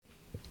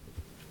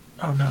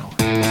Oh no.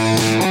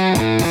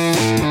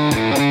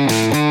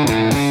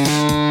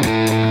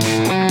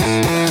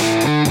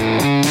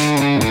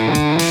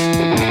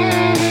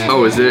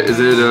 Oh, is it?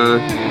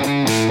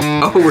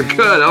 Oh, we're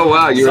good. Oh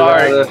wow, you're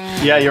Sorry.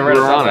 Yeah, you're right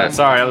on on it.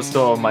 Sorry, I was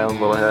still in my own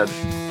little head.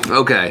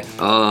 Okay.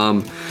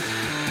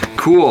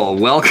 Cool.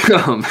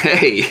 Welcome.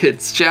 Hey,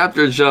 it's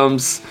Chapter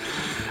Chumps.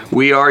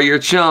 We are your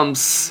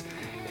chumps,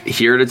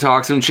 here to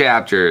talk some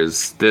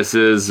chapters. This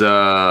is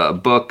a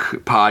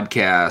book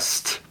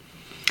podcast.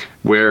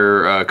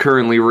 We're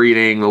currently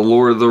reading The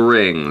Lord of the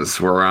Rings.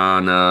 We're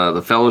on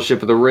The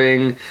Fellowship of the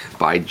Ring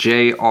by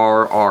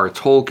J.R.R.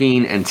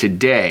 Tolkien, and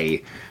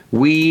today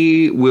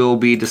we will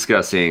be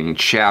discussing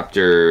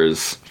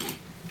chapters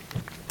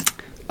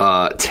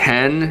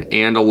 10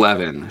 and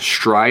 11,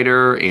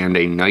 Strider and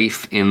a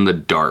Knife in the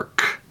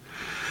Dark.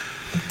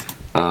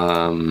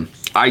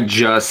 I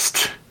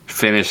just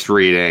finished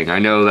reading. I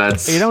know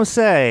that's... You don't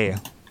say.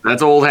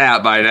 That's old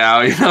hat by now.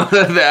 You know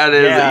that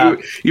is... Yeah.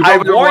 You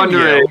probably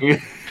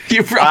wondering...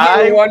 You're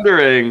probably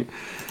wondering.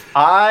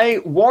 I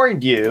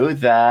warned you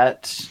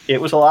that it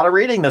was a lot of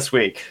reading this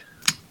week.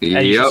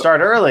 And you should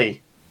start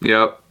early.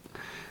 Yep.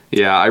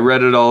 Yeah, I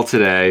read it all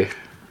today.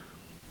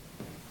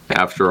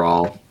 After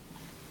all.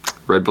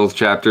 Read both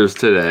chapters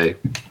today.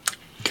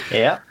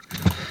 Yeah.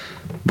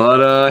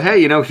 But,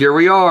 hey, here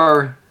we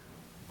are.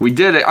 We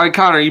did it.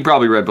 Connor, you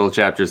probably read both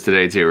chapters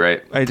today, too,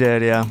 right? I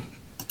did, yeah.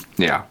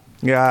 Yeah.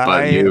 Yeah,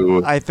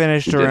 but I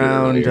finished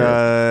around,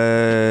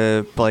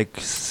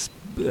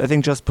 I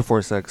think just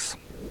before 6.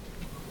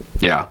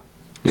 Yeah.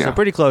 So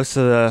pretty close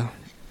to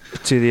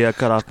the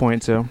cutoff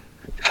point, too.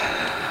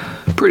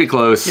 Pretty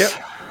close. Yep.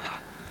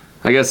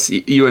 I guess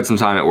you had some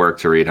time at work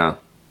to read, huh?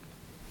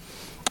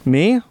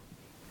 Me?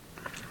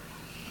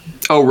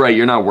 Oh, right.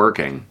 You're not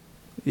working.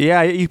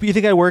 Yeah, you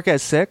think I work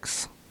at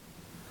 6?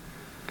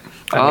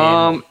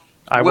 I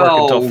work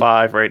until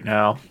 5 right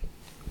now.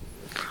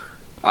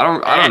 I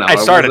don't know. I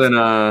started.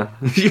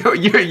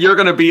 You're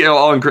gonna be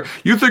all.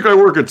 You think I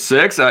work at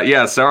 6?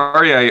 Yeah.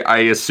 Sorry, I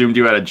assumed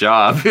you had a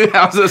job.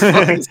 That was just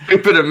fucking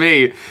stupid of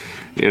me.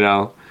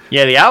 Yeah,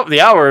 the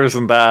hour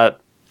isn't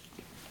that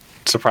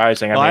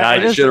surprising.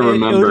 I should have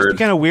remembered. It would just be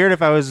kind of weird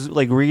if I was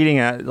reading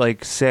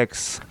at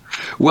 6.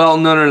 Well,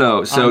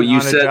 no. So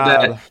you said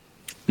that.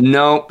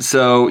 No.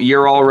 So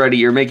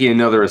you're making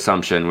another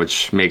assumption,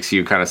 which makes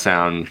you kind of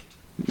sound.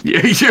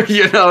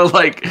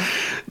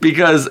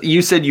 Because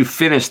you said you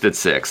finished at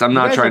 6. I'm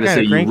not trying to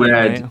say you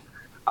read. Right?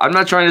 I'm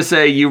not trying to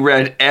say you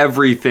read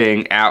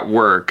everything at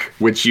work,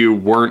 which you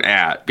weren't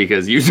at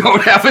because you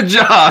don't have a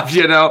job,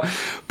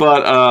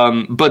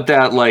 But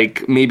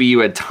that maybe you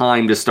had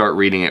time to start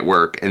reading at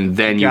work and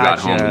then you got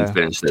home and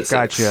finished at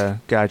 6.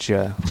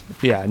 Gotcha.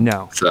 Yeah,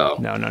 no. So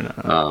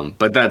no.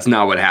 But that's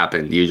not what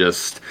happened. You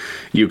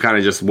kind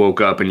of just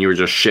woke up and you were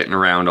just shitting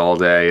around all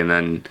day, and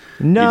then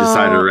you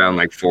decided around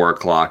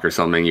 4:00 or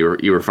something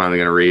you were finally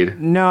gonna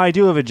read. No, I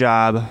do have a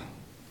job.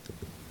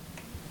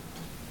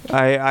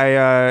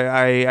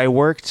 I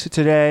worked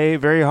today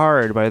very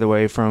hard, by the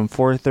way, from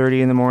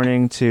 4:30 in the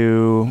morning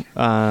to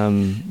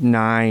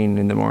 9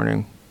 in the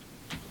morning.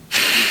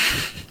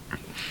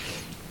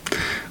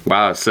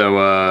 Wow, so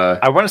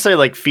I want to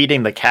say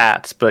feeding the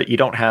cats, but you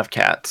don't have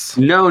cats.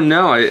 No,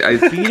 I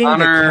feeding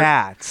the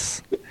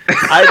cats.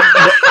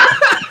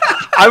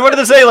 I wanted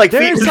to say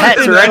feeding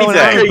pets or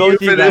anything.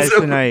 Both you guys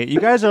tonight. You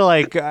guys are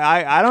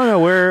I don't know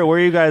where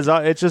you guys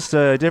are. It's just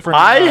a different.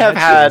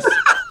 I've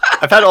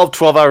had all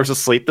 12 hours of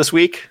sleep this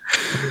week.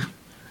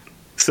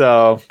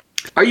 So.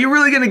 Are you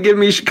really going to give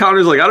me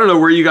counters I don't know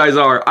where you guys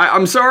are?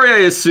 I'm sorry I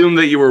assumed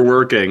that you were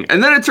working.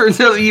 And then it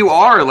turns out that you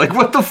are.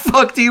 What the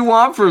fuck do you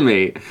want from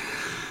me?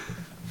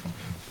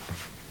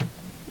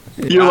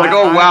 You're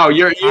oh wow,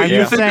 you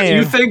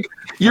think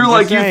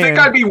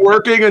I'd be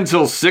working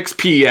until 6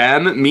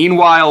 p.m.?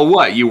 Meanwhile,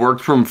 what? You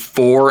worked from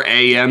 4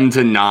 a.m.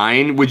 to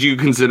 9? Would you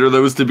consider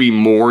those to be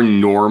more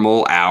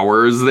normal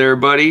hours there,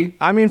 buddy?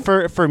 I mean,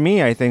 for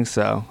me, I think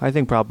so. I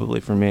think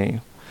probably for me.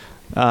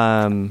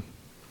 That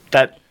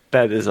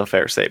is a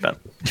fair statement.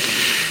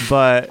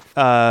 But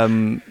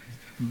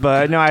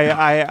no,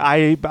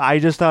 I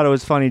just thought it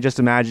was funny just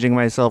imagining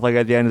myself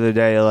at the end of the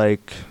day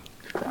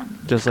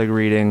just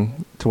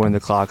reading to when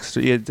the clock's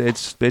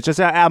it's just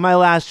at my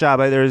last job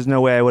there's no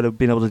way I would have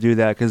been able to do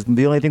that because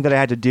the only thing that I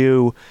had to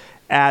do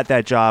at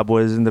that job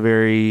was in the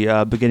very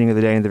beginning of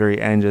the day and the very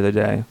end of the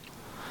day,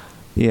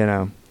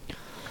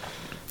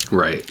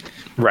 right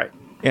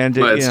and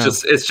but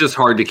it's just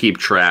hard to keep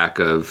track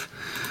of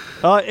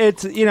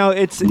it's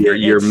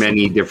your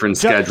many different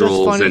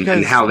schedules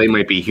and how they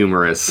might be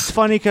humorous. It's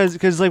funny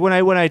because when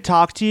I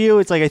talk to you,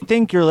 it's I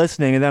think you're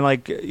listening, and then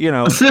weeks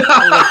later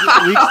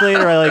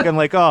I'm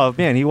oh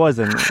man, he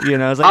wasn't.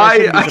 It's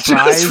I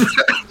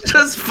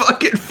just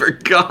fucking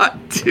forgot,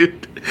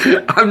 dude.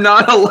 I'm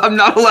not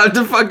allowed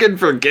to fucking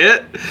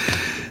forget.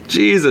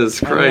 Jesus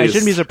Christ! I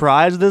shouldn't be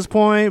surprised at this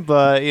point,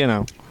 but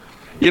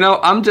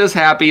I'm just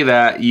happy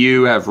that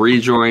you have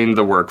rejoined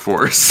the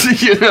workforce.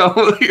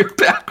 You're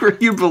back where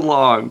you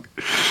belong.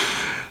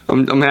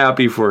 I'm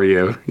happy for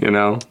you,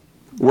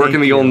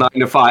 Working the old 9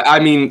 to 5. I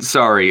mean,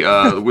 sorry,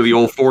 with the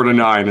old 4 to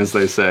 9, as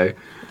they say.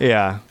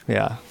 Yeah,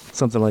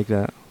 something like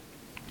that.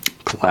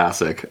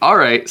 Classic. All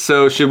right,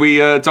 so should we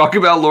talk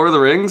about Lord of the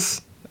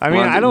Rings? I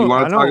mean, I don't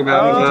talk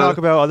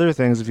about other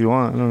things if you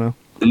want. I don't know.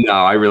 No,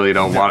 I really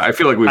don't want. I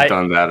feel like we've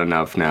done that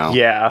enough now.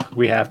 Yeah,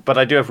 we have. But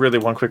I do have really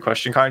one quick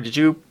question, Connor. Did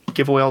you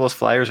give away all those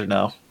flyers or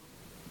no?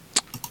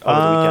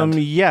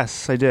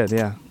 Yes, I did.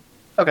 Yeah.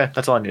 Okay,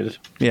 that's all I needed.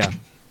 Yeah.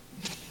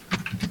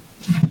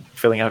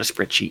 Filling out a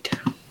spreadsheet.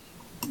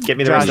 Get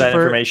me the rest of that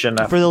information.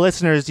 For the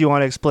listeners, do you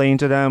want to explain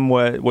to them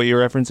what you're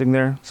referencing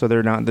there, so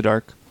they're not in the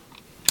dark?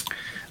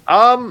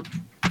 How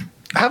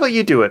about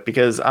you do it,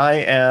 because I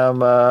am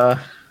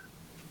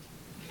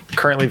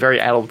currently very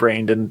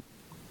addle-brained, and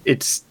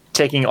it's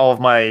taking all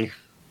of my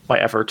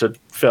effort to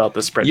fill out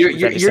the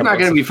spreadsheet. You're not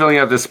going to be filling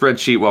out this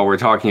spreadsheet while we're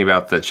talking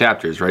about the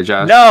chapters, right,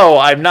 Josh? No,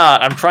 I'm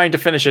not. I'm trying to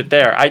finish it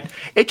there.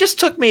 It just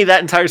took me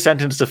that entire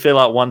sentence to fill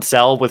out one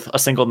cell with a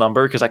single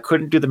number because I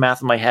couldn't do the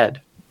math in my head.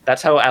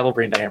 That's how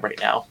addle-brained I am right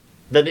now.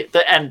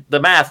 And the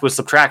math was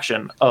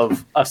subtraction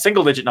of a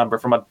single-digit number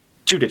from a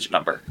 2-digit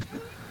number.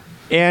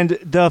 And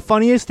the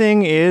funniest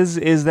thing is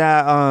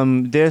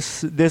that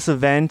this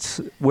event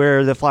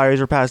where the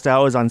flyers were passed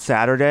out was on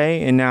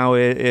Saturday, and now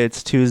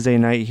it's Tuesday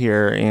night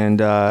here,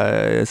 and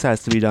this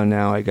has to be done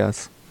now, I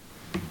guess.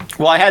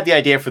 Well, I had the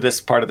idea for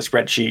this part of the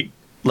spreadsheet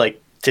like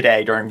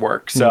today during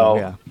work, so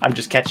yeah. I'm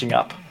just catching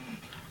up.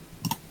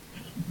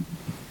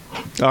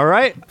 All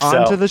right,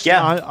 on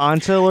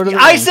to Lord of the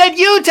Rings. I said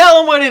you tell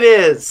them what it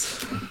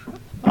is.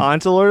 On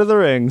to Lord of the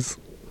Rings.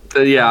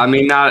 Yeah, I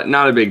mean,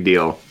 not a big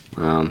deal.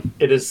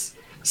 It is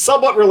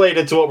somewhat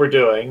related to what we're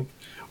doing.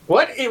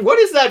 What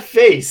is that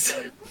face?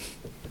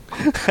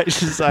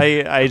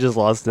 I just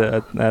lost it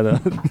at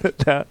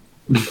that.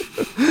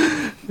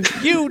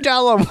 You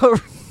tell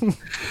them.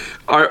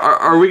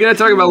 Are we going to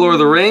talk about Lord of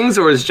the Rings,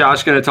 or is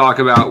Josh going to talk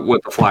about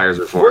what the flyers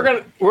are for?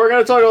 We're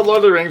gonna talk about Lord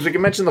of the Rings. We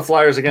can mention the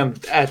flyers again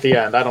at the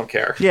end. I don't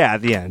care. Yeah,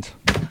 at the end.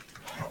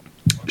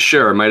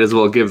 Sure, might as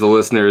well give the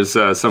listeners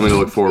something to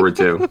look forward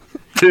to.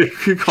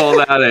 Call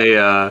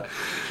that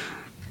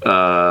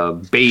a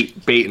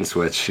bait and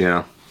switch. You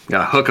know,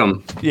 gotta hook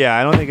them. Yeah,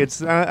 I don't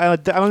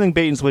think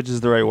bait and switch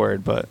is the right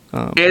word, but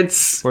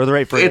it's or the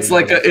right phrase. It's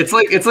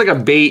like a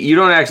bait. You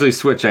don't actually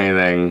switch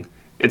anything.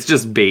 It's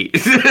just bait.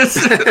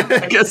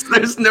 I guess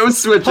there's no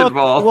switch hook,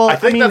 involved. Well, I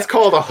think that's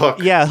called a hook.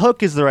 Yeah,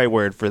 hook is the right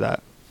word for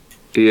that.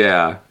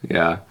 Yeah.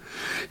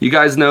 You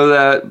guys know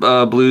that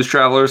Blues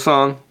Traveler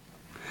song?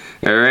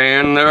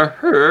 And the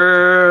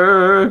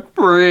hook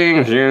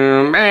brings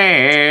you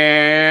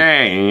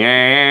back.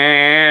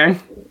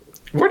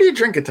 What are you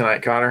drinking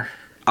tonight, Connor?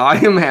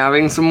 I am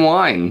having some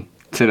wine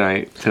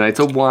tonight. Tonight's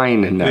a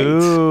wine night.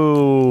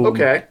 Ooh.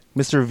 Okay.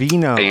 Mr.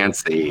 Vino.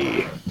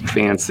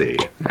 Fancy.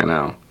 I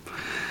know.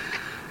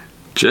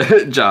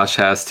 Josh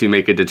has to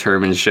make a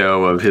determined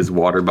show of his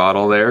water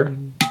bottle there.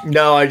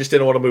 No, I just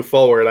didn't want to move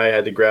forward. I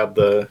had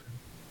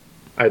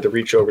to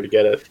reach over to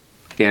get it.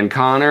 And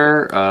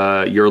Connor,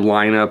 your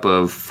lineup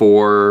of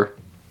 4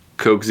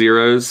 Coke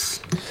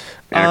Zeros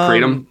and a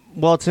Kratom.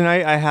 Well,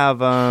 tonight I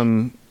have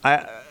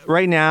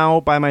right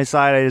now by my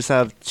side I just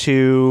have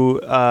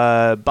 2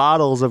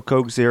 bottles of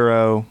Coke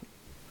Zero.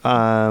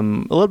 A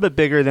little bit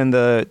bigger than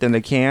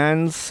the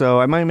cans, so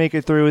I might make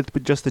it through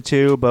with just the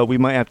 2, but we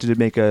might have to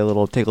take a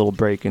little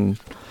break and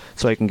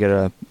so I can get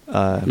a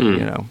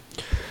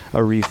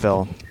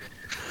refill.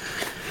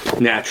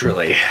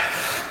 Naturally.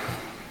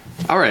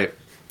 All right.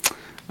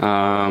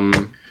 So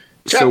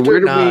Chapter where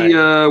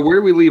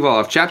do we leave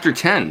off? Chapter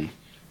 10.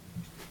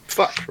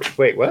 Fuck.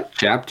 Wait, what?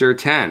 Chapter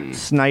 10.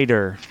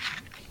 Snyder.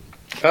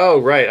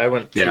 Oh, right. I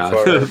went too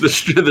far. the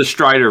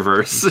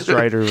Striderverse.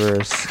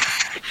 Striderverse.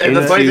 And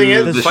the funny thing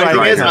is,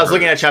 I was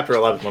looking at chapter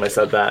 11 when I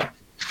said that.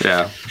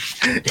 Yeah.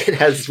 It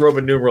has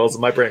Roman numerals,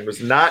 and my brain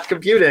was not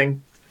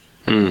computing.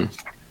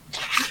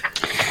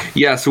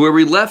 Yeah, so where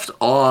we left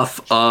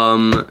off,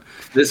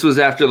 this was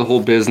after the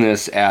whole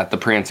business at the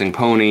Prancing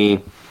Pony.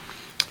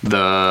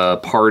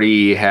 The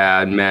party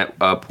had met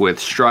up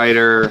with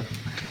Strider.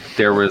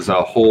 There was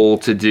a whole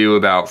to-do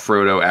about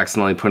Frodo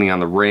accidentally putting on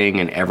the ring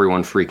and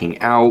everyone freaking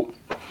out.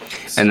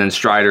 And then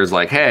Strider's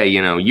like, hey,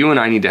 you and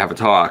I need to have a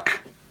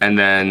talk. And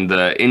then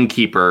the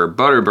innkeeper,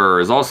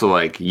 Butterbur, is also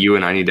like, you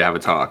and I need to have a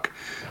talk.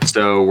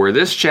 So where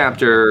this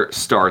chapter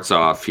starts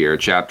off here,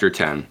 chapter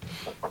 10,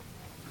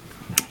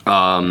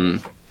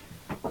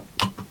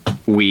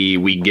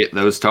 we get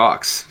those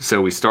talks.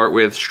 So we start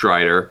with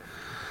Strider.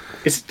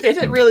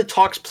 It really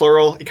talks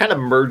plural. It kind of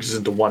merges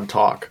into one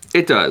talk.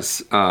 It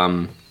does.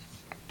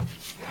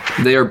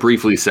 They are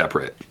briefly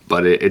separate,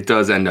 but it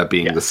does end up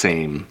being the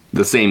same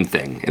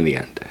thing in the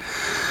end.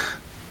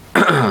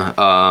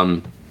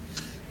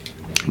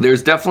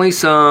 There's definitely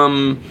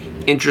some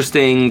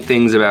interesting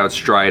things about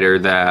Strider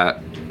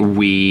that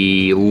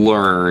we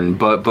learn,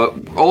 but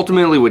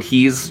ultimately what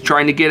he's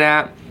trying to get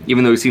at,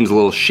 even though he seems a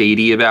little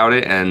shady about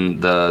it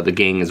and the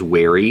gang is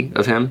wary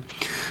of him,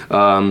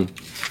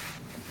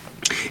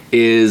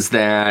 is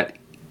that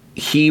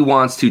he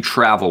wants to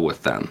travel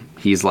with them.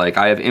 He's like,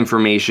 I have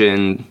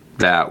information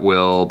that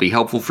will be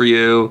helpful for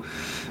you.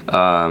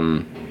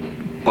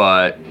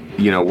 But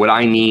what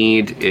I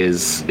need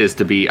is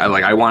to be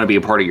I want to be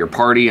a part of your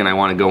party, and I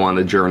want to go on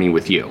the journey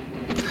with you.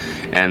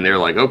 And they're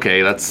like,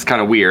 okay, that's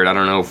kind of weird. I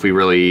don't know if we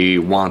really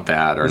want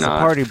that or He's not.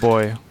 a party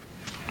boy.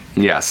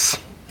 Yes.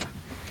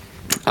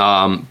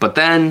 But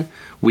then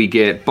we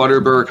get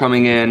Butterbur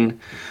coming in.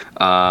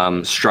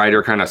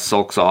 Strider kind of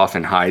sulks off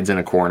and hides in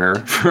a corner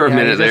for a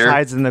minute he just there.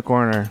 hides in the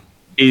corner.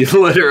 He's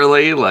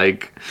literally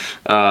and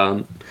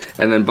then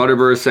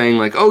Butterbur is saying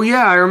like, oh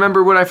yeah, I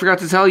remember what I forgot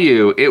to tell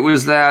you. It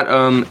was that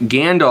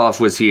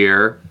Gandalf was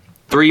here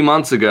 3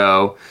 months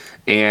ago,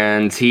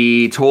 and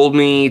he told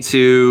me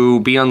to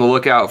be on the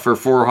lookout for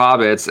 4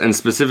 hobbits, and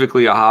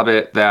specifically a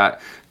hobbit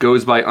that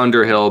goes by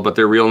Underhill, but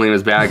their real name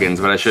is Baggins,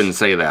 but I shouldn't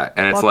say that.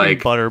 And it's Fucking like,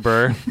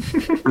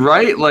 Butterbur.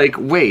 right? Like,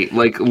 wait,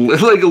 like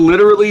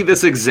literally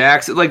this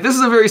exact, like, this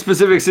is a very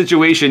specific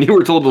situation you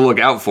were told to look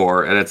out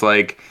for, and it's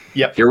like,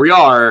 Yep. here we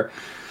are.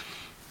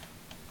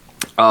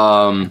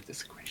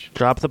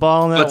 Drop the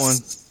ball on that one.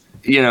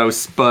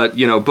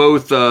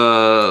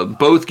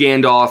 Both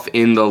Gandalf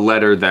in the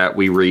letter that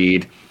we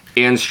read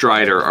and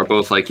Strider are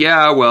both like,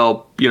 yeah,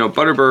 well,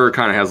 Butterbur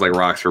kind of has like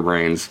rocks for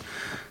brains,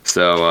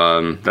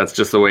 so that's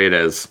just the way it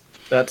is.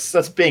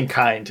 That's being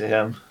kind to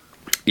him.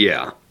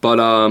 Yeah,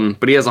 but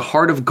he has a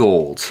heart of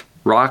gold.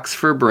 Rocks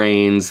for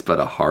brains, but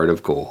a heart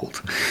of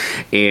gold.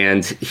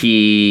 And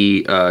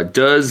he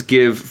does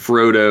give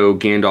Frodo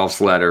Gandalf's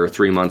letter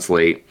 3 months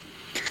late.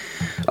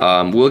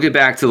 We'll get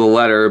back to the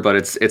letter, but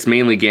it's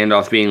mainly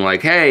Gandalf being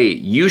like, hey,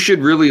 you should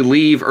really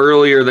leave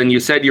earlier than you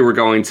said you were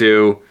going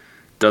to.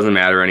 Doesn't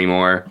matter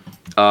anymore.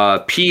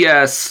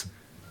 P.S.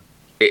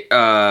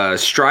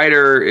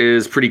 Strider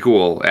is pretty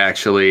cool,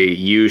 actually.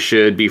 You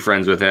should be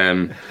friends with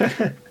him.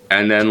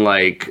 And then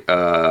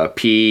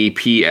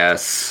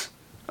P.P.S.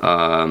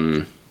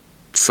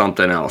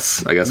 Something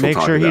else. I guess Make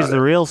we'll talk sure about he's it.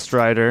 the real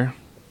Strider.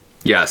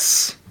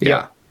 Yes.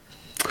 Yeah.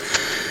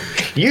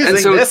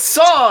 Using this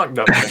song.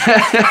 No.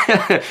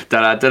 Da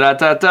da da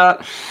da da.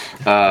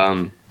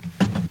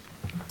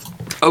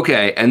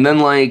 Okay, and then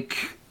what?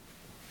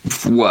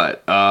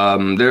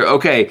 They're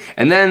okay,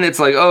 and then it's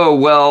like, oh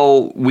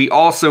well, we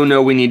also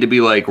know we need to be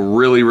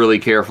really, really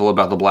careful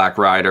about the Black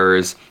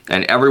Riders,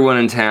 and everyone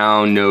in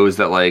town knows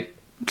that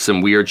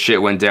some weird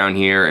shit went down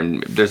here,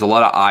 and there's a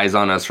lot of eyes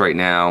on us right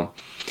now.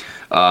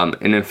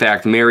 And in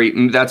fact,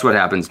 that's what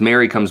happens.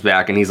 Merry comes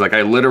back, and he's like,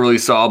 I literally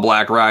saw a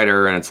Black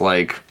Rider, and it's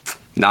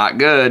not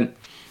good.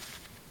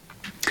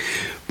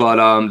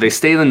 But they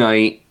stay the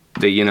night.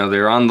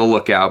 They're on the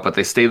lookout, but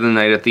they stay the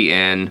night at the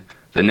inn.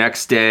 The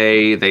next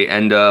day, they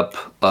end up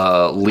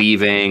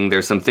leaving.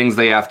 There's some things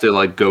they have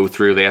to go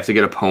through. They have to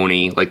get a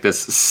pony, this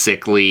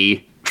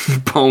sickly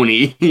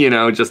pony,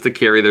 just to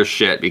carry their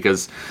shit,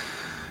 because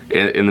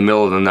in the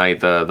middle of the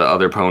night, the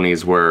other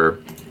ponies were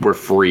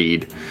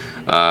freed.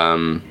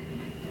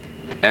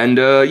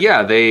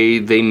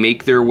 They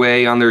make their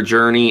way on their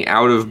journey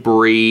out of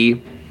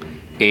Bree,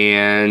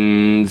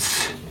 and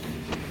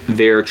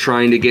they're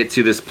trying to get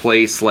to this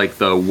place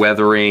the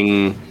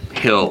Weathering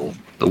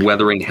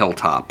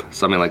Hilltop,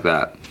 something like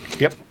that.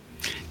 Yep.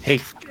 Hey,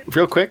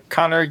 real quick,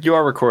 Connor, you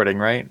are recording,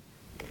 right?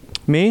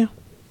 Me?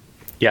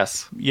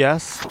 Yes.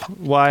 Yes.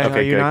 Why Okay,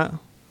 are you good. not?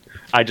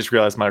 I just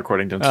realized my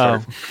recording didn't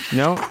start.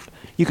 No.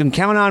 You can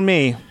count on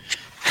me.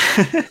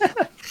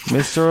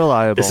 Mr.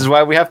 Reliable. This is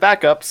why we have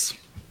backups.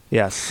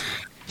 Yes.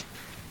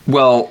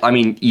 Well, I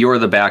mean, you're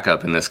the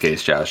backup in this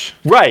case, Josh.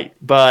 Right,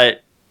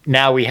 but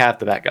now we have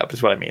the backup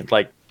is what I mean.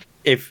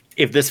 If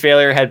this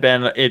failure had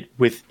been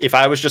if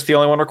I was just the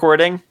only one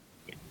recording,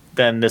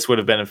 then this would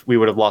have been, we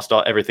would have lost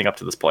everything up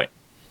to this point.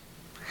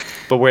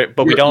 But we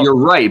don't. You're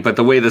right, but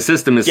the way the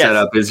system is Yes. set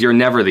up is you're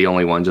never the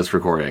only one just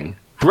recording.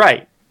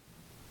 Right.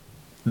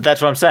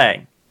 That's what I'm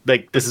saying.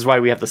 This is why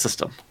we have the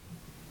system.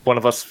 One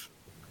of us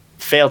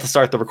failed to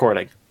start the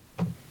recording.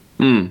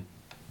 Well,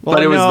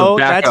 But it was no,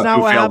 the backup that's not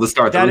who what failed to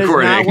start the that is not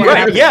recording. what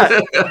Right.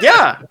 happened. Yeah.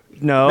 Yeah.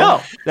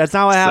 No, that's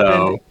not what happened.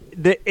 So-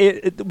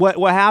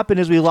 What happened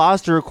is we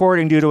lost a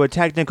recording due to a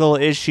technical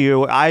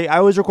issue.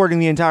 I was recording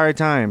the entire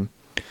time,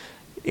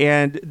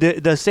 and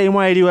the same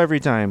way I do every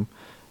time.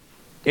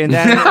 And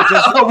then it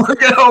just,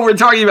 we're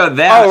talking about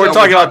that. Oh, we're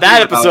talking about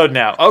that episode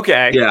now.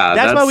 Okay. Yeah,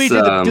 that's why we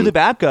do the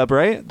backup,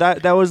 right?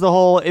 That was the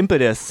whole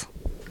impetus.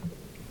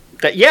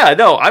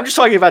 No, I'm just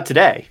talking about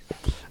today.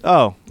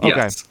 Oh, okay.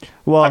 Yes.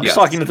 Well, I'm just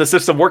talking that the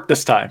system worked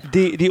this time.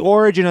 the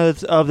origin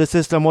of the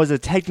system was a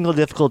technical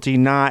difficulty,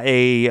 not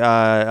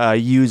a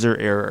user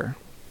error.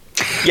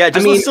 Yeah,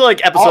 just listen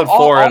to episode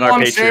 4 on our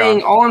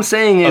Patreon. All I'm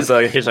saying is,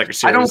 of the Hitchhiker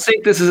series. I don't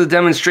think this is a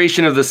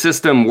demonstration of the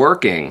system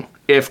working.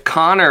 If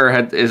Connor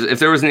if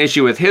there was an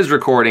issue with his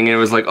recording and it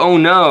was oh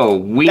no,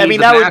 we need the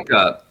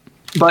backup.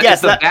 But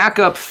Yes, if the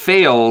backup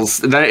fails,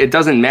 then it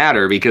doesn't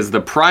matter because the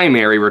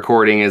primary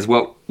recording is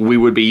what we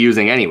would be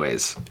using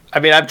anyways. I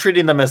mean, I'm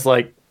treating them as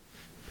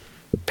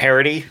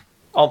parody,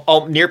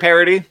 all near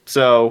parody.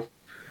 So,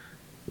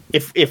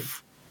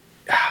 if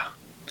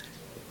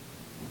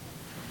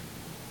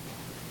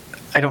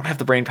I don't have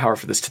the brain power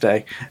for this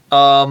today,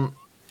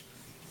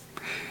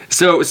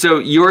 So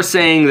you're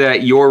saying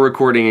that your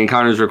recording and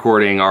Connor's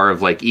recording are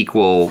of like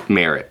equal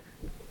merit?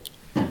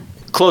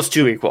 Close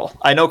to equal.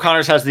 I know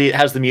Connor's has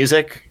the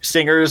music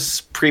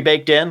singers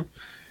pre-baked in,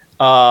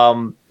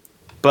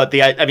 but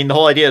the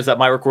whole idea is that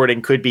my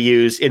recording could be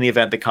used in the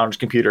event that Connor's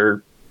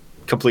computer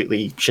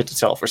completely shits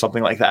itself or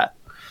something like that.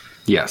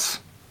 Yes.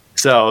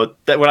 So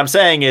that what I'm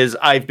saying is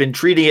I've been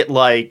treating it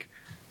like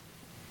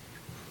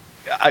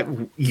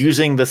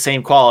using the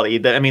same quality.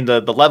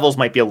 The levels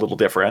might be a little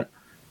different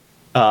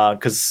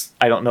because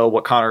I don't know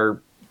what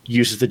Connor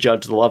uses to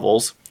judge the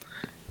levels,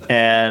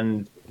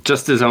 and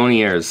just his own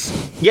ears.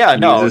 Yeah,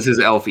 he uses his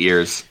elf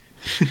ears.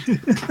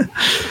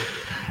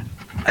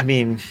 I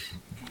mean,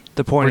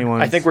 the pointy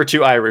ones. I think we're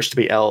too Irish to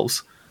be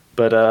elves,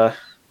 but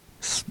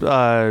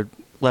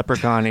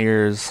leprechaun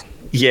ears.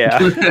 Yeah.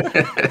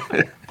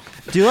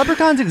 Do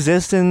leprechauns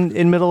exist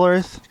in Middle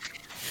Earth?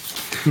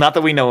 Not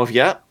that we know of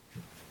yet.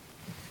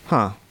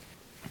 Huh.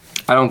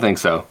 I don't think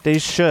so. They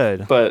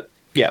should. But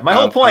yeah, my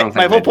whole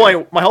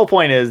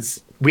point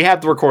is we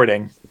have the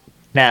recording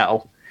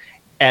now,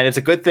 and it's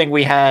a good thing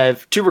we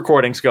have two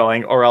recordings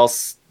going, or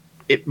else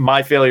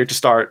my failure to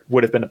start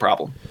would have been a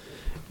problem.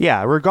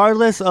 Yeah,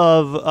 regardless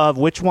of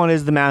which one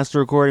is the master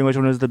recording, which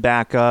one is the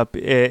backup,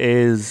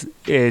 it's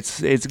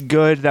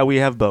good that we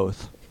have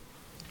both.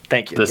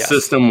 Thank you. The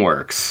system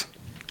works.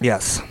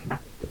 Yes.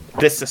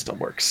 This system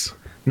works.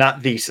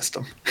 Not the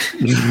system.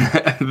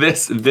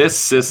 This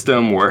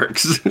system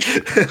works.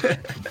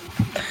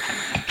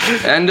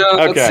 And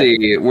let's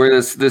see where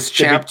this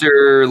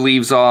chapter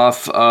leaves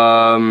off.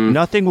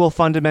 Nothing will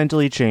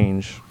fundamentally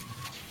change.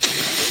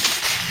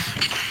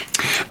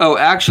 Oh,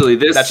 actually,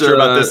 that's true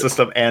about this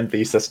system and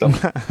the system.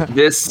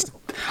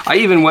 I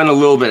even went a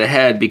little bit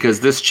ahead because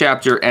this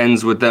chapter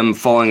ends with them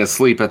falling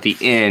asleep at the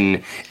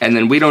inn, and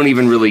then we don't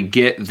even really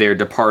get their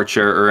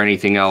departure or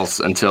anything else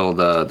until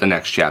the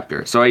next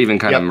chapter. So I even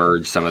kind of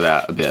merged some of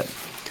that a bit.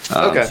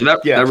 So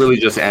that really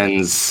just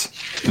ends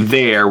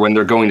there when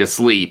they're going to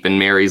sleep, and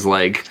Mary's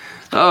like,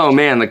 "Oh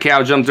man, the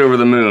cow jumped over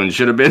the moon.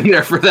 Should have been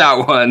there for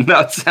that one.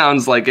 That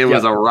sounds like it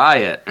was a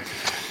riot."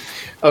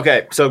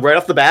 Okay, so right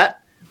off the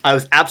bat, I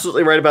was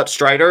absolutely right about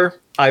Strider.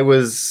 I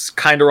was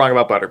kind of wrong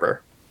about Butterbur.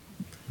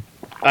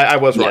 I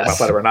was wrong about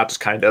Butterbur, not just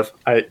kind of.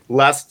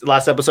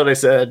 Last episode I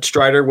said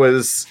Strider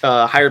was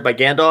hired by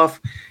Gandalf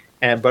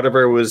and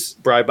Butterbur was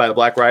bribed by the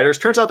Black Riders.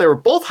 Turns out they were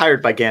both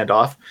hired by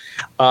Gandalf.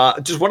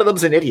 Just one of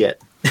them's an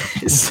idiot.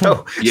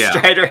 So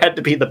Strider had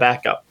to be the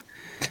backup.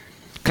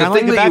 The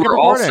thing that you were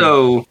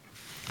also...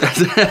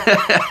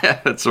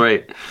 That's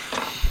right.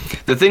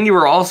 The thing you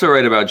were also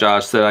right about,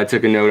 Josh, that I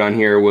took a note on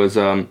here was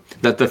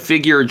that the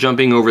figure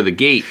jumping over the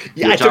gate.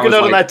 Yeah, I took a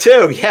note on that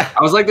too. Yeah,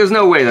 I was like, "There's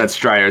no way that's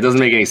Strider. It doesn't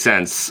make any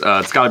sense.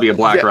 It's got to be a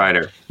Black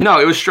Rider." No,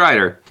 it was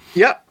Strider.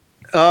 Yep.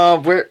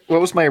 What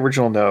was my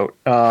original note?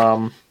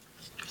 But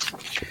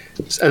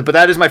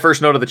that is my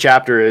first note of the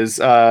chapter. Is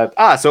so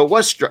it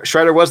was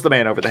Strider was the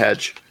man over the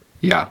hedge.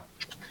 Yeah.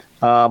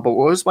 But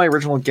what was my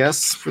original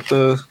guess for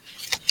the?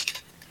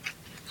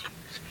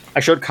 I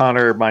showed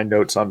Connor my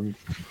notes on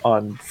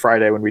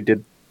Friday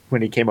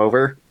when he came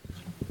over.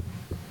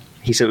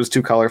 He said it was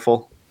too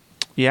colorful.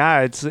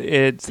 Yeah, it's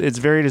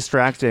very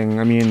distracting.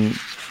 I mean,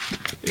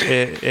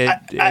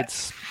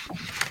 it's.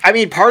 I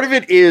mean, part of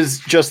it is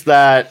just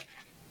that.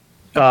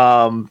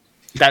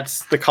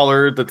 That's the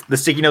color. The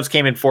sticky notes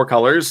came in 4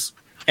 colors,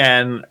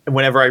 and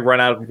whenever I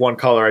run out of one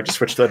color, I just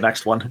switch to the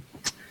next one.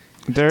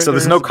 So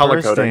there's no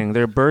color coding.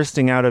 They're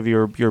bursting out of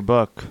your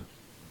book.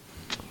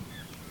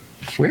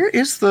 Where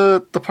is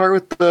the part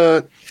with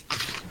the?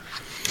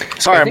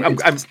 Sorry,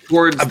 I'm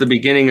towards the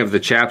beginning of the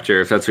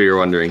chapter, if that's what you're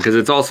wondering, because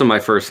it's also my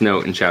first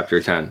note in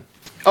chapter 10.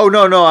 Oh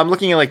no, I'm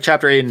looking at like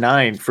chapter 8 and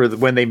 9 for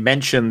when they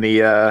mention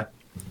the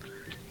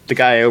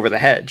guy over the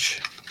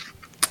hedge.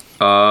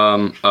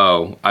 I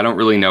don't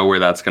really know where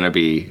that's going to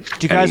be.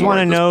 Do you guys want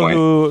to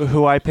know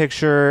who I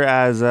picture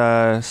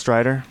as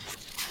Strider?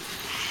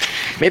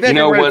 Maybe I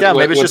can write it down.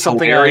 Maybe it's just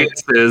something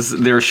is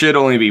there should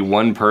only be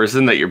one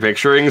person that you're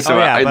picturing, so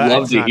I'd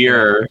love to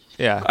hear.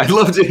 Yeah, I'd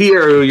love to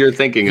hear who you're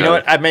thinking of. You know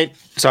what? I may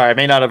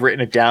not have written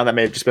it down. That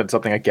may have just been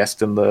something I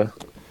guessed in the.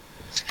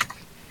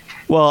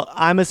 Well,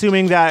 I'm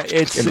assuming that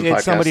it's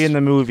somebody in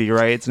the movie,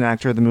 right? It's an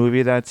actor in the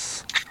movie.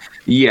 That's.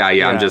 Yeah.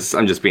 I'm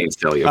just being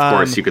silly. Of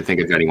course, you could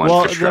think of anyone.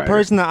 Well, the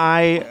person that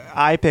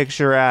I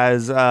picture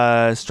as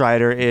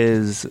Strider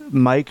is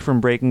Mike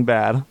from Breaking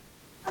Bad.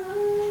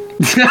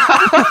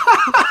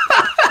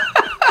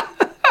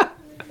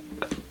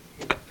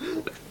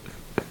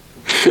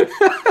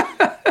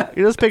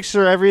 You just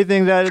picture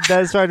everything that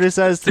Strider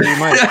says to you,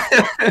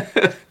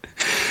 Mike.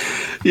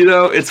 You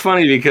know, it's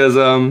funny because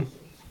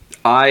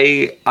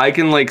I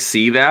can like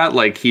see that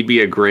like he'd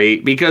be a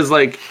great because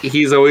like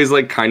he's always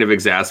like kind of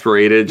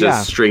exasperated,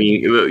 just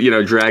stringing,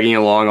 dragging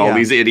along all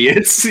these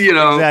idiots.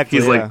 Exactly,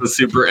 he's like the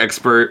super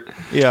expert.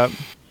 Yeah.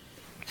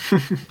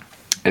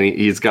 And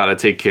he's got to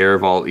take care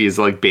of all. He's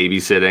like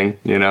babysitting,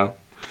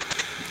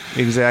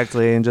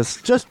 Exactly, and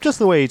just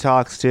the way he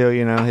talks too,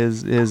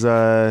 his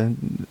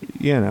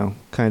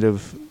kind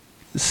of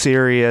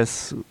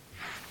serious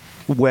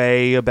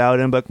way about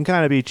him, but can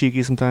kind of be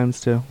cheeky sometimes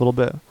too, a little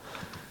bit.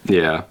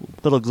 Yeah.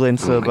 Little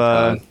glints Oh of my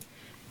God.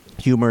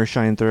 humor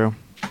shine through.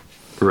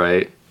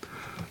 Right.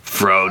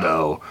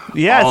 Frodo.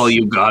 Yes. All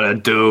you gotta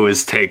do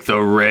is take the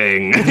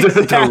ring to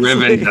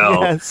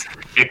Rivendell. Yes.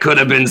 It could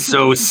have been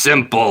so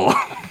simple.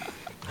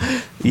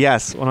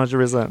 Yes,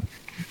 100%.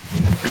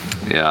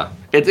 Yeah.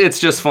 It's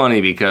just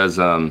funny because,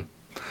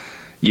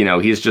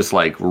 he's just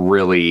like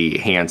really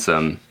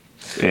handsome.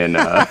 And,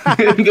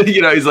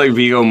 he's like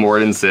Viggo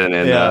Mortensen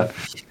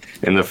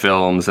in the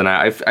films. And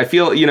I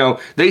feel,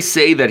 they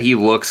say that he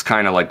looks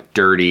kind of like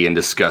dirty and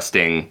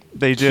disgusting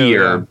They do.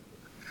 here. Yeah.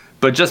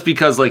 But just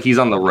because like he's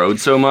on the road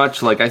so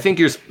much, like I think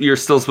you're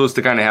still supposed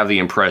to kind of have the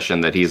impression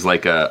that he's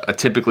like a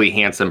typically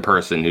handsome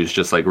person who's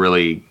just like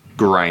really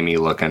grimy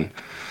looking.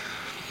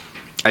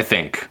 I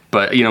think,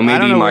 but I don't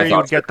maybe know my where you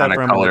would thoughts are get that kind of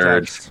from in the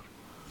colored text.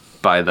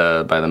 by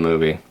the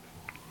movie.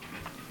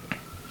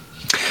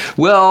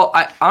 Well,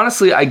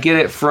 I get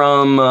it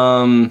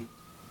from.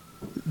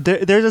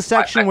 There's a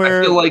section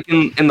where I feel like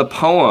in the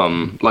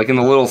poem, like in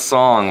the little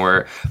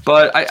song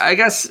but I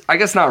guess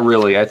not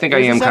really. I think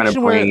I There's a am kind of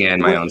section where- bringing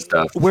in my where- own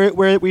stuff.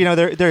 where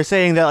they're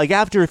saying that like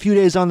after a few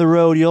days on the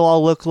road you'll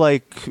all look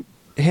like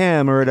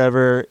him or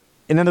whatever,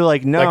 and then they're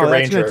like, no, Like a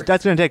that's ranger.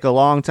 gonna take a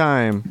long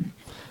time.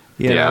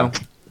 You Yeah. know?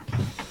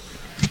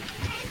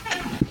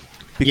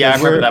 Yeah, I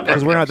remember that part.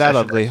 Because we're not that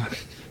ugly.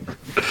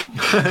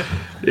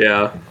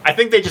 Yeah. I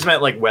think they just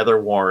meant like weather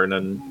worn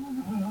and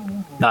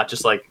not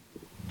just like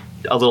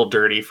a little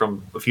dirty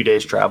from a few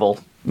days travel.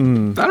 I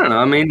don't know.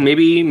 I mean,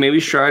 maybe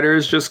Strider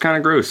is just kind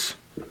of gross.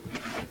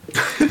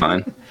 It's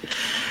fine.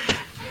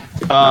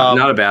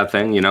 Not a bad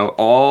thing,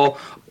 All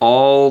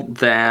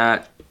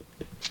that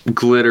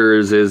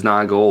glitters is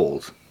not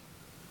gold.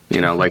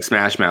 Like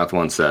Smash Mouth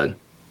once said.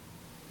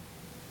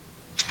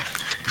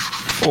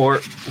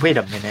 Or wait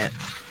a minute.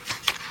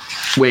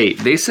 Wait,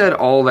 they said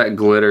all that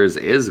glitters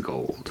is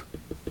gold.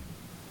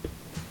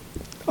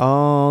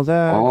 All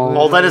that.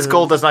 All that is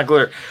gold does not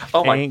glitter.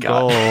 Oh my ain't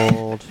god.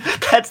 gold.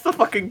 That's the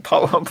fucking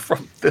poem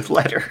from the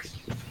letter.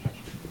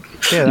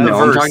 Yeah, The that's,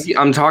 No, verse.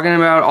 I'm talking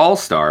about All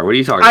Star. What are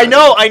you talking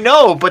about? I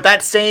know, but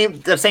that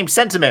same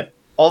sentiment.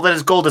 All that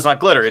is gold does not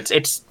glitter.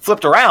 It's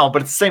flipped around,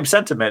 but it's the same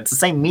sentiment. It's the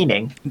same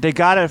meaning. they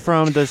got it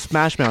from the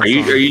Smash Mouth Are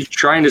song. you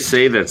trying to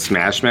say that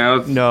Smash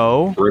Mouth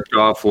No. ripped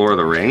off Lord of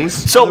the Rings?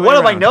 So Other way one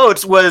of my around.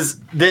 notes was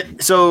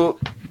that. So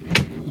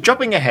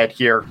jumping ahead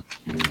here,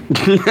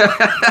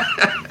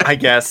 I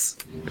guess.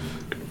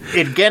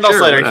 In Gandalf's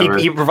Sure, letter, whatever.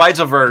 he provides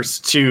a verse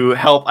to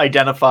help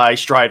identify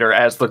Strider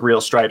as the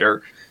real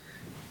Strider.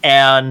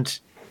 And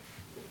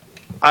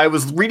I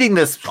was reading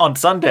this on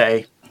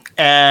Sunday,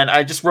 and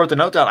I just wrote the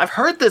note down. I've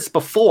heard this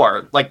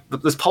before, like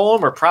this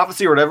poem or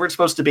prophecy or whatever it's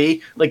supposed to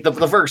be, like the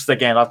verse that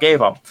Gandalf gave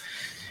him.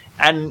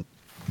 And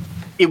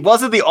it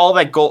wasn't the all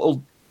that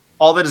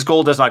is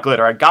gold does not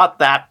glitter. I got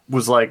that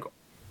was like,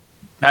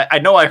 I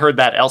know I heard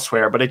that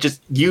elsewhere, but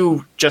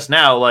you just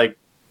now like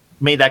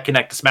made that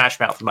connect to Smash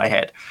Mouth in my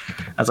head.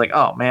 I was like,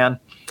 oh man.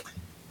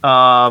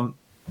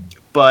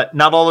 But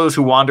not all those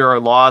who wander are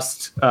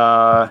lost.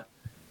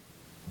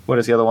 What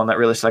is the other one that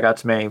really stuck out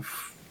to me?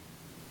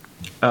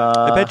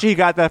 I bet you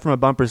got that from a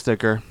bumper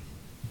sticker.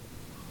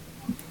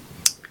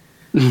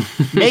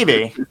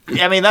 Maybe.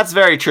 I mean, that's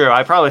very true.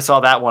 I probably saw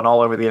that one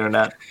all over the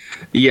internet.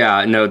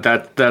 Yeah, no,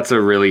 that's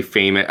a really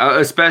famous,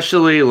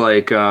 especially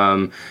like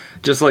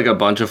just like a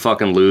bunch of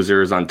fucking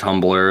losers on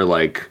Tumblr,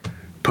 like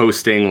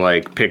posting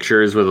like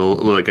pictures with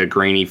a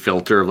grainy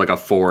filter of like a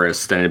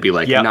forest, and it'd be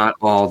like, Yep. not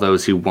all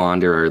those who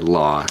wander are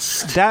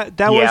lost. That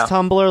Yeah. was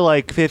Tumblr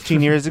like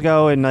 15 years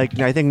ago, and like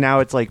I think now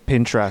it's like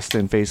Pinterest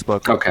and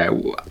Facebook. Okay,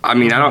 I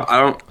mean,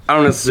 I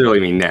don't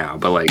necessarily mean now,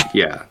 but like,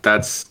 yeah,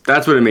 that's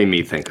what it made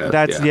me think of.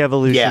 That's yeah. the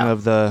evolution Yeah.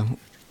 of the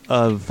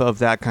of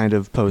that kind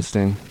of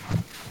posting.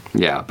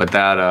 Yeah, but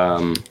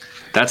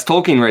that's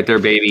Tolkien right there,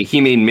 baby.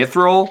 He made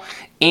Mithril,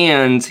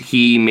 and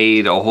he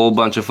made a whole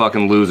bunch of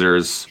fucking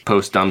losers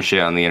post dumb shit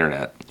on the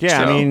internet. Yeah,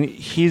 So, I mean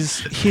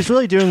he's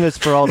really doing this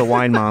for all the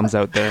wine moms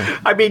out there.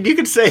 I mean, you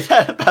can say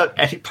that about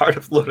any part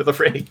of Lord of the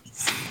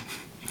Rings.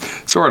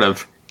 sort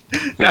of.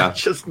 Yeah.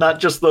 Not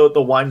just the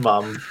wine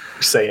mom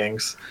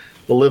sayings.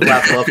 The live,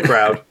 laugh, love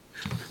crowd.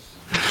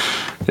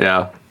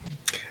 Yeah.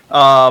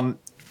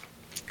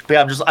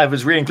 But yeah, I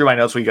was reading through my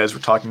notes when you guys were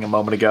talking a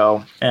moment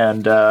ago,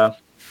 and I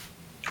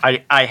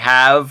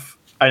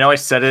know I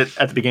said it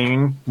at the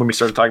beginning when we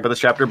started talking about this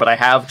chapter, but I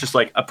have just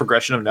like a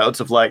progression of notes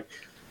of like,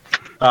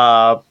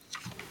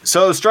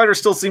 so Strider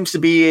still seems to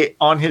be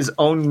on his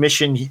own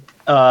mission,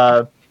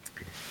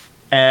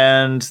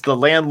 and the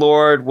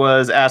landlord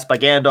was asked by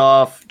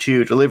Gandalf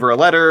to deliver a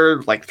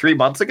letter like 3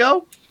 months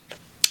ago.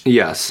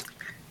 Yes.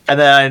 And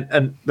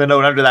then the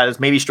note under that is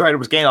maybe Strider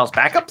was Gandalf's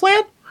backup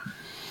plan.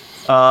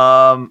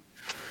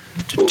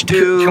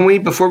 Can we,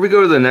 before we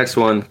go to the next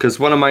one, because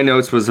one of my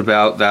notes was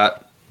about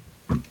that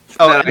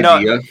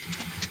idea.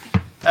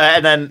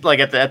 And then like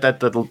at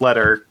the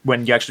letter,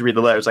 when you actually read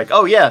the letter, it's like,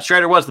 oh yeah,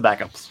 Strider was the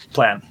backup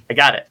plan. I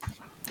got it.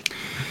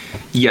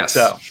 Yes.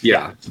 So,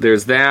 yeah.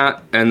 There's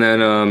that, and then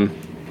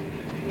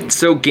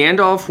So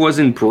Gandalf was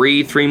in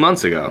Bree 3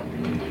 months ago.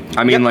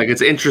 I mean, Yep. like,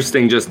 it's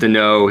interesting just to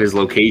know his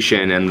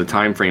location and the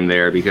time frame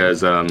there because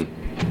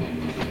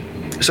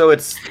So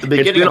it's the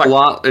beginning it's been of a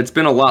lot. It's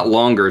been a lot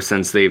longer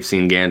since they've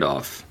seen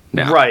Gandalf.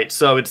 Now. Right.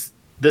 So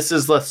this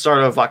is the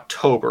start of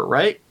October,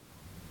 right?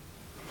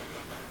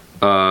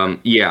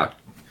 Yeah,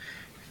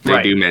 they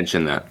Right. do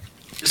mention that.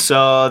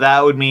 So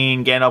that would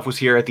mean Gandalf was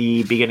here at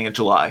the beginning of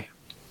July.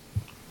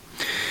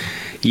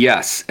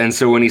 Yes, and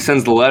so when he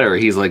sends the letter,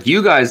 he's like,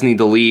 "You guys need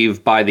to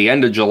leave by the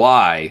end of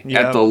July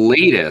Yep. at the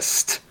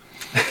latest."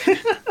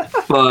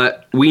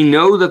 But we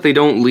know that they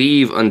don't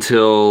leave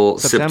until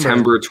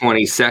September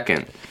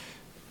 22nd.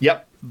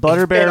 Yep.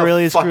 Butterbear It's been a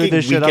really screwed fucking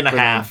this shit week up and a for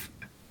them. half.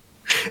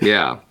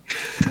 Yeah.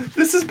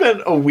 This has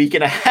been a week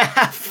and a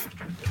half.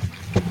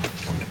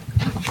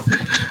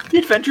 The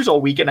adventure's a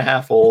week and a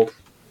half old.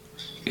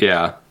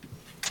 Yeah.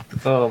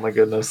 Oh my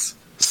goodness.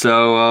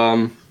 So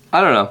I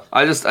don't know.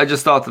 I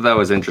just thought that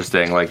was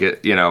interesting. Like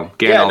it, Gandalf's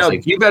Yeah, no.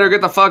 like, "You better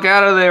get the fuck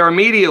out of there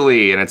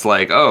immediately," and it's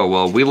like, "Oh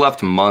well, we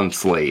left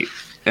months late."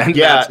 And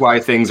Yeah. that's why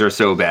things are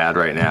so bad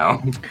right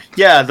now.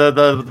 Yeah,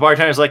 the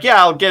bartender's like,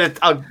 yeah, I'll get it.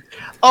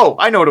 Oh,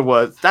 I know what it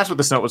was. That's what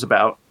this note was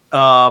about.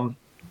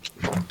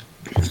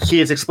 He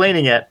is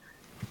explaining it.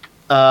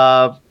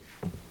 But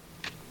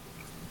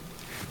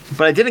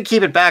I didn't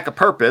keep it back a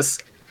purpose.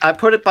 I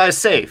put it by a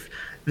safe.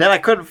 Then I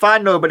couldn't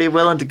find nobody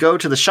willing to go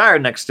to the Shire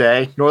next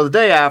day, nor the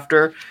day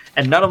after,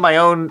 and none of my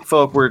own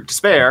folk were to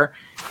spare.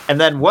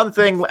 And then one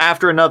thing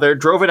after another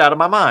drove it out of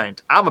my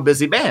mind. I'm a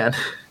busy man.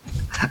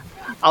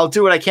 I'll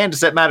do what I can to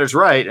set matters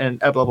right, and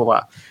blah, blah,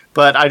 blah.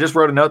 But I just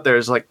wrote a note there.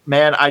 It's like,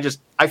 man,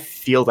 I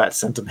feel that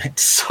sentiment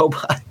so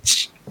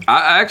much.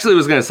 I actually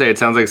was gonna say it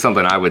sounds like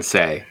something I would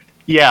say.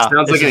 Yeah.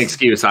 Sounds like it's an just-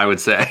 excuse I would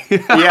say.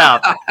 Yeah.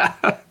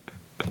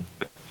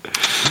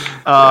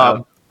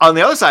 On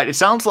the other side, it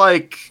sounds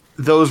like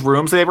those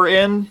rooms they were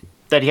in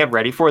that he had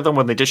ready for them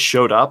when they just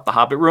showed up, the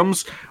Hobbit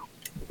rooms,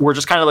 were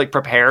just kind of like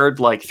prepared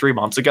like 3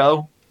 months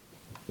ago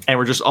and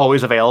were just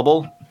always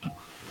available.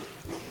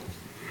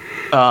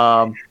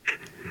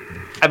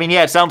 I mean,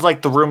 yeah, it sounds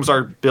like the rooms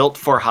are built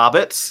for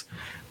hobbits,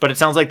 but it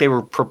sounds like they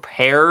were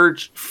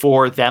prepared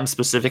for them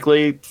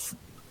specifically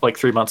like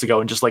 3 months ago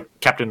and just like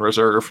kept in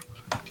reserve.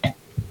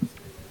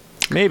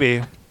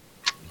 Maybe.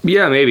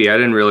 Yeah, maybe. I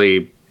didn't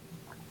really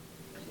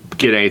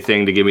get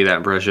anything to give me that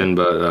impression,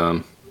 but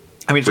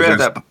I mean, it's But right at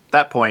there's-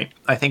 that point.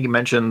 I think he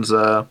mentions,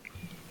 where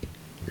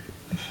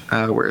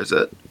is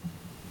it?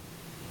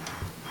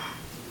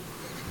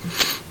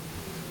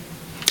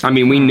 I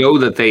mean, we know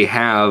that they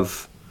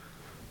have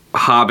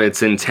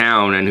hobbits in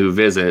town and who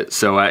visit,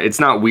 so it's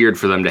not weird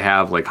for them to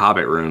have like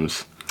hobbit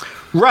rooms.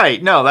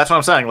 Right. No, that's what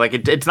I'm saying. Like,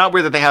 it's not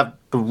weird that they have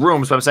the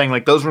rooms, but I'm saying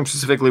like those rooms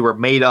specifically were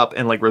made up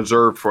and like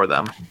reserved for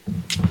them.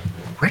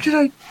 Where did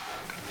I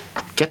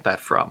get that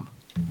from?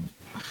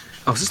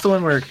 Oh, is this the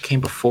one where it came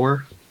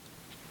before?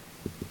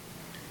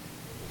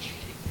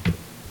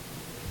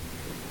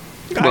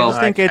 I just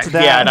think it's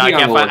that. Yeah, no, I Be on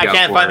can't the find. I lookout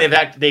can't for find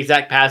it. the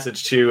exact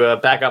passage to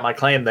back up my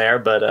claim there,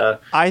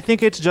 but I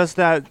think it's just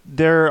that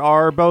there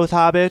are both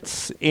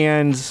hobbits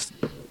and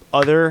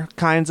other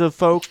kinds of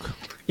folk.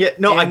 yeah,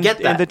 no, I in- get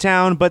that. in the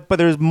town, but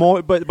there's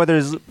more, but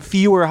there's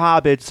fewer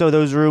hobbits, so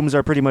those rooms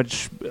are pretty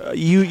much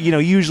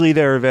usually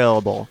they're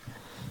available.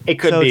 It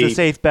could so be. it's a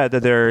safe bet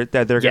that they're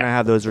Yeah. gonna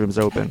have those rooms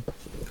open.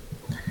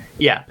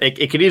 Yeah,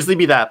 it could easily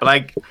be that, but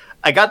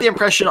I got the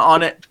impression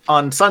on it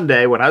on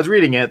Sunday when I was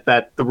reading it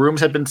that the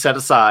rooms had been set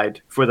aside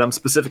for them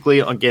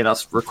specifically on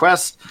Gandalf's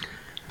request.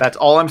 That's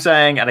all I'm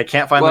saying, and I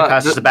can't find the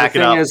passage to back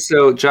it up. Is,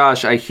 so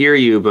Josh, I hear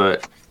you,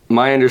 but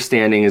my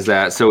understanding is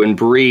that so in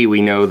Bree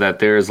we know that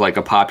there's like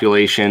a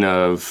population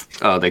of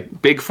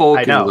like big folk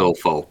I know. and little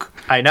folk.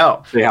 I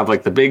know. They have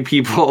like the big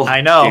people. I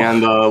know.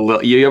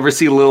 And you ever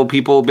see Little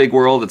People, Big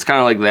World? It's kind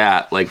of like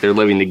that. Like they're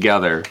living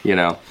together,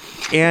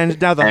 And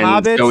now the And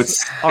hobbits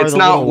so are it's the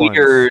not little ones.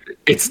 weird.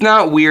 It's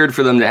not weird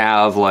for them to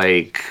have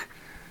like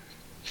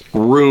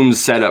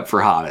rooms set up for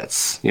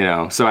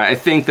hobbits, So I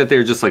think that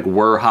they're just like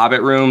were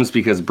hobbit rooms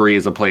because Bree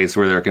is a place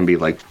where there can be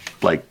like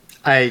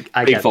I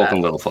big get folk that.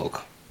 and little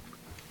folk.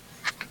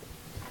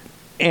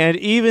 And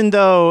even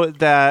though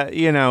that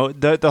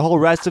the whole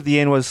rest of the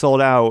inn was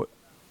sold out,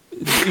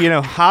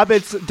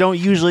 hobbits don't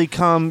usually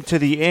come to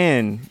the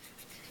inn,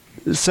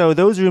 so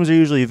those rooms are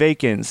usually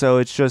vacant. So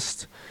it's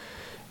just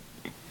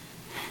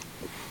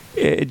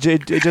it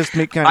just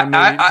kind of worked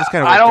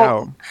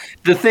out.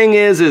 The thing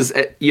is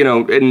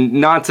and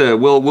not to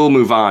we'll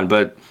move on,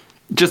 but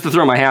just to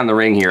throw my hat in the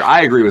ring here,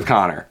 I agree with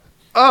Connor.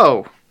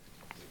 Oh.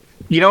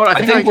 You know what?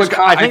 I think what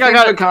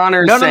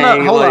Connor's no,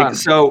 saying. hold like, on.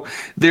 So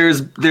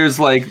there's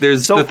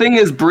the thing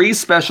is Bree's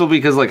special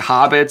because like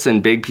hobbits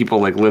and big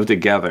people like live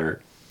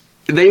together.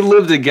 They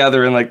live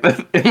together in like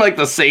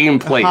the same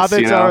place.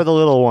 Hobbits are the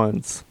little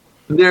ones.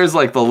 There's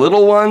like the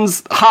little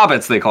ones,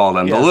 hobbits they call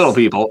them, Yes. the little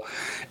people,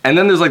 and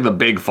then there's like the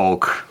big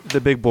folk. The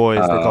big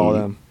boys, they call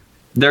them.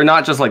 They're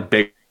not just like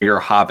bigger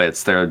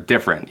hobbits. They're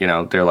different.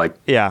 They're like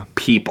Yeah,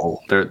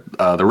 people. They're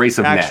the race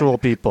of men. actual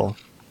people.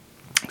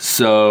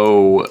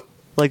 So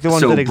Like the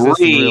ones so that exist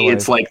in real Bree, life.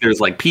 it's like there's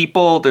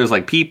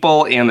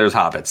people and there's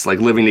hobbits like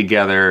living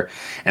together.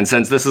 And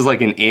since this is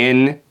like an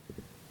inn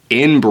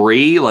in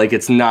Bree, like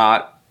it's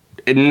not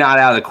out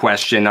of the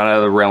question, not out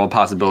of the realm of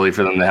possibility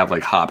for them to have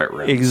like hobbit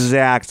rooms.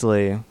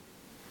 Exactly.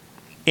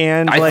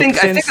 And I think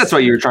that's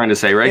what you were trying to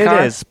say, right, It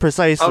Connor? is,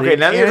 precisely. Okay,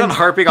 now that you're And done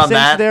harping on since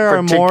that there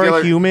are more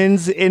particular-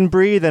 humans in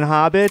Bree than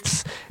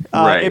hobbits,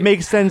 Right. it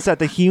makes sense that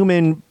the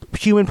human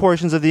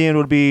portions of the inn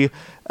would be,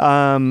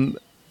 occupied,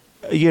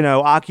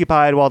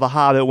 while the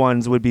hobbit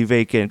ones would be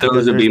vacant. Those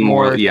because would be there's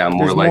more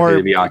there's likely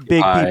to be big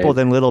occupied. people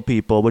than little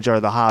people, which are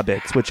the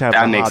hobbits, which have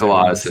That the makes a hobbit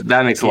lot ones. of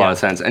that makes a lot of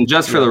sense. And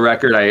just for the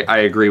record, I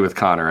agree with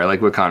Connor. I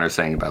like what Connor's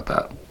saying about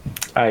that.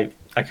 I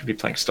could be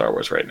playing Star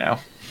Wars right now.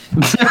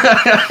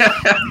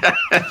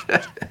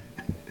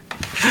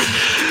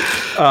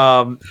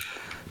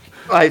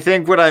 I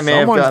think what I may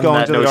Someone's have gotten going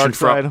that to the notion dark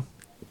from.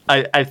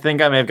 side. I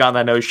think I may have gotten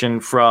that notion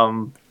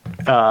from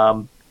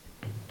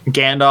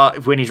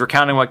Gandalf when he's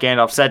recounting what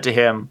Gandalf said to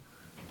him.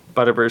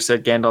 Butterbur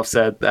said Gandalf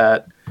said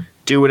that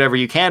do whatever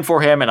you can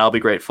for him and I'll be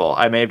grateful.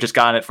 I may have just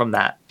gotten it from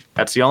that.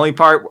 That's the only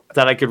part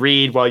that I could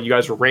read while you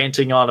guys were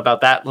ranting on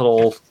about that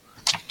little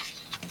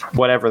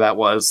whatever that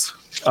was.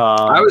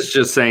 I was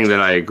just saying that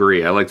I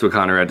agree. I liked what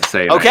Connor had to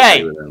say. And I Okay,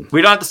 agree with him.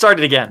 we don't have to start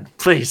it again,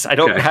 please. I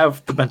don't Okay.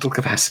 have the mental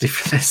capacity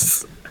for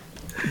this.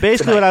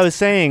 Basically, what I was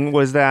saying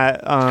was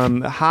that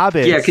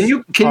hobbits. Yeah, can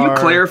you are-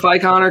 clarify,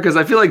 Connor? Because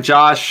I feel like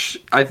Josh.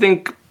 I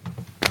think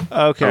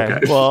Okay.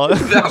 Well,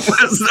 that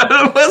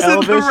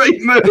wasn't the Elvis-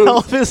 right move.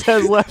 Elvis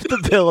has left the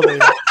building.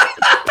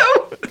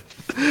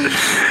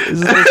 This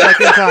is the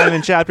second time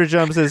in Chapter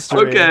Jump's history.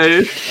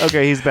 Okay,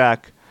 Okay, he's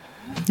back.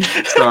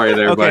 sorry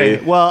there, Okay.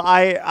 buddy. Well,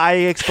 I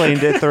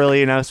explained it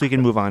thoroughly enough, so we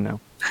can move on now.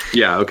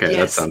 Yeah, okay,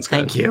 that sounds good.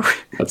 Thank you.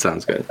 That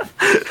sounds good.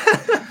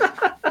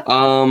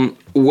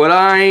 What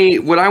I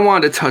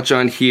wanted to touch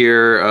on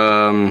here.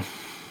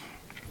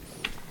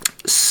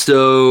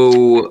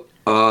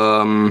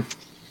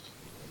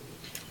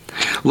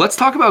 Let's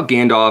talk about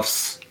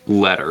Gandalf's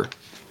letter.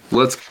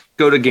 Let's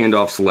go to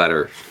Gandalf's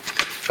letter.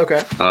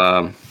 Okay.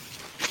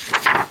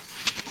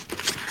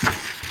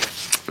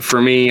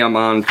 For me, I'm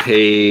on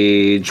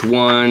page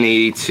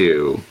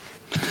 182.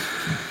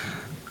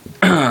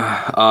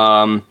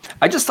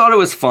 I just thought it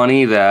was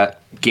funny that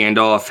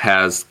Gandalf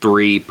has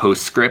 3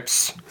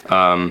 postscripts.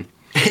 I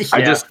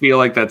just feel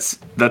like that's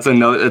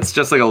another. It's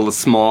just like a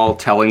small,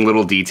 telling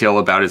little detail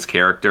about his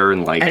character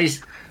and like.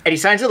 And he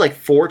signs it like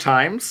 4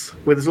 times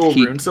with his little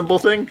rune symbol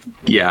thing.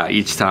 Yeah,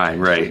 each time,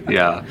 right?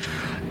 Yeah.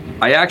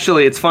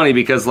 It's funny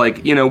because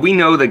like we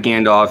know that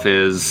Gandalf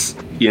is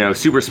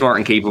super smart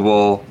and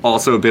capable,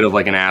 also a bit of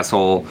like an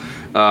asshole.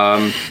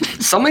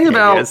 Something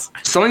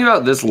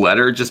about this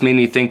letter just made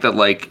me think that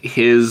like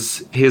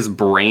his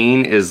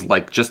brain is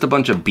like just a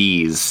bunch of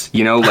bees.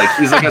 Like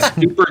he's like a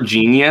super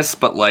genius,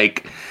 but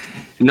like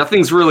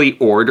nothing's really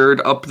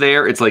ordered up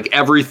there. It's like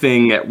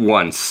everything at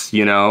once.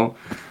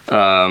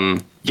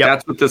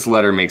 That's what this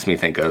letter makes me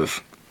think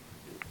of.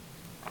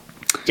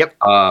 Yep.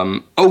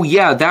 Oh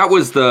yeah, that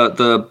was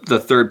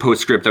the third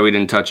postscript that we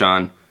didn't touch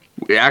on.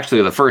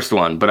 Actually, the first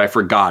one, but I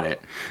forgot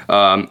it.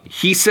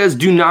 He says,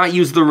 "Do not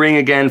use the ring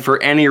again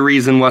for any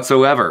reason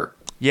whatsoever."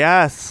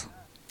 Yes.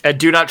 And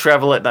do not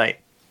travel at night.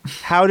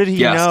 How did he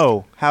Yes.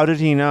 know? How did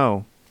he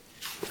know?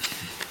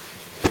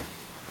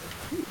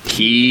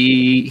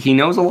 He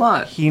knows a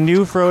lot. He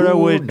knew Frodo Who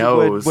would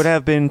knows?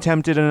 have been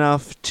tempted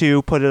enough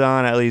to put it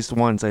on at least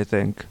once, I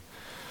think.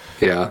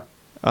 Yeah.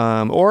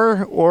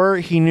 Or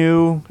he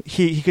knew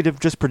he could have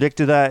just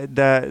predicted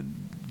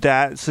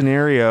that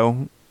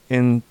scenario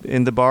in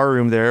the bar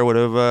room there would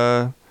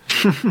have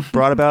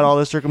brought about all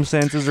the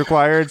circumstances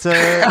required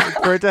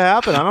for it to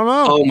happen. I don't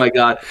know. Oh my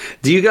god.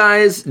 Do you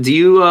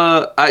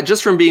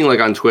just from being like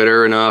on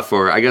Twitter enough,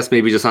 or I guess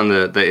maybe just on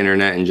the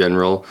internet in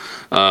general,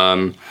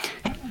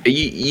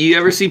 you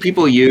ever see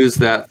people use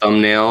that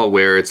thumbnail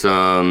where it's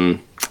from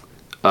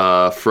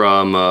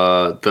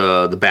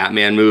the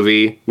Batman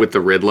movie with the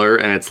Riddler,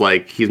 and it's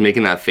like he's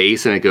making that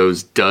face and it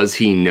goes, "Does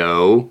he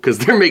know?" Because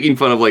they're making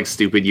fun of like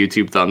stupid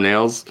YouTube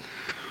thumbnails.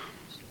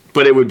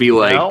 But it would be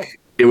like No.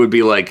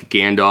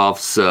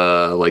 Gandalf's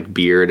like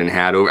beard and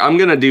hat over. I'm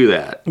gonna do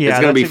that. Yeah, it's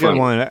gonna that's be a fun. good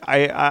one.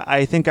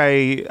 I think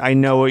I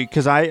know it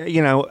because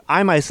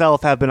I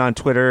myself have been on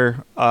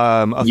Twitter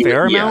a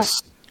fair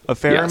Yes.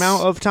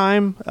 amount of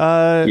time.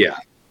 Yeah.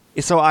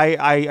 So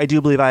I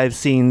do believe I've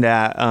seen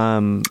that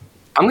I'm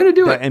gonna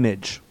do that it.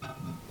 image.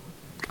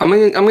 I'm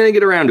gonna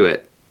get around to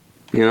it.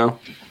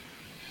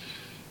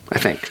 I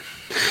think.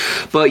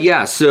 But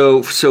yeah,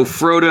 so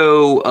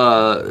Frodo,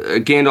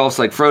 Gandalf's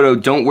like,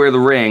 Frodo, don't wear the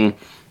ring.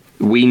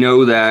 We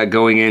know that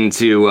going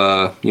into,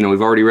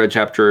 we've already read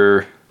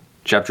chapter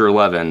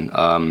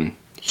 11.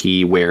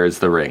 He wears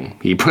the ring.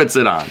 He puts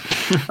it on.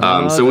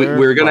 So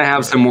we're gonna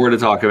have some more to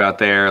talk about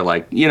there.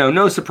 Like,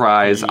 no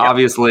surprise. Yep.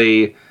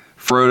 Obviously,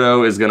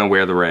 Frodo is gonna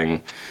wear the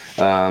ring.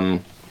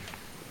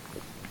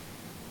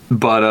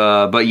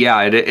 But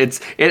yeah,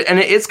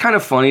 it's kind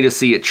of funny to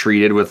see it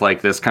treated with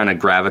like this kind of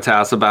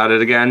gravitas about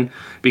it again,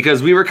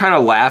 because we were kind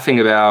of laughing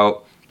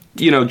about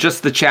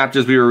just the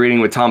chapters we were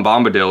reading with Tom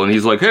Bombadil, and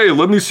he's like, "Hey,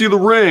 let me see the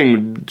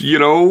ring,"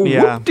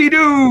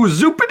 whoop-de-doo,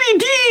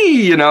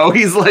 zoopity-dee,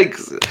 he's like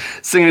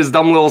singing his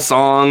dumb little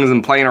songs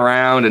and playing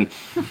around, and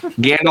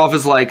Gandalf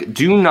is like,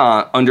 "Do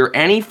not, under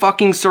any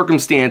fucking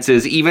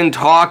circumstances, even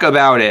talk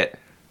about it."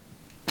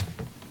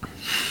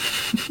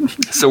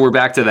 So we're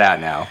back to that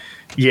now.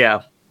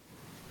 Yeah.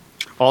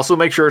 Also,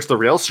 make sure it's the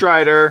real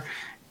Strider,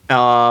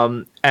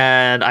 and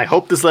I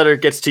hope this letter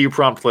gets to you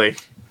promptly.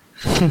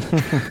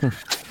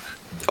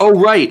 Oh,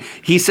 right.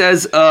 He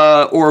says,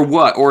 or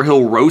what? Or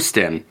he'll roast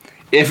him.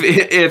 If he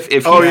gets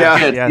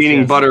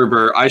meaning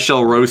Butterbur, I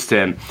shall roast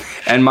him.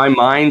 And my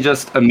mind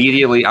just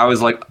immediately, I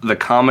was like, the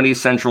Comedy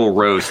Central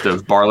roast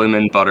of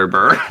Barliman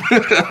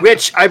Butterbur.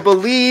 Which I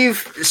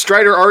believe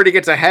Strider already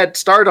gets a head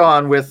start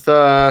on with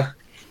when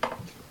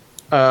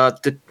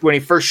he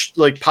first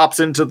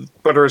pops into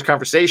Butterbur's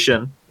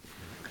conversation.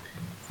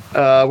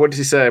 What does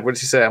he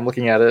say? I'm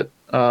looking at it.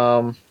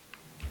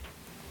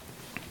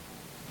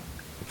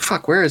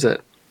 Fuck, where is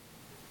it?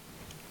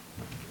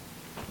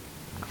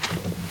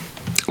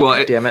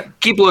 Well, damn it!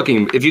 Keep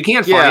looking if you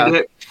can't find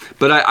it.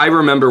 But I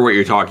remember what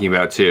you're talking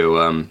about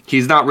too.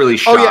 He's not really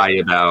shy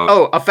about.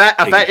 Oh, a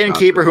fat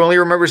innkeeper who only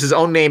remembers his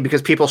own name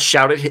because people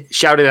shouted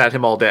at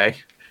him all day.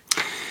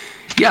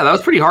 Yeah, that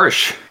was pretty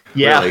harsh.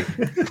 Yeah, really.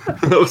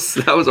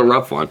 that was a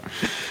rough one.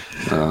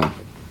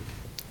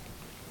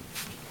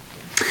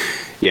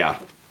 Yeah.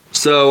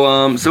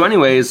 So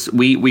anyways,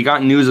 we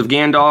got news of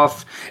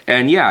Gandalf,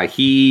 and yeah,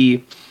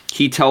 he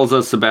tells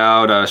us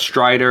about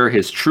Strider.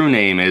 His true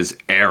name is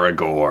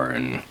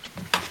Aragorn.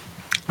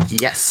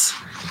 Yes.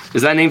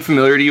 Is that name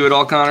familiar to you at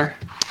all, Connor?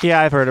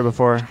 Yeah, I've heard it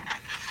before.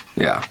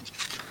 Yeah.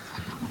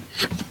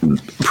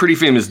 Pretty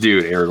famous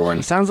dude, Aragorn.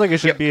 It sounds like it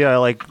should be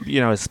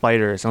a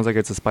spider. It sounds like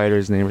it's a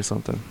spider's name or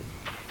something.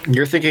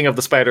 You're thinking of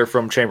the spider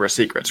from Chamber of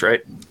Secrets,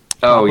 right?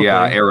 Oh, probably.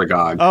 Yeah,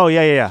 Aragog. Oh,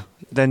 yeah.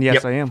 Then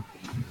yes, I am.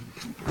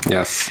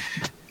 Yes.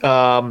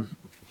 That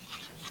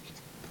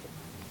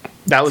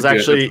was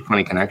actually a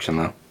funny connection,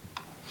 though.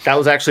 That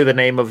was actually the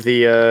name of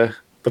the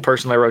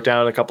person I wrote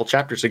down a couple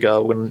chapters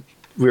ago when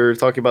we were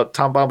talking about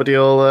Tom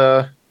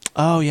Bombadil.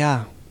 Oh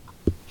yeah.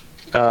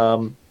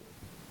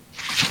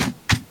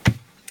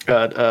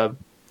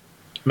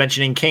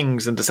 Mentioning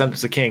kings and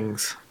descendants of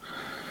kings.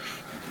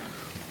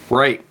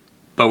 Right,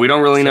 but we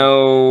don't really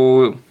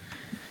know.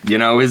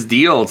 His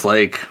deal. It's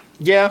like,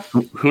 yeah,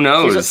 who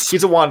knows?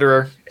 He's a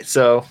wanderer.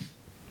 So,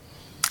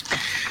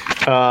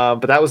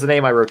 but that was the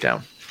name I wrote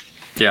down.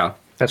 Yeah,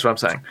 that's what I'm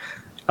saying.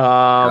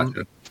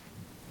 Gotcha.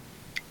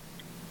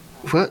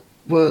 What?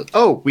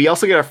 Oh, we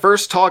also get our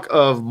first talk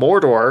of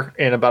Mordor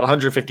in about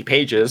 150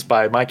 pages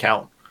by my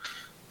count.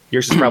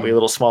 Yours is probably a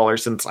little smaller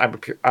since I'm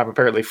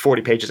apparently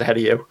 40 pages ahead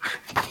of you.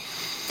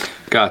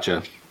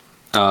 Gotcha.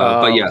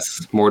 But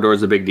yes,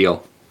 Mordor's a big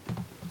deal.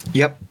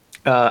 Yep.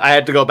 I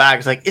had to go back.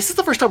 It's like, is this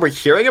the first time we're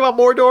hearing about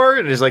Mordor?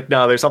 And it's like,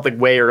 no, there's something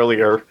way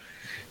earlier.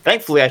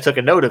 Thankfully, I took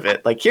a note of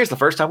it. Like, here's the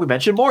first time we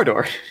mentioned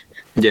Mordor.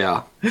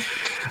 Yeah.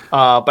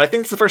 But I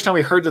think it's the first time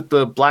we heard that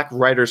the Black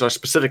Riders are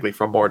specifically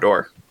from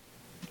Mordor.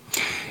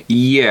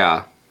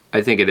 Yeah,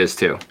 I think it is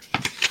too.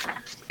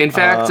 In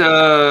fact,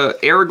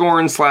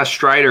 Aragorn /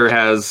 Strider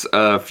has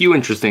a few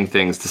interesting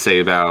things to say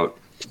about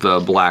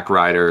the Black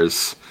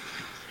Riders.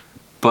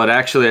 But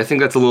actually, I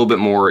think that's a little bit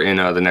more in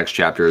the next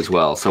chapter as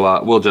well. So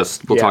we'll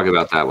talk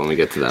about that when we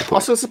get to that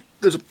point. Also,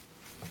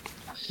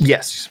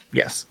 yes.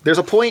 There's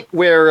a point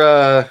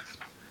where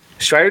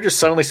Strider just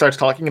suddenly starts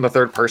talking in the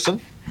third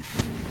person.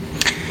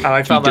 And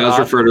I found he does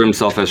refer to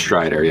himself as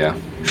Strider, yeah.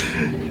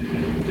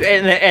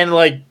 And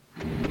like,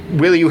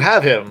 will you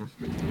have him?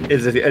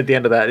 Is at the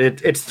end of that.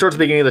 It's towards the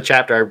beginning of the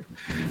chapter.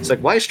 It's like,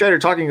 why is Strider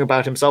talking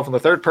about himself in the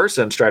third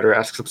person? Strider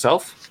asks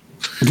himself.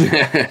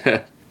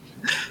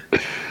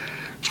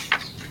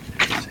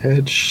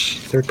 Hedge,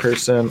 third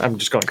person. I'm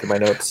just going through my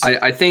notes.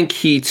 I think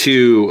he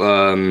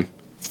too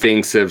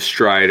thinks of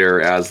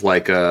Strider as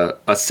like a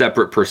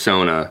separate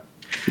persona.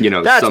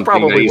 That's something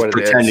probably that he's what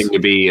pretending to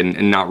be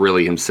and not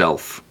really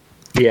himself.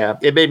 Yeah,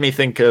 it made me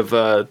think of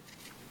an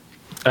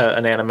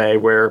anime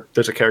where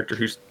there's a character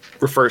who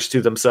refers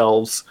to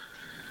themselves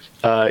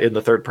in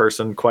the third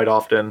person quite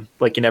often,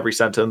 like in every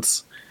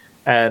sentence.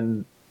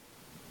 And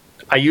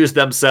I use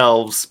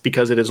themselves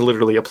because it is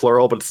literally a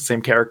plural, but it's the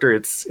same character.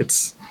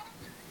 It's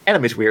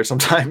anime's weird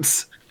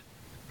sometimes.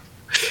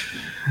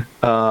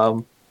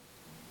 Gotta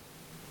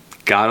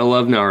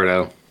love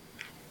Naruto.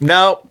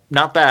 No,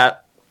 not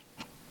that.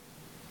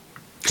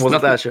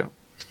 Wasn't that show?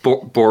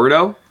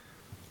 Boruto?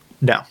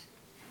 No.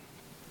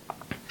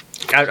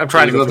 I'm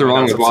trying to go. There's nothing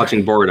wrong with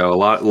watching Boruto. A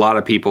lot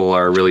of people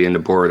are really into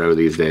Boruto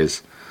these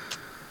days.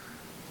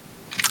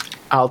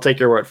 I'll take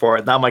your word for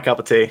it. Not my cup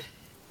of tea.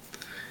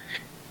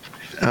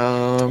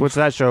 What's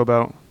that show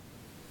about?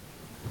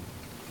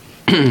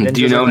 Do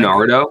you know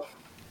Naruto?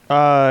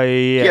 Yeah.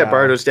 Yeah,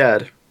 Boruto's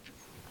dad.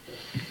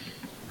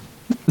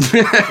 Is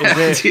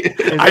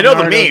I know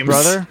the Naruto's memes.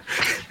 Brother?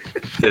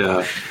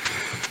 Yeah.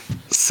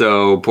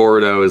 So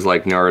Boruto is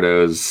like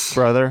Naruto's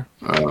Brother?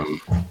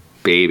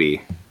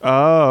 Baby.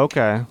 Oh,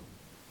 okay.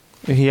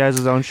 He has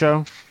his own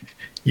show?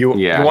 You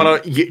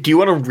want to? Do you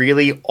want a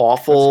really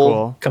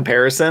awful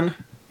comparison?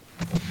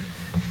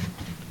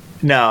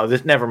 No,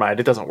 never mind.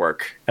 It doesn't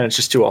work, and it's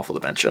just too awful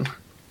to mention.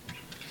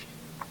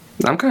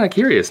 I'm kind of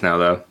curious now,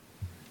 though.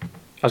 I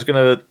was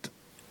gonna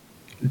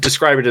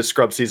describe it as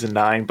Scrubs season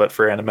 9, but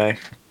for anime.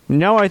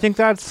 No, I think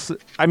that's.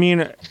 I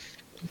mean,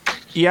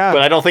 yeah,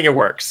 but I don't think it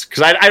works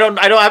because I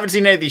haven't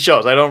seen any of these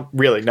shows. I don't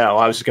really know.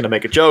 I was just gonna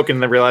make a joke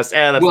and then realized,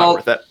 that's not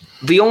worth it.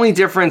 The only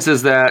difference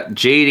is that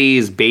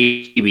JD's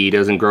baby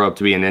doesn't grow up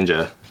to be a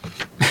ninja.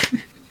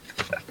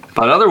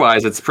 But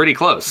otherwise, it's pretty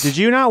close. Did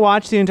you not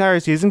watch the entire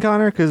season,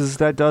 Connor? Because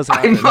that does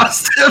happen. I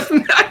must have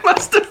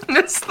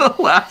missed the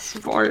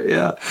last part.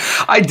 Yeah,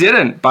 I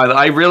didn't.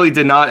 I really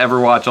did not ever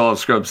watch all of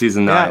Scrubs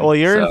season 9. Yeah, well,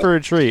 you're in for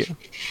a treat.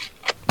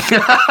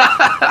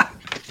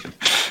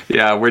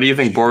 Yeah, where do you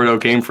think Boruto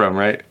came from,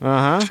 right?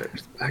 Uh-huh.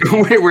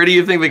 Where do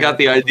you think they got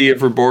the idea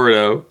for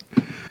Boruto?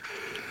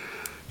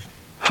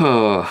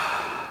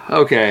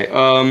 Okay,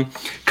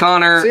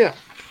 Connor. So, yeah.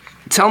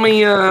 Tell me,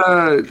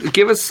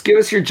 give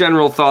us your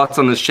general thoughts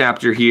on this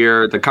chapter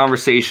here. The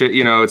conversation,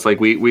 it's like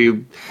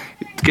we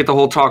get the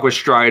whole talk with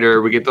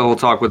Strider, we get the whole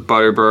talk with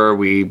Butterbur,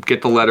 we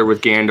get the letter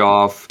with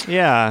Gandalf.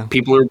 Yeah.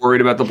 People are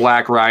worried about the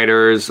Black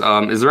Riders.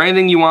 Is there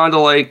anything you wanted to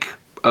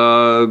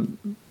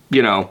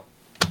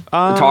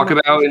talk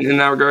about in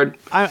that regard?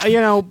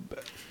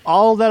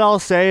 All that I'll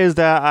say is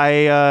that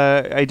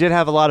I did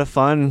have a lot of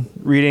fun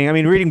reading. I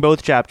mean, reading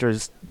both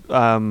chapters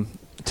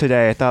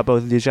today. I thought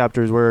both of these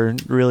chapters were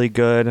really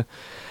good.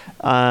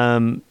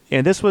 And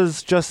this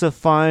was just a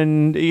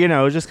fun,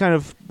 just kind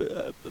of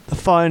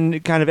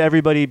fun, kind of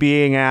everybody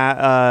being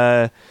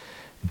at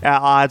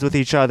odds with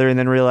each other and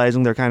then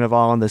realizing they're kind of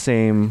all on the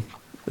same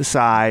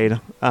side.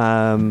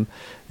 It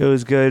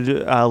was good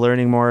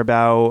learning more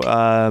about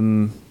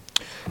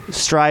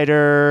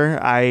Strider.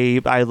 I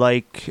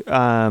like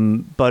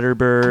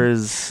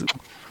Butterbur's,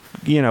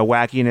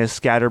 wackiness,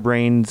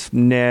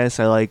 scatterbrainedness.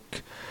 I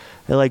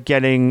like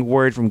getting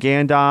word from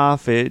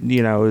Gandalf.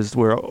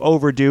 We're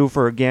overdue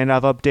for a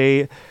Gandalf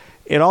update.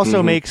 It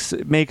also makes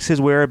his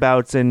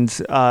whereabouts and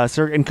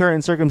in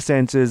current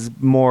circumstances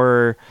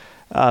more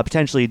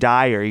potentially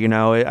dire.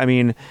 I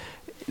mean,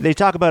 they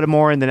talk about it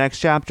more in the next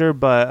chapter,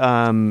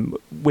 but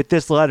with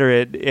this letter,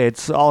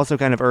 it's also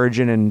kind of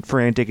urgent and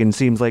frantic, and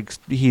seems like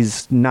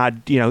he's not,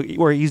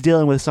 where he's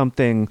dealing with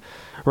something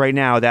right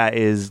now that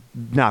is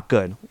not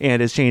good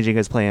and is changing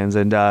his plans.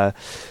 And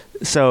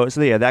so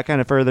yeah, that kind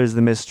of furthers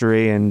the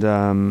mystery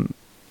and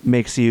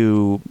makes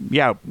you,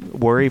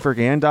 worry for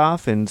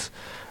Gandalf and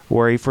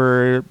worry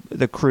for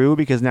the crew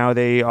because now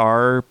they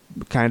are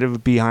kind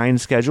of behind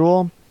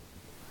schedule.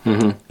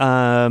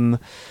 Mm-hmm.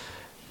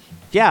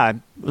 Yeah, it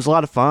was a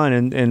lot of fun,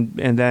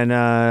 and then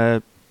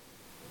I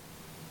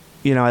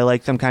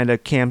like them kind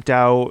of camped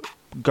out,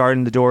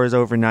 guarding the doors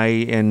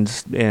overnight, and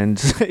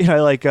I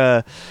like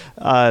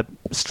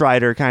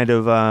Strider kind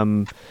of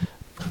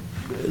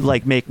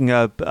like making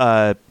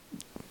a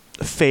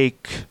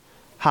fake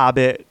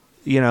hobbit,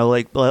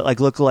 like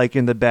look like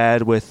in the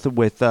bed with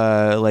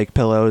like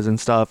pillows and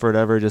stuff or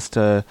whatever, just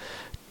to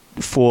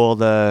fool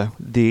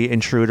the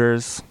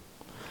intruders.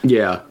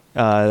 Yeah,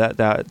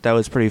 that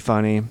was pretty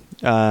funny.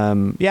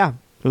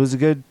 It was a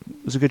good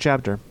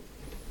chapter.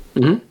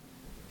 Mm-hmm.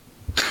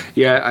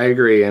 Yeah, I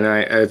agree, and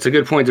it's a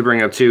good point to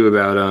bring up too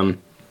about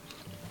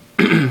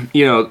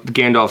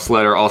Gandalf's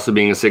letter also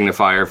being a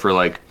signifier for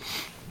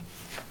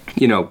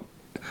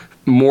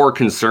more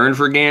concern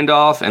for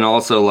Gandalf, and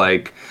also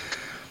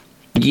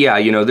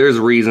there's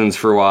reasons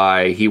for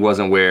why he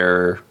wasn't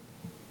where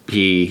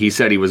he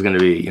said he was going to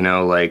be,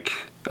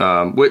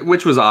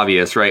 which was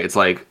obvious, right? It's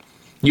like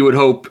you would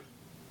hope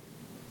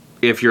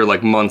if you're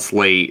months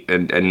late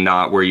and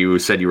not where you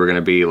said you were going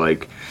to be,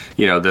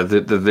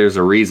 there's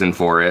a reason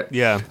for it.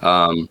 Yeah.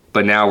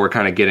 But now we're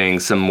kind of getting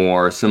some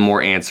more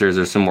answers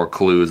or some more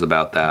clues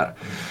about that.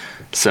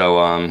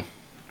 So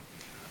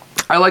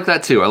I like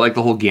that too. I like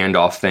the whole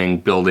Gandalf thing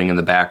building in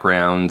the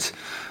background.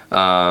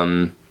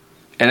 And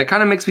it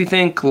kind of makes me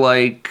think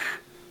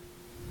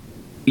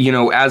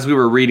as we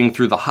were reading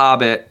through The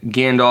Hobbit,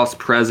 Gandalf's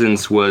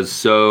presence was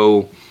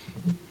so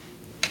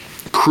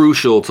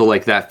crucial to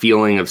that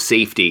feeling of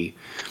safety.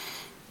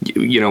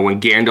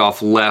 When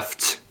Gandalf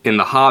left in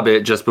The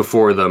Hobbit just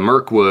before the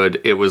Mirkwood,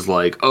 it was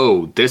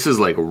this is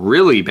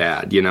really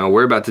bad.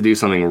 We're about to do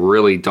something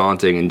really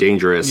daunting and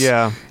dangerous.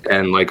 Yeah.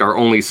 And our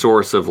only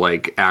source of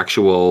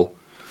actual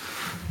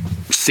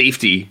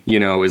safety,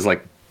 is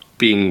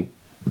being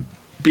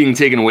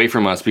taken away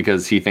from us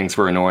because he thinks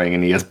we're annoying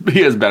and he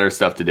has better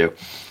stuff to do.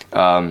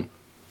 And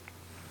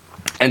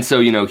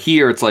so,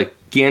 here it's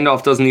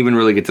Gandalf doesn't even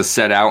really get to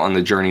set out on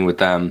the journey with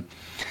them.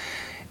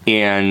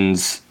 And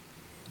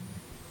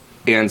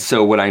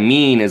so what I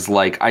mean is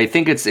I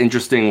think it's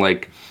interesting,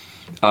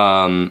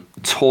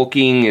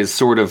 Tolkien is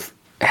sort of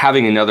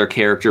having another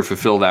character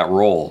fulfill that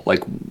role.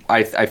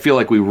 I feel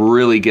we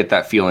really get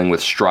that feeling with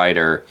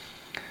Strider,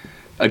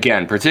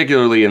 again,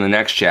 particularly in the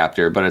next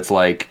chapter, but it's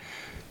the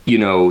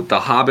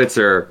hobbits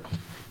are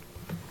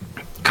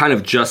kind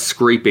of just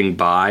scraping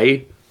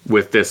by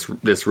with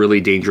this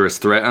really dangerous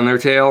threat on their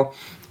tail.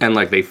 and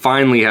like they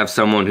finally have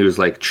someone who's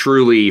like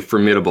truly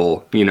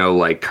formidable, you know,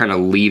 like kind of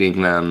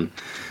leading them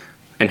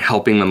and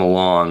helping them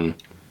along.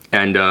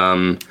 And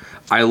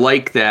I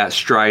like that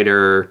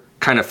Strider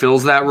kind of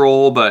fills that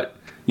role, but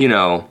you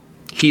know,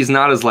 he's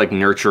not as like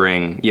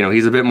nurturing, you know,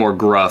 he's a bit more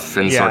gruff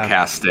and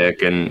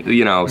sarcastic, and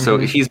you know, so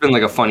he's been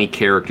like a funny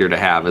character to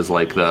have as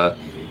like the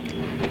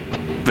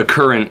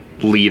current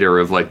leader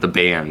of like the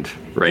band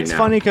right now. It's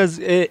funny because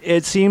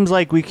it seems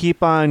like we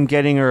keep on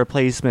getting a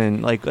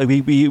replacement. Like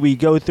we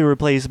go through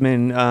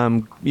replacement,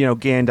 you know,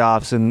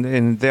 Gandalfs,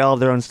 and they all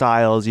have their own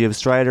styles. You have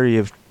Strider,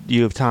 you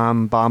have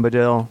Tom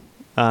Bombadil.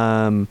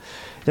 Then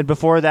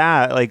before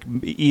that, like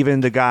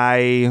even the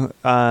guy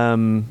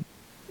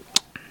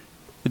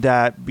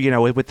that, you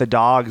know, with the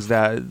dogs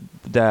that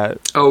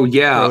oh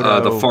yeah,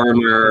 Frodo the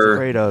farmer was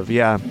afraid of,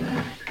 yeah.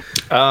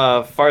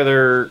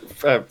 Farmer.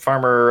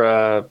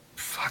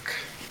 Fuck.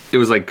 It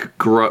was like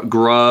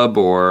Grub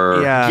or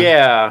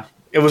Yeah.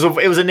 It was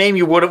a name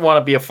you wouldn't want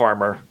to be a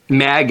farmer.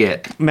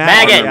 Maggot.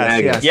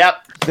 Maggot. Yes.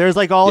 Yep. There's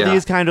like all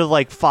these kind of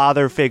like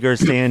father figure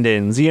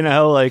stand-ins, you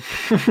know, like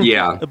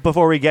Yeah.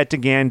 before we get to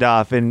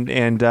Gandalf, and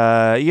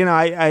you know,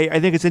 I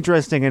think it's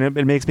interesting, and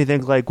it makes me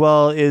think like,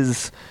 well,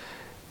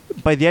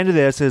 by the end of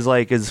this is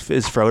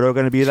Frodo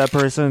going to be that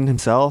person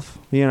himself,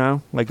 you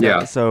know, like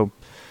that? So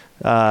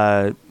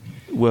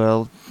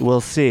we'll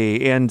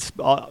see. And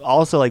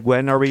also, like,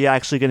 when are we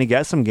actually going to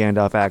get some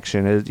Gandalf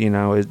action? Is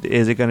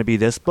it going to be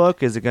this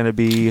book? Is it going to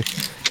be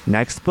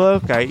next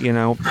book?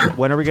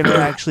 When are we going to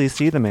actually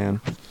see the man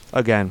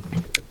again?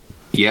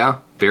 Yeah,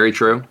 very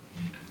true.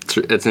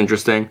 It's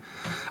interesting.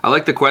 I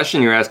like the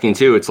question you're asking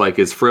too. It's like,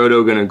 is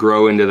Frodo going to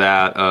grow into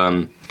that,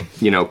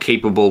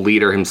 capable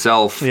leader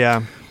himself?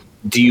 Yeah.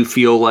 Do you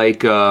feel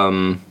like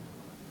that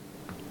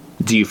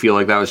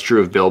was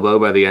true of Bilbo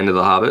by the end of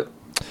The Hobbit?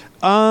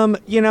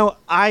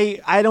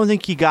 I don't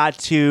think he got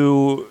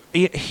to.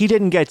 He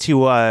didn't get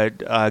to a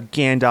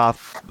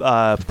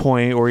Gandalf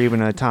point or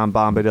even a Tom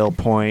Bombadil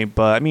point,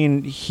 but I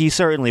mean, he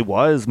certainly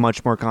was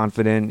much more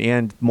confident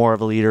and more of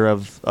a leader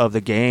of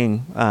the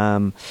gang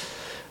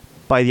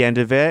by the end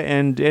of it,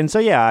 and so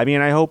yeah. I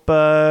mean, I hope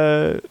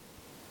Frodo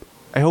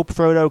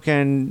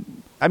can.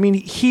 I mean,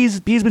 he's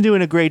been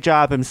doing a great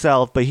job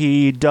himself, but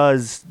he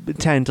does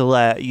tend to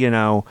let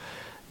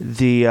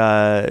the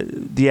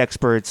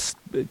experts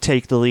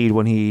take the lead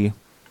when he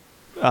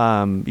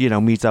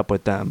meets up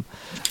with them.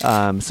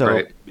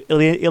 It'll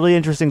be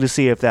interesting to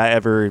see if that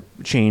ever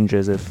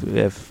changes,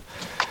 if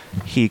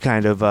he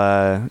kind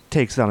of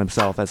takes it on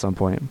himself at some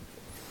point.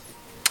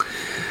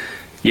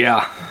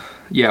 Yeah,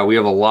 we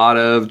have a lot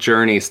of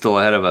journey still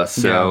ahead of us.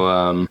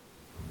 So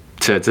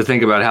to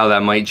think about how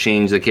that might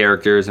change the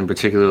characters, and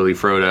particularly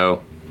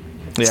Frodo,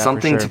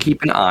 something to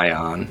keep an eye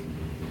on.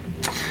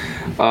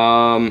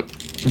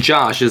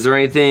 Josh, is there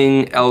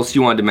anything else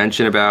you wanted to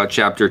mention about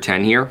chapter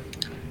 10 here?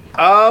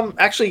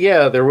 Actually,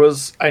 yeah, there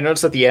was. I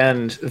noticed at the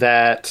end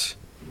that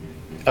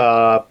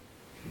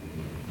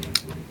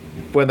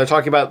when they're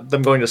talking about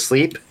them going to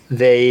sleep,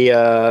 they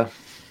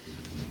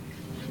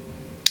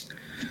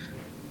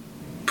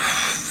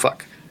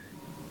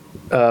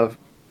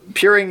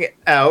peering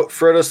out,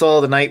 Frodo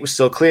saw the night was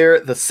still clear.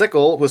 The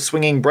sickle was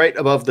swinging bright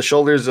above the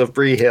shoulders of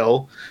Bree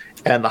Hill,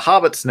 and the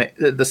Hobbit's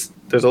there's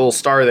a little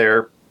star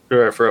there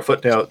for a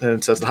footnote, and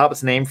it says the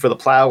Hobbit's name for the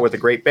plow or the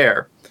Great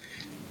Bear,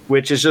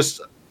 which is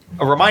just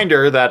a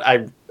reminder that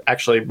I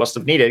actually must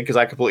have needed, because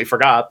I completely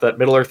forgot that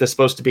Middle Earth is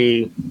supposed to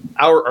be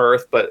our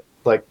Earth, but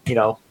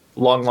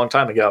long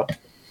time ago,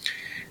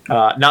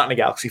 not in a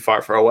galaxy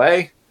far, far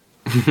away.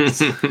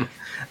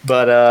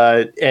 But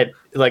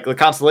the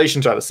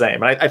constellations are the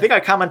same. And I think I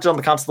commented on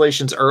the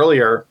constellations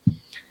earlier,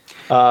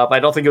 but I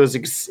don't think it was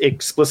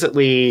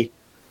explicitly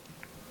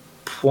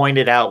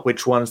pointed out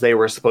which ones they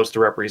were supposed to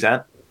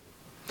represent.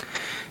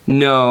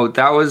 No,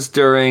 that was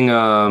during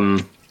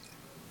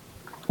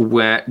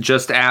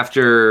just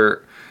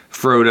after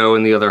Frodo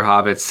and the other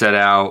hobbits set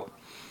out,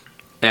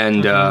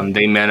 and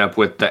they met up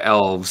with the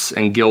elves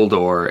and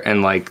Gildor,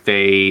 and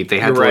they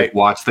had to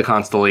watch the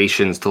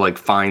constellations to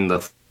find the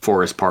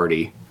forest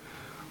party.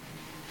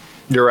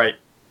 You're right.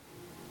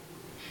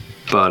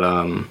 But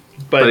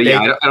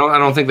yeah, I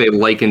don't think they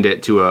likened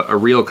it to a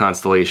real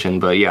constellation.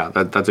 But yeah,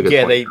 that's a good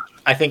point. Yeah,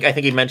 I think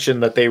he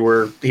mentioned that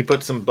he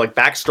put some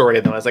backstory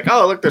in them. I was like,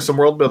 oh look, there's some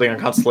world building on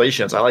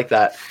constellations. I like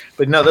that.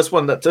 But no, this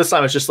time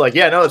it's just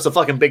it's a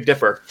fucking Big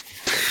Dipper.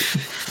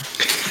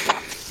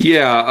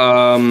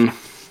 Yeah.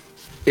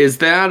 Is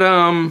that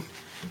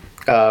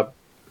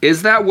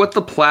what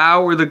the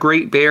plow or the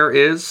Great Bear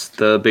is?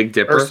 The Big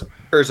Dipper?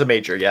 Ursa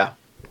Major, yeah.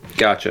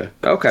 Gotcha.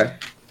 Okay.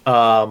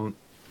 I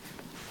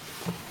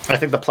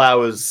think the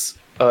plow is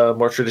a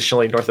more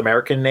traditionally North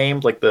American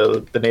name, like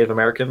the Native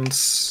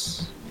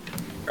Americans.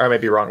 Or I may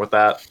be wrong with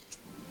that.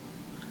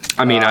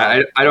 I mean,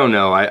 I don't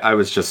know. I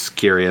was just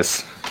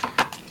curious.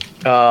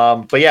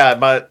 But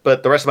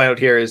the rest of my note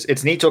here is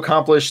it's neat to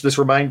accomplish this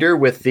reminder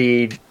with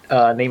the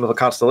name of a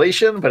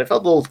constellation, but it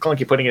felt a little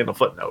clunky putting it in a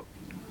footnote.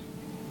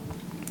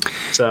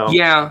 So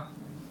yeah,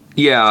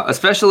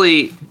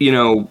 especially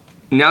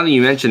now that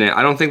you mention it,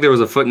 I don't think there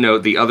was a footnote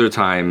the other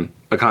time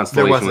a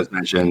constellation was wasn't.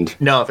 mentioned.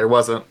 No, there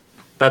wasn't.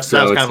 That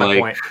So was it's kind of my like-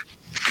 point.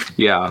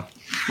 Yeah.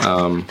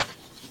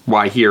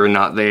 Why here and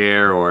not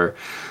there?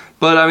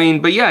 But I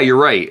mean, but yeah, you're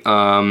right.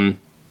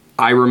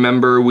 I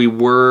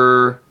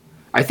remember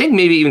I think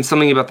maybe even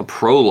something about the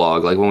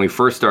prologue, like when we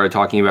first started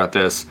talking about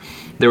this,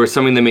 there was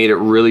something that made it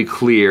really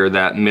clear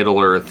that Middle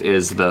Earth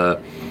is the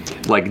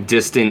like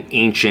distant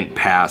ancient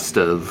past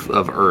of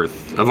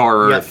Earth, of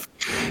our Yep. Earth.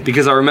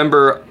 Because I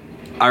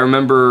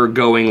remember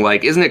going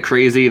like, isn't it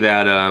crazy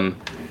that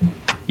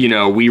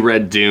we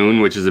read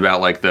Dune, which is about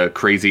like the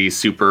crazy,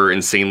 super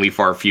insanely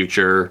far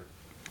future,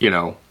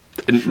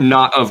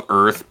 not of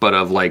Earth, but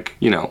of like,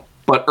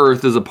 but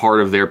Earth is a part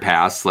of their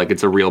past, like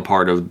it's a real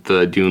part of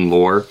the Dune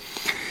lore.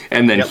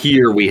 And then Yep.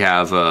 here we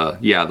have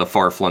the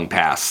far-flung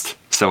past.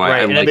 So I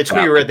Right, and like in between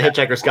that. we read The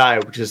Hitchhiker's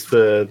Guide, which is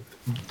the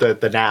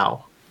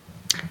now.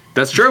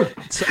 That's true.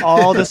 It's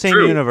all the same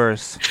True.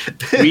 universe.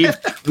 We All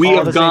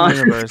have the same gone.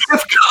 universe.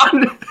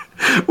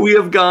 We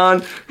have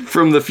gone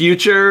from the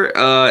future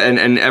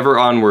and ever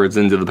onwards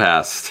into the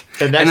past.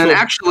 And And then we'll-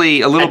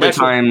 actually a little and bit next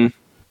we'll- time.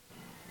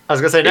 I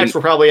was gonna say next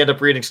we'll probably end up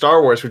reading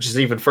Star Wars, which is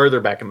even further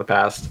back in the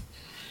past.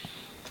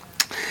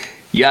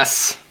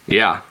 Yes.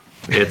 Yeah.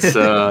 It's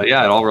it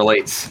all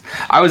relates.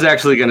 I was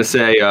actually going to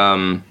say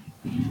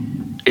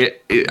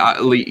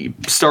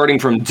starting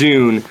from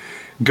Dune,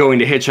 going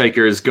to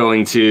Hitchhikers,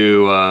 going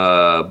to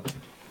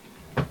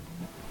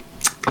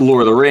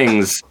Lord of the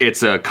Rings,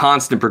 it's a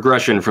constant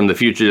progression from the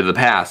future to the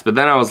past. But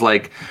then I was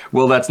like,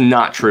 well, that's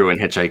not true in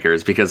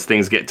Hitchhikers because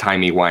things get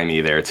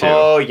timey-wimey there too.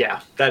 Oh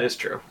yeah, that is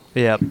true.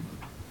 Yep.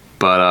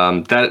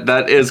 But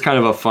that is kind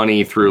of a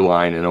funny through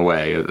line in a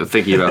way,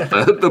 thinking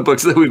about the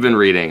books that we've been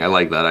reading. I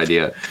like that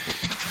idea.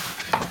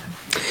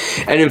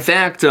 And in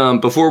fact,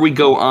 before we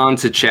go on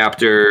to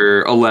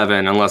chapter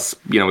 11, unless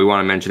we want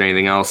to mention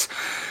anything else,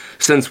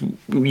 since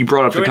you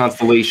brought up the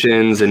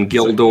constellations and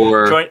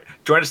Gildor,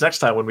 Join us next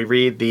time when we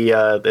read the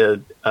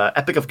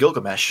Epic of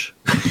Gilgamesh.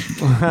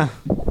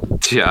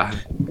 yeah,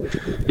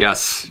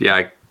 yes, yeah,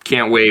 I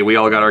can't wait. We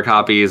all got our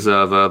copies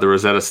of the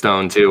Rosetta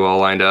Stone too, all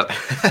lined up.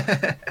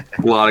 A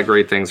lot of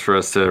great things for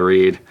us to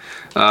read.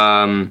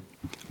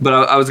 But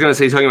I was going to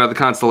say, talking about the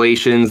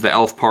constellations, the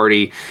elf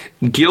party,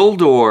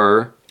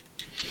 Gildor,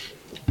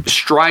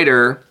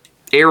 Strider,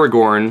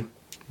 Aragorn,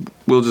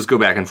 we'll just go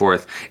back and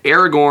forth.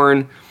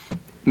 Aragorn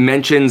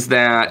mentions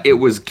that it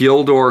was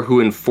Gildor who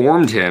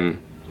informed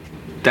him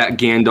that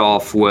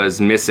Gandalf was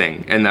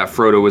missing and that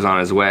Frodo was on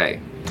his way.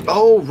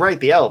 Oh, right,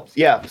 the elves.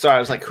 Yeah, sorry, I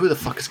was like, who the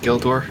fuck is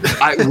Gildor?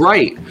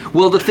 Right.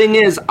 Well, the thing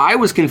is, I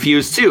was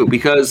confused too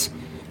because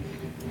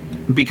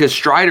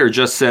Strider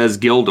just says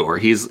Gildor.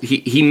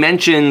 He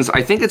mentions,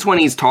 I think it's when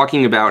he's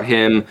talking about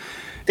him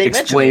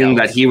explaining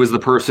that he was the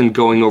person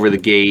going over the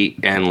gate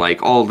and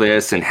like all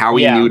this and how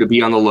he knew to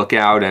be on the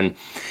lookout and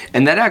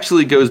that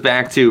actually goes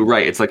back to,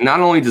 right, it's like not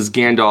only does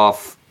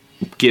Gandalf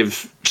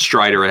give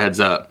Strider a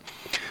heads up,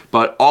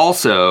 but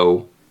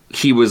also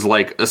he was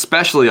like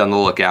especially on the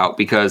lookout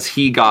because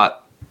he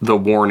got the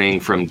warning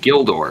from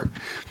Gildor.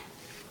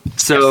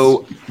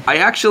 So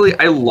yes.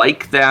 I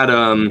like that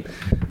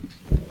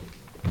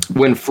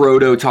when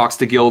Frodo talks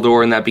to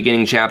Gildor in that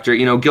beginning chapter,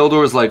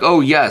 Gildor's like, oh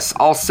yes,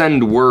 I'll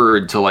send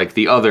word to like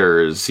the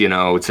others,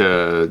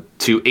 to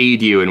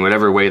aid you in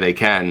whatever way they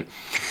can.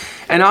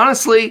 And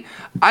honestly,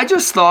 I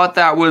just thought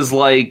that was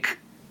like,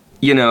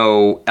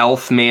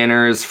 elf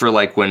manners for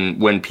like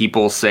when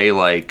people say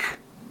like,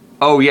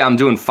 oh yeah, I'm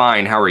doing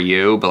fine, how are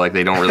you? But like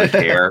they don't really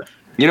care.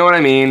 You know what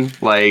I mean?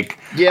 Like,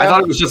 yeah. I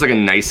thought it was just like a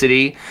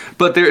nicety,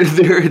 but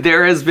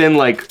there has been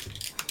like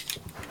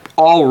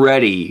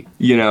already,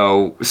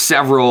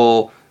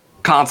 several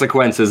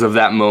consequences of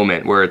that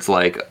moment where it's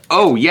like,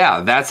 oh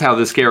yeah, that's how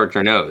this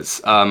character knows.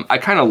 I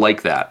kind of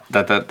like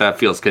that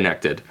feels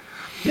connected.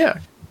 Yeah.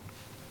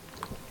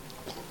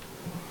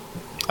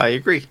 I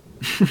agree.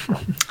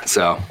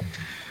 So,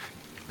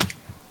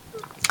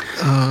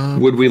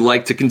 would we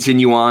like to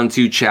continue on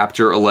to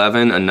chapter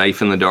 11, A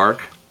Knife in the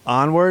Dark?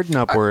 Onward and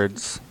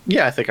upwards.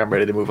 Yeah, I think I'm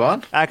ready to move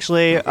on.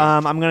 Actually,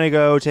 I'm going to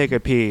go take a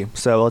pee,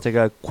 so we'll take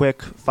a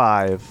quick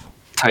 5.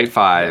 Tight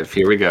 5.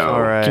 Here we go.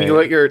 All right. Can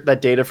you get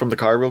that data from the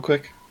car real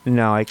quick?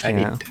 No, I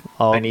can't.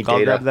 I need I'll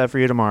data. grab that for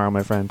you tomorrow,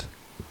 my friend.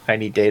 I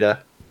need data.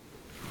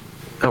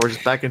 Oh, we're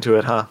just back into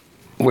it, huh?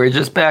 We're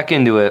just back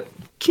into it.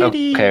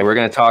 Kitty. Okay, we're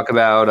going to talk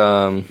about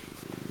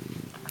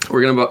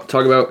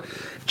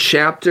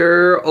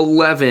chapter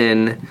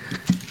 11,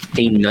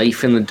 A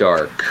Knife in the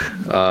Dark,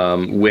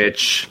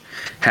 which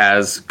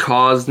has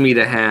caused me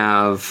to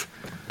have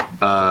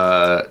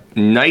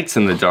Nights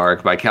in the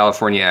Dark by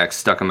California X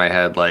stuck in my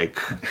head like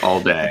all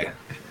day.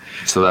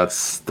 So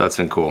that's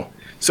been cool.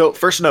 So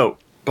first note,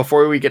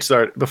 before we get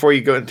started, before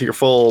you go into your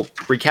full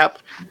recap,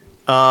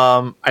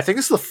 I think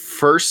this is the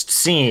first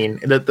scene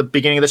at the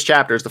beginning of this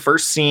chapter. Is the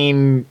first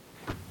scene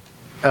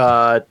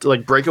to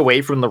like break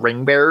away from the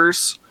ring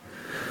bearers,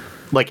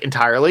 like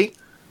entirely.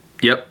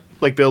 Yep.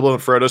 Like Bilbo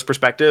and Frodo's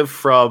perspective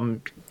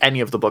from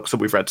any of the books that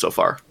we've read so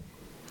far.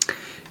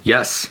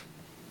 Yes.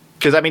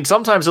 Because I mean,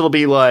 sometimes it'll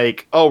be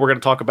like, oh, we're going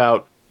to talk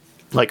about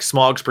like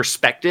Smaug's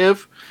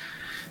perspective.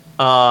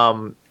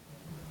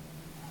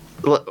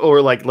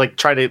 or like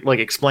try to like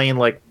explain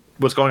like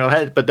what's going on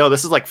ahead. But no,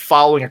 this is like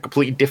following a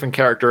completely different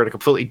character at a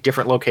completely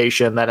different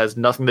location that has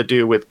nothing to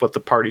do with what the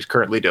party's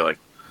currently doing.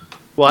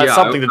 Well, it has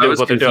something to do with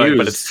what they're doing,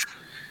 but it's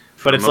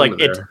like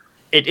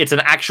it's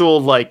an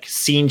actual like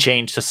scene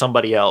change to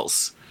somebody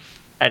else,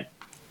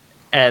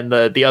 and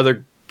the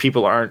other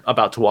people aren't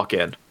about to walk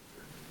in.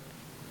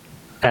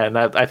 And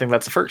I think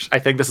that's the first. I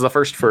think this is the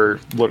first for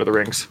Lord of the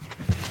Rings.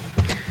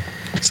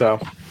 So,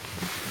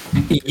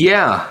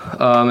 yeah,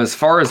 as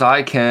far as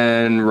I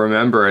can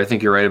remember, I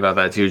think you're right about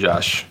that too,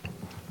 Josh.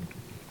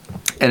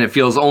 And it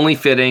feels only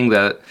fitting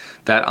that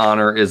that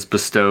honor is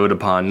bestowed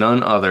upon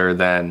none other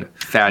than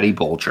Fatty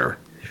Bolger,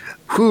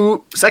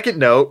 who, second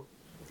note,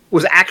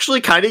 was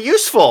actually kind of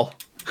useful.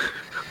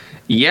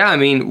 Yeah, I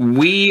mean,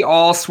 we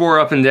all swore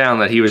up and down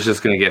that he was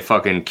just going to get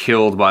fucking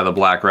killed by the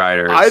Black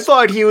Riders. I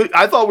thought we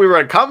were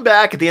going to come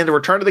back at the end of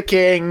Return of the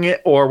King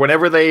or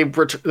whenever they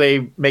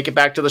make it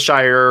back to the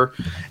Shire,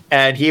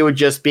 and he would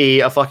just be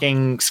a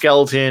fucking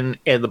skeleton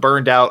in the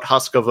burned out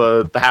husk of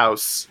the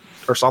house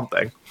or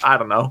something. I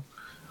don't know.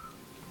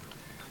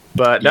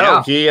 But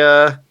no,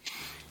 yeah.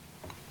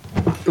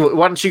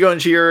 Why don't you go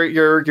into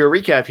your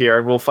recap here,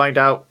 and we'll find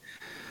out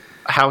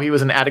how he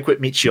was an adequate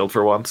meat shield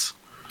for once.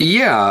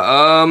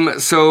 Yeah,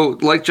 so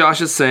like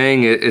Josh is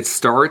saying, it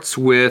starts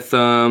with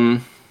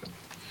Fatty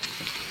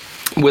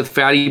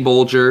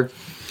Bolger.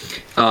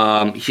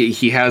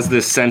 He has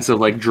this sense of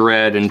like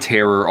dread and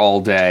terror all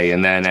day,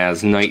 and then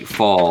as night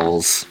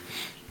falls,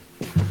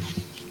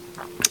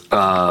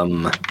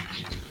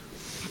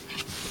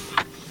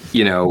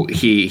 you know,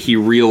 he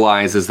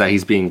realizes that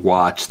he's being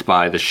watched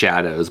by the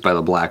shadows, by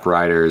the Black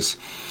Riders,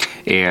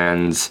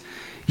 and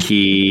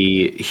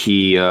he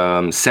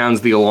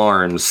sounds the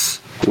alarms,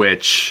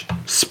 which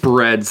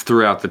spreads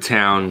throughout the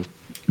town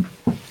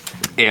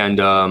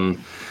and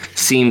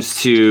seems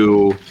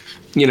to,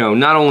 you know,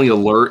 not only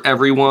alert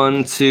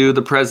everyone to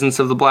the presence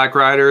of the Black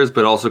Riders,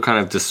 but also kind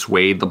of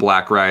dissuade the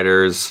Black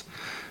Riders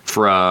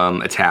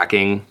from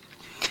attacking.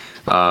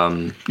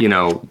 You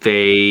know,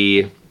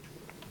 they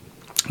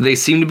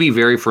seem to be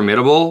very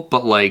formidable,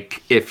 but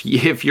like if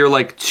you're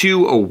like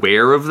too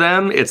aware of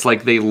them, it's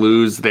like they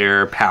lose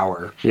their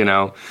power, you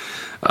know.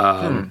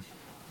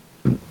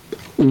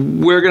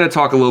 We're going to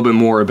talk a little bit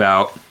more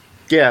about.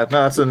 Yeah,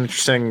 no, that's an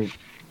interesting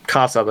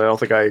concept that I don't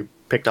think I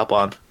picked up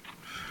on.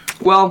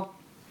 Well,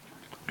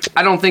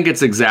 I don't think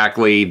it's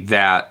exactly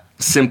that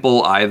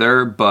simple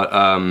either, but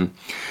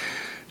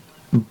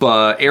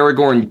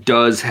Aragorn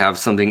does have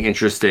something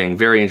interesting,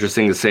 very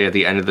interesting to say at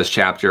the end of this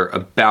chapter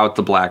about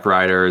the Black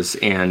Riders,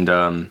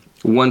 and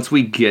once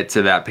we get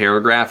to that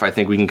paragraph, I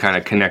think we can kind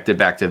of connect it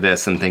back to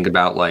this and think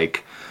about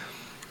like,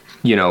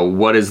 you know,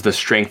 what is the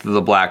strength of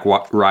the Black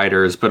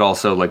Riders, but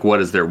also like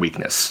what is their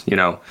weakness, you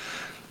know?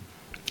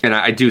 And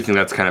I do think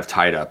that's kind of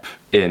tied up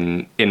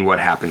in what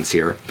happens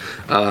here.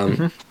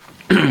 And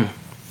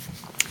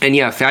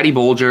yeah, Fatty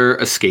Bolger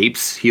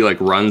escapes. He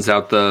like runs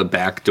out the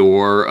back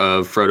door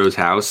of Frodo's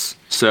house.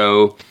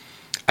 So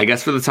I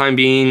guess for the time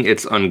being,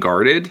 it's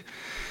unguarded.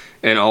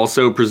 And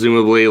also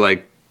presumably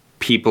like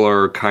people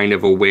are kind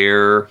of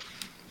aware,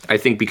 I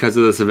think because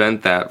of this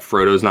event, that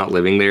Frodo's not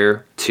living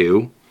there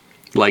too.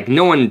 Like,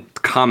 no one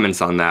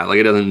comments on that. Like,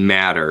 it doesn't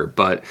matter.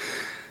 But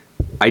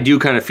I do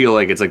kind of feel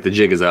like it's like the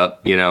jig is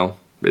up, you know?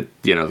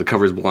 You know, the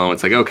cover's blown.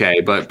 It's like,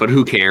 okay, but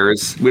who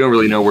cares? We don't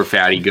really know where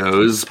Fatty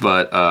goes.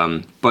 But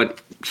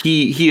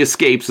he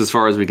escapes as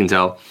far as we can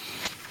tell.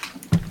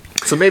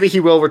 So maybe he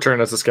will return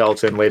as a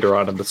skeleton later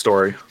on in the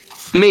story.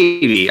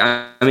 Maybe.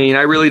 I mean,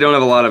 I really don't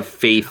have a lot of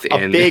faith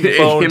in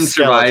him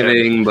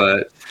surviving,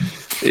 but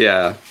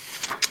yeah.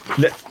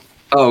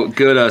 Oh,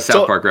 good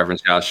South Park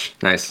reference, Josh.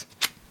 Nice.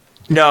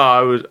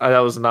 No, that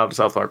was not a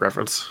South Park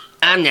reference.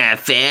 I'm not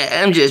fat.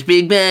 I'm just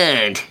big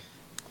boned.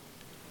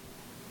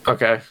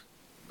 Okay,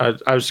 I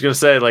was just gonna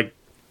say like.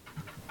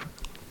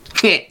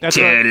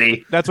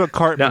 That's what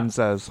Cartman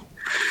says.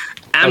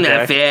 I'm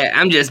not fat.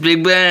 I'm just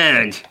big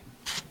boned.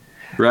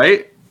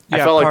 Right? I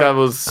felt like that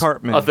was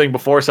Cartman. A thing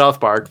before South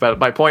Park, but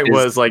my point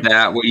was like. Is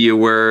that what you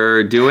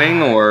were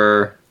doing,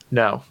 or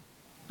no?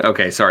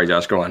 Okay, sorry,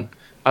 Josh. Go on.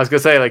 I was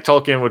gonna say like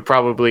Tolkien would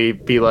probably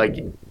be like.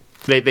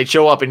 They'd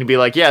show up and be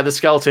like, yeah, this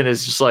skeleton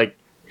is just like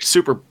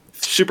super,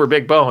 super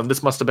big bone.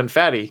 This must have been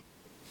Fatty.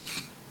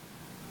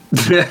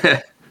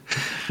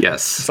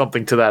 Yes.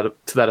 Something to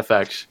that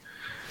effect.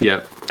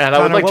 Yep. And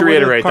I would like to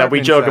reiterate that we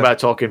joke about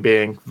Tolkien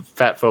being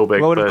fat phobic.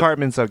 What would have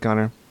Cartman said,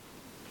 Connor?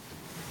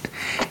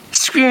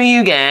 Screw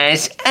you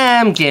guys.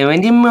 I'm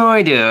going to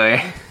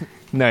Mordor.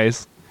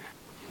 Nice.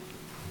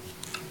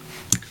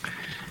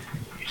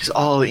 It's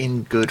all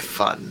in good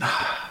fun.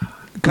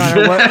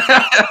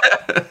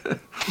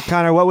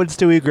 Connor, what would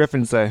Stewie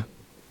Griffin say?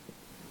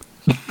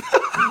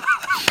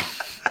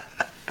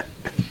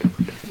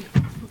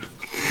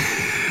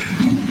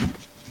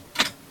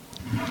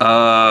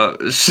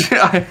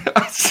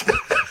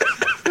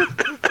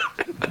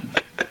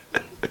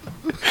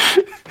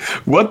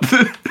 What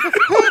the?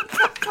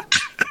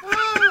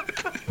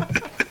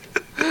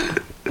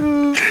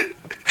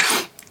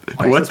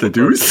 What the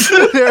deuce?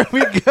 There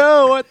we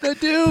go. What the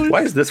dude?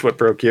 Why is this what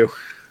broke you?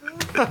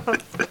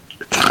 I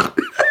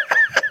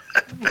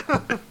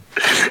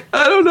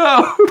don't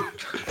know.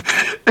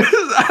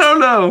 I don't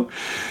know.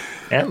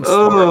 And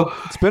Oh,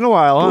 It's been a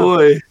while, huh?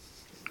 boy.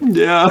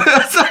 Yeah,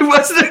 I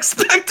wasn't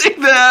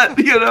expecting that,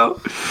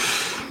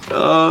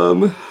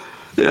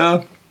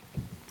 Yeah.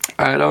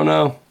 I don't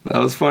know. That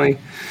was funny.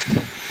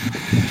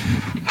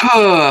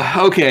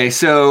 Okay,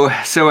 so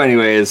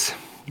anyways,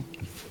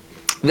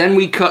 then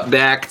we cut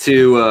back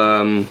to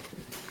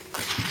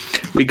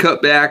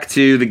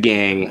the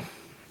gang.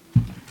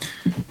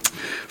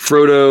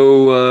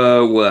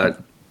 Frodo,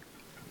 what?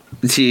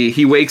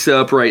 He wakes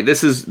up, right?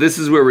 This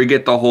is where we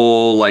get the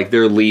whole, like,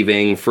 they're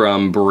leaving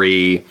from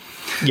Bree.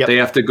 Yep. They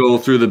have to go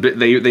through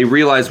they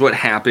realize what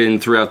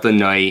happened throughout the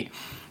night.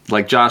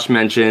 Like Josh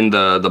mentioned,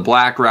 the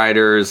Black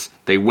Riders,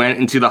 they went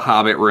into the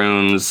Hobbit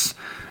rooms,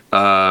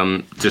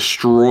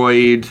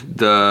 destroyed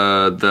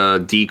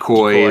the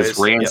decoys,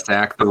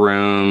 ransacked the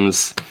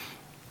rooms.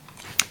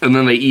 And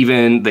then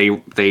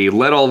they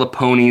let all the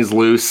ponies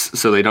loose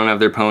so they don't have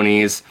their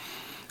ponies.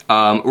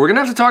 We're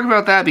gonna have to talk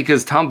about that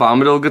because Tom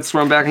Bombadil gets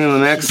thrown back into the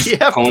mix.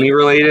 Yep. Pony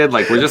related.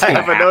 Like, we're just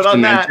gonna have to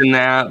mention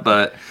that,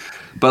 but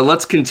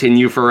let's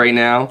continue for right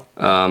now.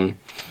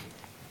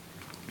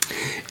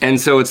 And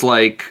so it's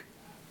like,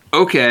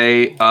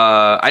 okay,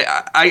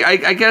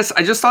 I guess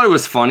I just thought it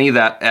was funny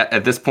that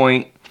at this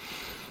point,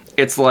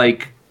 it's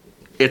like,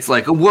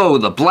 whoa,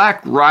 the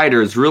Black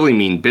Riders really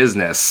mean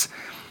business.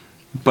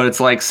 But it's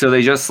like, so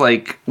they just,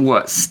 like,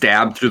 what,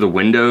 stabbed through the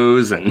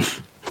windows and,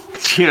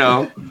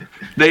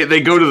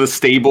 they go to the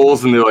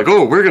stables and they're like,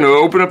 oh, we're going to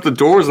open up the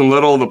doors and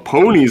let all the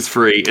ponies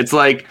free. It's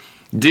like,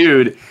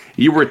 dude,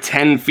 you were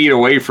 10 feet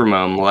away from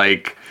them.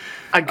 Like,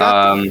 I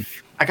got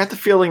the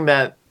feeling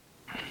that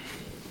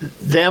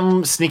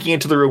them sneaking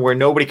into the room where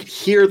nobody could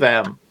hear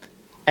them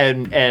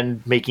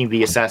and making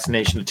the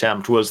assassination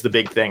attempt was the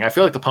big thing. I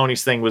feel like the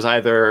ponies thing was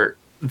either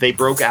they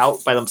broke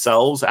out by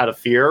themselves out of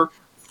fear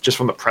just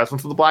from the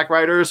presence of the Black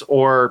Riders,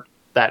 or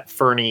that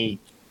Fernie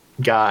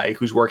guy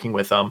who's working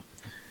with them,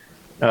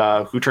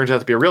 who turns out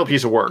to be a real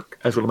piece of work,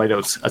 as one of my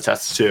notes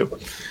attests to.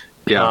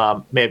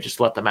 Yeah. May have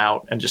just let them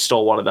out and just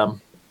stole one of them.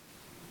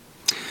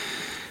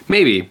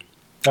 Maybe.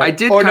 I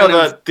did or kind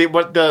no,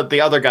 of...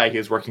 the other guy he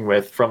was working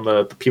with from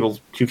the people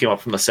who came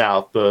up from the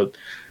south, the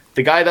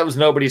guy that was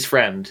nobody's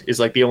friend is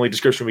like the only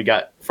description we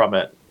got from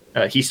it.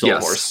 He stole a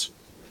horse.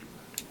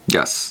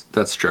 Yes,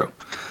 that's true.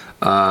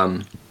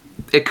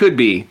 It could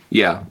be,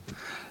 yeah.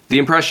 The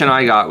impression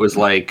I got was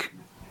like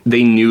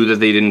they knew that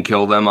they didn't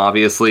kill them,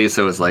 obviously,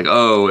 so it's like,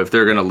 oh, if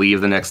they're gonna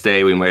leave the next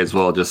day, we might as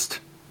well just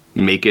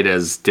make it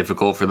as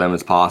difficult for them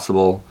as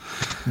possible.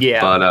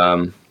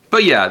 Yeah.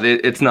 But yeah,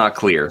 it's not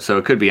clear, so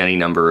it could be any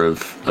number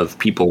of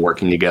people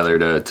working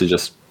together to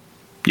just,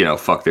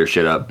 fuck their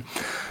shit up.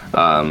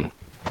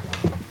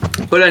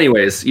 But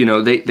anyways,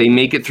 they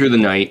make it through the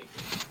night,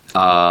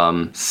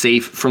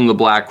 safe from the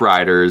Black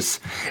Riders,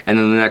 and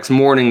then the next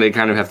morning they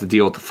kind of have to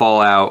deal with the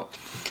fallout.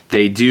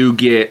 They do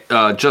get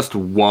just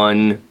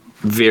one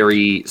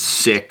very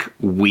sick,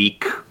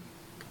 weak,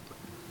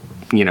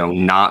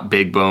 not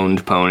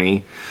big-boned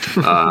pony.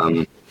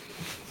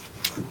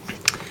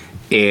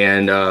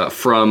 And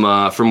from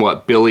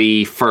what,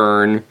 Billy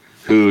Fern,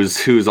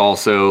 who's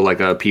also like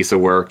a piece of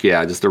work.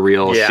 Yeah, just a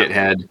real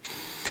shithead.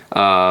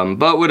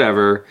 But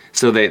whatever.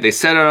 So they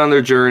set out on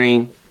their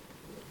journey.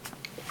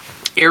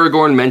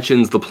 Aragorn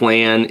mentions the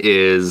plan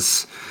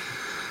is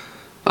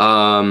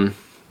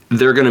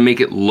they're going to make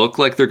it look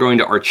like they're going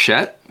to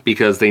Archet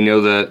because they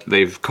know that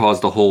they've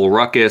caused a whole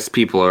ruckus.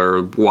 People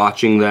are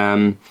watching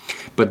them.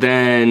 But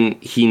then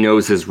he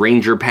knows his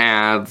ranger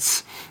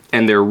paths,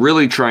 and they're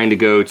really trying to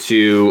go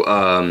to...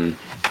 I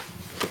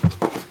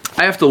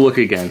have to look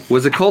again.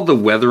 Was it called the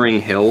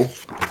Weathering Hill?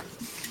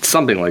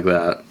 Something like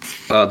that.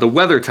 The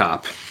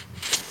Weathertop.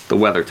 The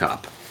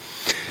Weathertop.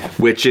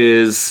 Which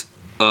is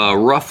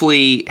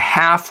roughly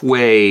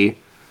halfway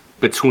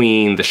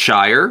between the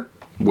Shire,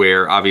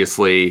 where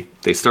obviously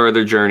they started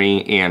their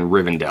journey, and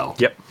Rivendell.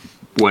 Yep.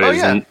 What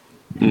is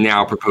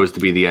now proposed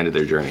to be the end of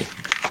their journey.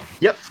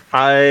 Yep.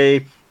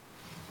 I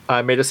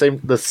made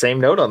the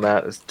same note on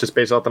that. It's just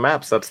based off the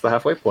maps. That's the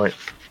halfway point.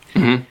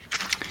 Mm-hmm.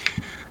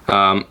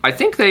 I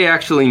think they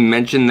actually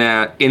mention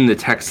that in the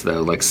text,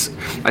 though. Like,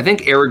 I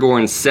think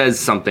Aragorn says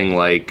something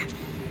like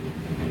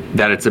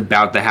that it's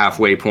about the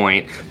halfway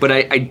point. But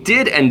I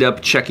did end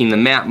up checking the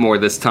map more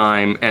this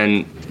time,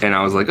 and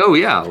I was like, oh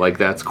yeah, like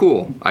that's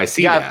cool. I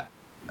see that.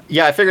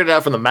 Yeah, I figured it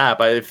out from the map.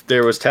 If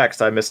there was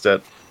text, I missed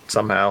it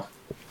somehow.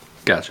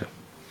 Gotcha.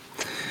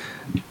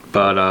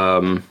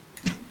 But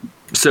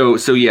so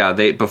yeah,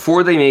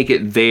 before they make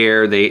it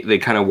there, they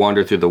kind of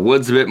wander through the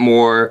woods a bit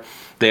more.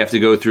 They have to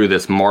go through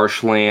this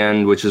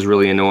marshland, which is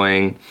really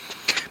annoying.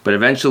 But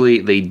eventually,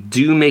 they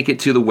do make it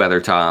to the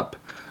Weathertop,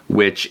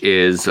 which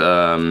is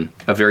a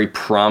very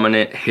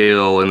prominent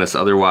hill in this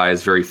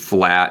otherwise very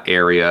flat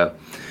area.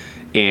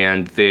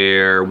 And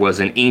there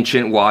was an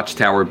ancient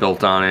watchtower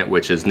built on it,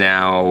 which is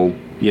now,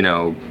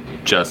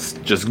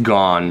 just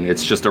gone.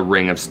 It's just a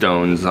ring of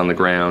stones on the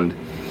ground.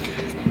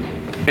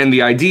 And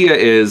the idea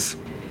is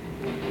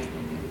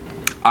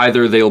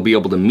either they'll be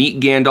able to meet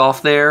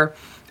Gandalf there,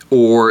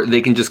 or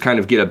they can just kind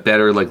of get a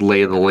better like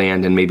lay of the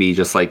land and maybe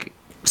just like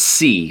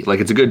see, like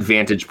it's a good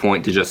vantage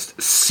point to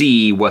just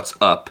see what's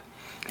up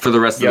for the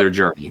rest of their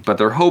journey. But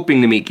they're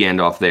hoping to meet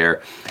Gandalf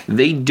there.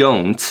 They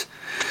don't.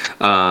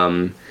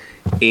 And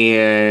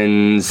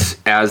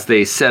as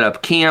they set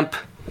up camp,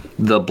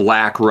 the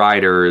Black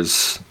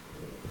Riders,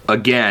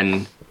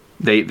 again,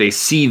 they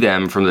see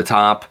them from the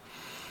top.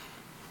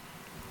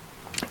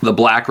 The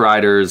Black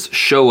Riders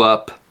show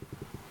up.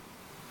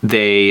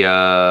 They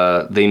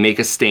make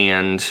a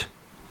stand,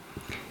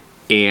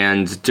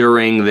 and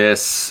during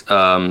this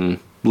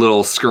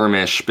little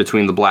skirmish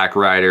between the Black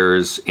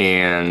Riders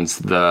and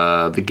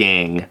the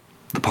gang,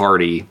 the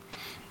party,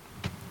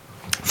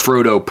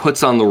 Frodo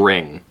puts on the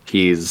ring.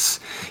 He's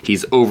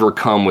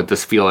overcome with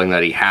this feeling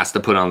that he has to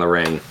put on the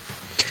ring.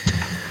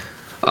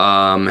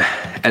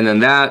 And then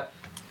that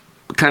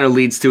kind of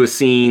leads to a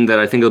scene that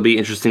I think will be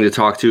interesting to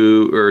talk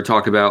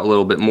about a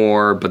little bit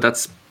more, but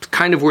that's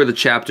kind of where the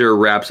chapter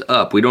wraps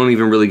up. We don't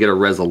even really get a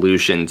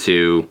resolution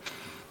to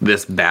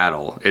this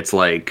battle. It's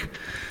like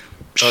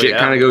shit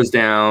kind of goes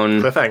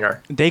down.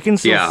 Cliffhanger. They can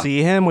still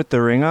see him with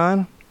the ring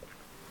on?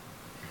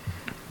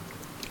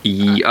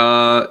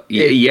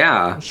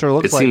 Yeah. Sure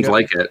looks it seems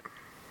like it.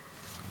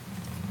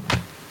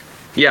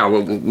 Yeah,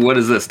 what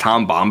is this,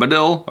 Tom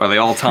Bombadil? Are they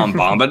all Tom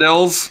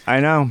Bombadils?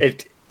 I know.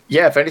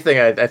 Yeah, if anything,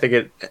 I think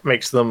it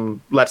lets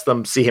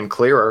them see him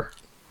clearer.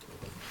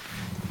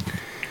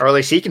 Or at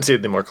least he can see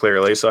them more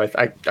clearly, so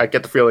I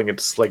get the feeling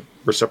it's like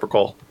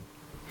reciprocal.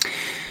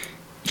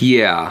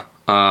 Yeah.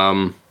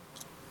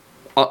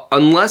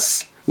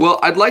 Unless, well,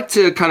 I'd like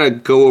to kind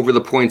of go over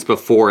the points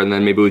before, and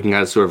then maybe we can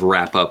kind of sort of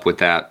wrap up with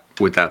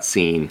that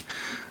scene.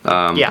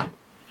 Yeah.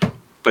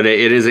 But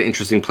it is an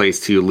interesting place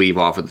to leave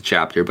off of the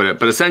chapter.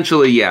 But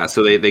essentially, yeah,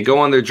 so they go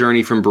on their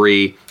journey from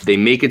Bree, they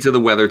make it to the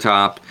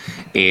Weathertop,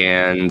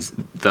 and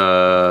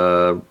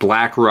the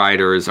Black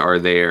Riders are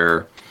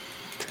there,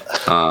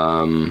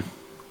 and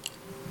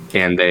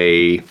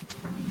they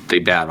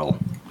battle,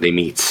 they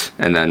meet,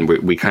 and then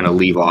we kind of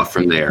leave off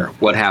from there.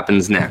 What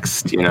happens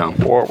next, you know?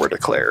 War were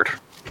declared.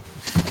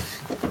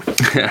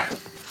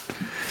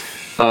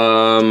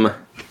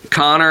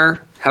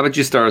 Connor, how about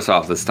you start us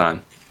off this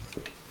time?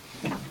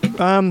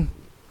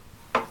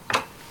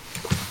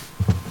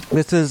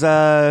 This is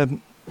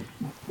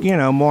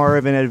more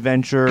of an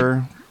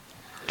adventure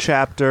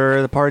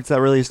chapter. The parts that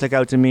really stick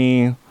out to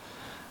me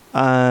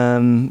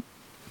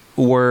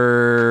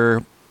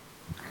were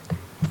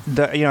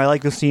I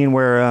like the scene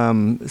where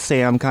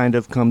Sam kind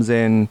of comes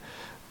in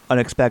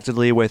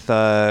unexpectedly with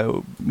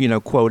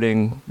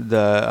quoting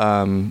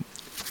the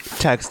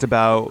text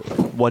about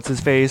what's his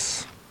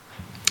face,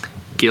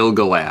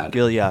 Gil-galad.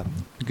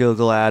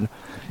 Gil-galad.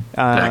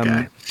 That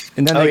guy.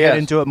 And then they get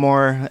into it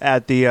more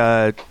at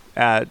the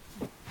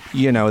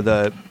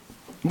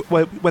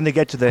when they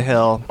get to the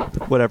hill,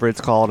 whatever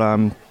it's called.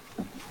 I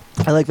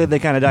like that they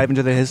kind of dive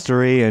into the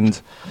history and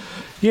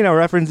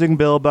referencing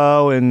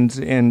Bilbo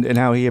and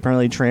how he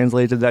apparently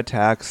translated that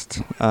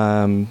text.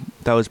 That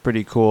was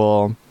pretty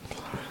cool.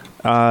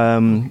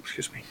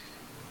 Excuse me.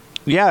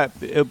 Yeah,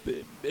 it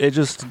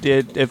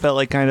felt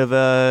like kind of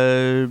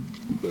a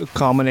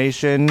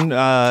culmination.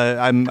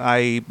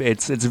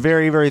 It's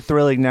very, very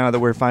thrilling now that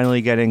we're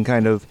finally getting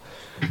kind of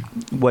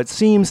what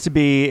seems to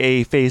be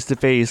a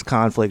face-to-face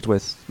conflict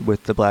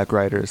with the Black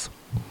Riders.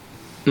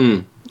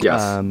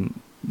 Yes.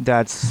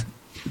 That's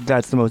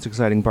the most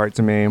exciting part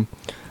to me.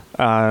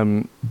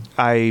 I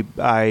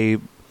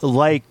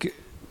like,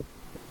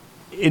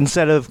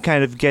 instead of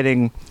kind of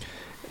getting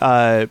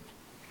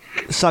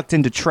sucked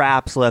into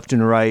traps left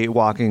and right,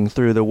 walking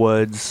through the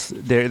woods,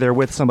 they're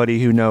with somebody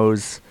who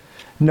knows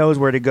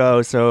where to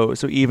go. So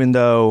even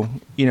though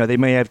they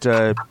may have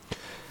to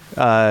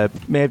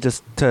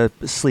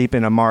sleep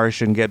in a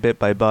marsh and get bit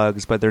by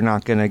bugs, but they're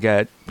not going to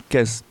get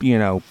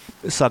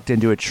sucked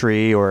into a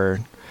tree or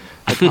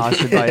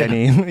accosted by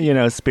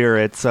any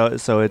spirits.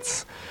 So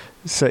it's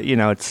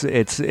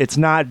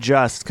not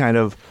just kind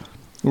of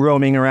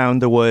roaming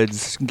around the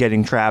woods,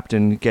 getting trapped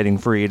and getting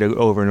freed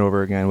over and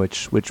over again,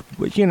 which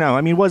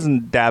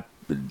wasn't that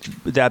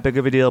big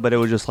of a deal, but it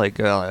was just like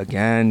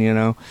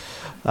again.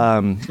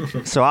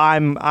 So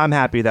I'm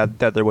happy that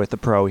they're with the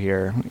pro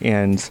here,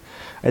 and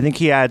I think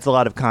he adds a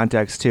lot of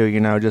context too.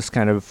 Just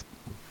kind of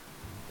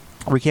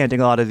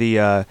recanting a lot of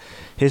the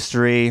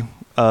history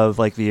of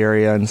like the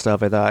area and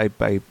stuff. I thought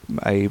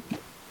I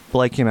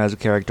like him as a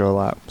character a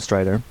lot,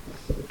 Strider.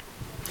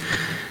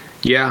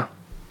 Yeah,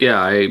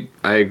 I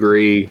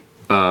agree.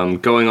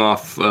 Going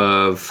off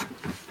of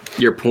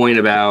your point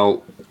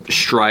about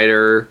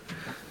Strider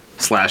 /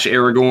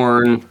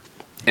 Aragorn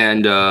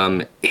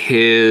and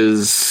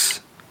his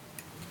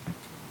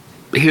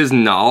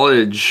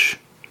knowledge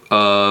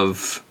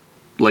of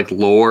like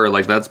lore,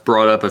 like that's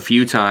brought up a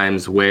few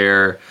times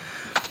where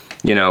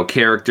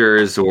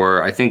characters,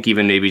 or I think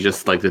even maybe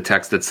just like the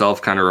text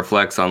itself kind of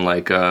reflects on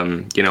like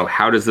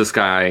how does this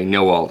guy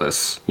know all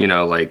this?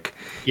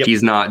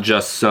 He's not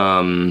just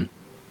some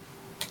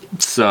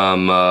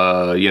some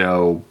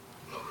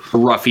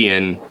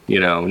ruffian,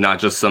 not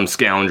just some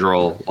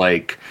scoundrel.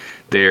 Like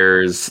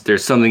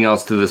there's something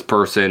else to this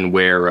person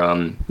where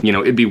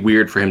it'd be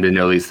weird for him to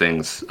know these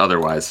things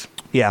otherwise.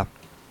 Yeah.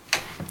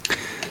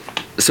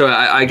 So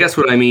I guess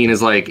what I mean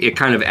is like it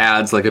kind of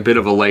adds like a bit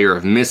of a layer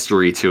of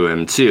mystery to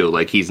him too.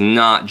 Like he's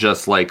not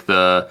just like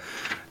the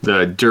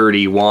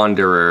dirty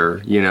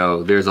wanderer.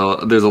 There's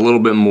a little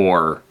bit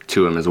more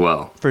to him as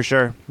well. For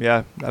sure.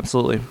 Yeah,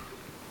 absolutely.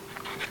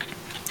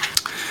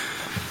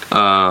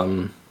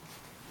 And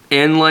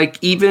like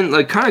even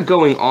like kind of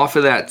going off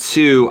of that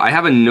too, I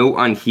have a note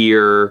on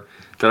here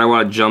that I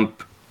want to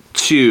jump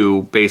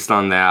to based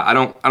on that. I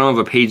don't have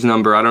a page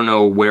number. I don't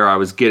know where I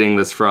was getting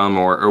this from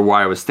or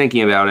why I was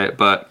thinking about it,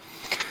 but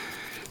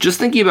just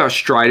thinking about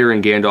Strider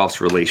and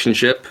Gandalf's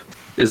relationship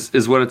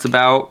is what it's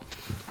about.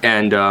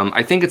 And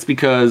I think it's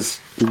because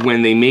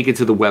when they make it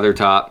to the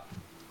Weathertop,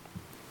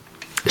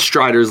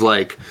 Strider's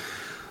like,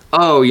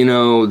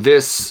 oh,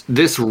 this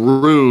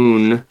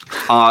rune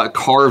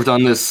carved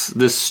on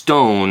this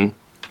stone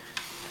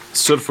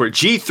stood for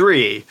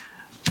G3,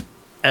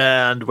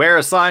 and we're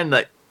a sign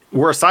that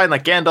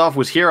Gandalf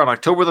was here on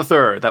October the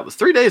 3rd. That was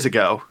 3 days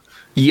ago.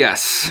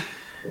 Yes.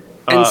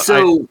 And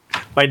so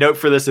my note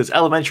for this is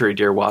elementary,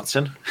 dear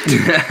Watson.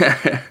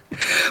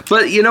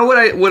 But you know what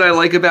I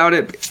like about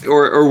it,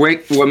 or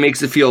what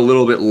makes it feel a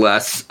little bit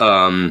less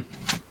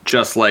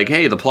just like,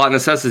 hey, the plot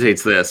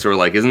necessitates this, or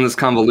like, isn't this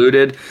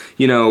convoluted?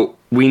 We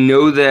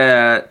know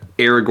that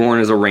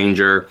Aragorn is a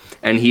ranger,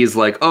 and he's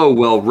like, oh,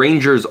 well,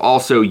 rangers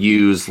also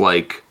use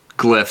like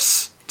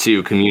glyphs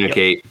to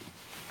communicate. Yep.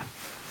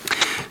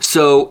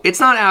 So it's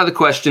not out of the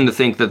question to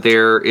think that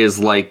there is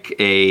like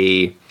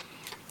a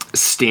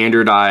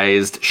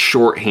standardized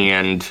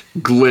shorthand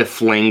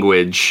glyph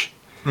language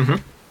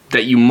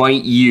that you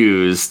might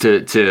use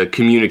to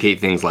communicate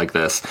things like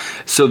this.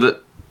 So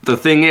the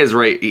thing is,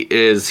 right,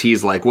 is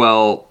he's like,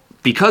 well,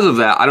 because of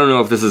that, I don't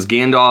know if this is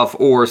Gandalf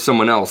or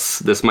someone else.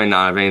 This might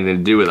not have anything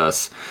to do with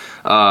us.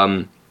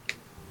 But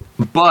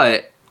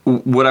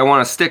what I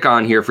want to stick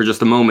on here for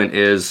just a moment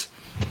is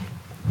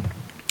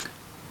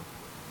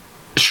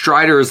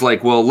Strider is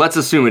like, well, let's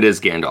assume it is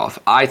Gandalf.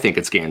 I think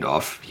it's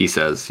Gandalf, he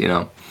says,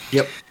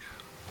 Yep.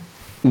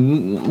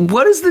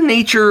 What is the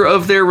nature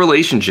of their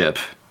relationship?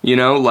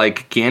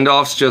 Like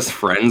Gandalf's just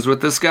friends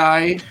with this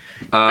guy?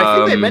 I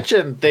think they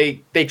mentioned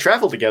they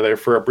traveled together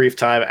for a brief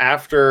time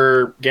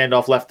after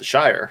Gandalf left the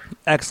Shire.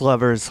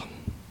 Ex-lovers.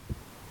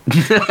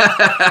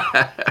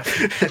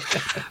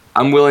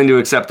 I'm willing to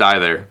accept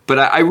either. But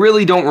I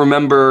really don't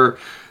remember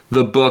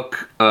the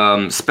book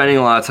spending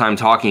a lot of time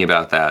talking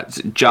about that.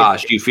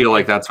 Josh, do you feel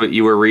like that's what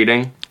you were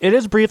reading? It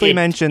is briefly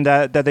mentioned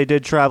that they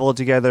did travel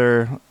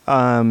together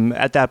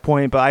at that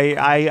point, but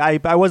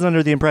I was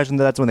under the impression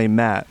that that's when they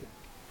met.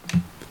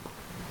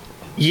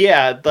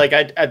 Yeah, like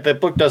the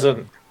book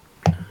doesn't...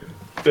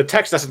 The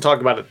text doesn't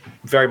talk about it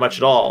very much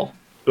at all,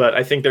 but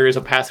I think there is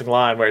a passing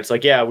line where it's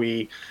like, yeah,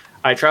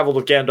 I traveled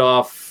with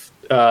Gandalf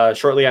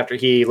shortly after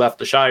he left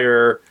the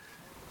Shire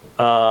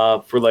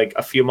for like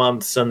a few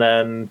months, and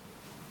then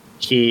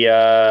he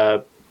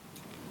asked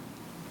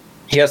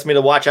me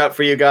to watch out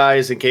for you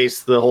guys in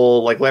case the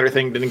whole like letter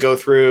thing didn't go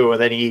through,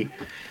 and then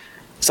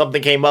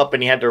something came up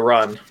and he had to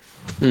run.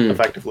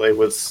 Effectively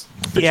was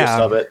the gist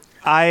of it.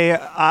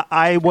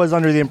 I was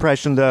under the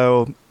impression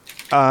though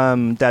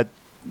that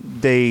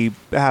they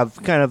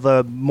have kind of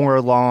a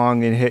more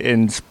long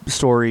and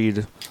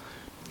storied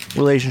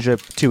relationship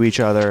to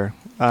each other.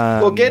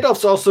 Well,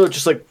 Gandalf's also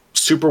just like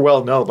super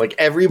well known. Like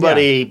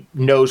everybody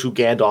knows who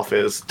Gandalf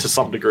is to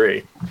some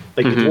degree.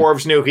 Like the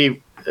dwarves knew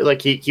he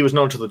was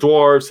known to the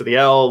dwarves, to the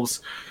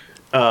elves.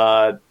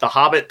 The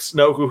hobbits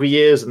know who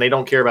he is, and they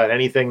don't care about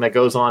anything that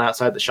goes on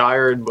outside the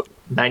Shire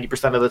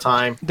 90% of the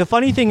time. The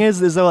funny thing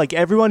is that like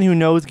everyone who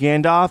knows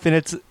Gandalf, and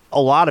it's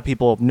a lot of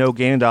people know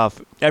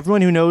Gandalf,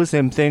 everyone who knows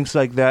him thinks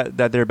like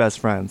that they're best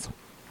friends.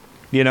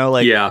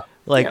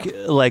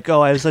 Like,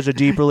 oh, I have such a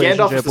deep relationship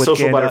Gandalf is the with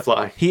social Gandalf.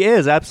 Butterfly. He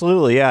is,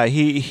 absolutely, yeah.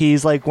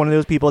 He's like one of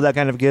those people that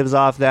kind of gives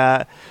off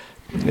that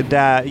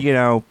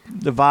the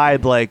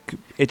vibe, like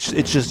it's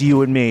just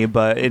you and me,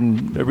 but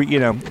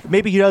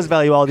maybe he does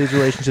value all these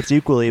relationships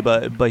equally,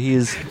 but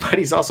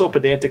he's also a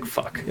pedantic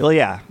fuck. Well,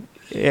 yeah,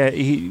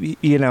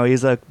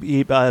 he's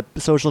a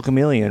social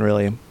chameleon,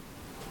 really.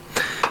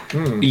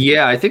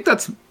 Yeah, I think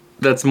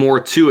that's more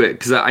to it,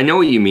 because I know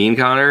what you mean,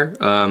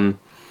 Connor.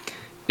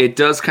 It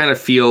does kind of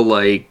feel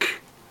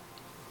like,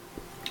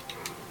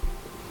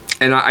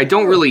 and I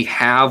don't really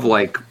have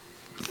like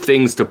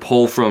things to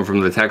pull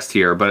from the text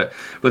here, but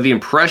the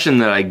impression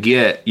that I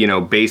get,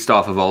 based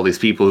off of all these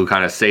people who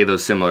kind of say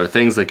those similar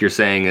things, like you're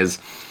saying, is,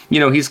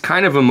 he's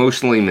kind of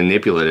emotionally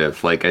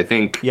manipulative. Like I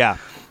think, yeah.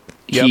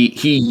 Yep.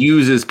 He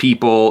uses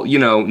people,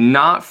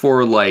 not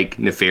for like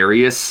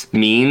nefarious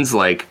means.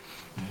 Like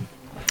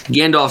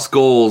Gandalf's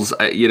goals,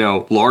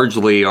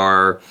 largely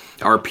are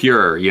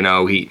pure.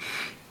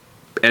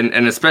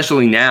 And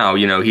especially now,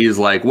 he's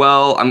like,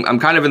 well, I'm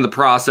kind of in the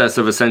process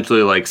of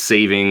essentially like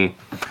saving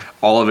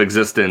all of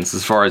existence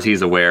as far as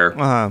he's aware.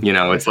 Uh-huh.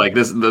 It's like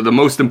this, the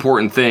most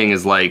important thing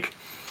is like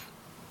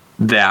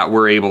that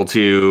we're able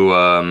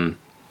to,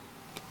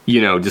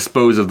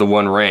 dispose of the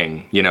One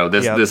Ring.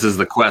 This is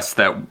the quest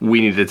that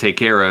we need to take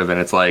care of, and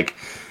it's like,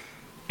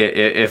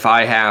 if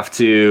I have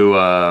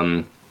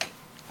to,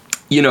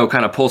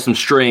 kind of pull some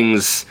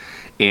strings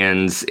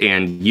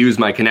and use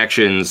my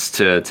connections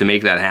to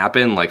make that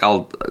happen, like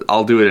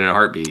I'll do it in a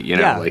heartbeat. He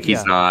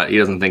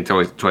doesn't think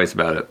twice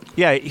about it.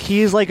 Yeah,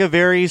 he's like a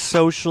very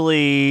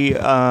socially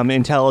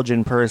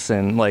intelligent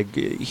person. Like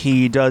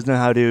he does know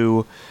how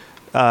to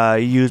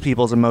use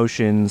people's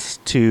emotions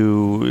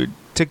to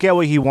get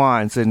what he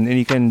wants, and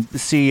he can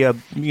see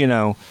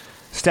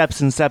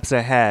steps and steps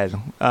ahead.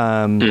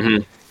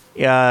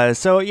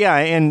 So yeah,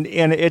 and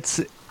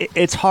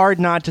it's hard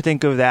not to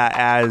think of that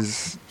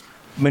as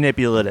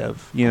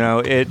manipulative.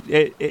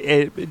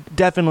 It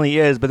definitely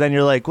is, but then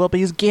you're like, well, but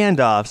he's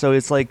Gandalf, so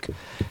it's like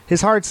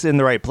his heart's in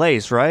the right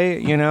place, right?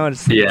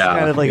 It's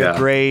kind of like a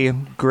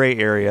gray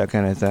area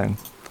kind of thing.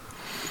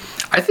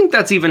 I think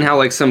that's even how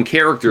like some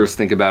characters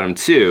think about him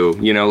too.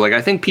 Like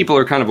I think people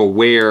are kind of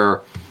aware,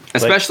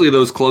 especially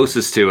those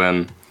closest to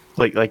him,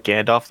 like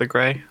Gandalf the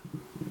Grey.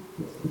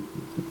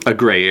 A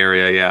gray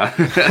area, yeah.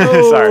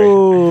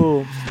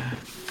 Sorry.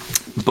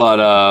 But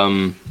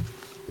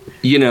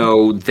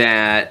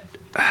that,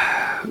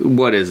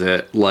 what is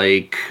it?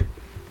 Like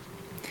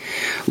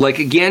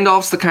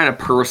Gandalf's the kind of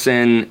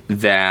person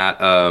that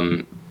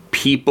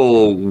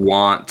people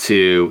want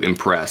to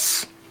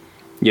impress,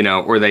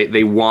 or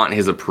they want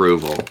his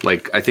approval.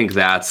 Like I think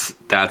that's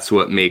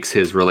what makes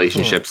his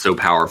relationship so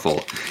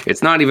powerful.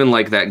 It's not even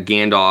like that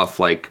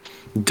Gandalf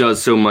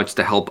does so much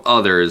to help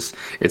others.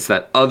 It's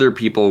that other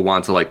people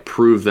want to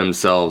prove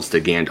themselves to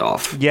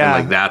Gandalf. Yeah.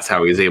 And that's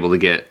how he's able to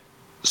get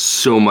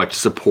so much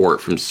support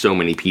from so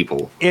many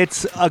people.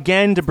 It's,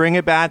 again, to bring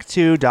it back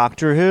to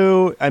Doctor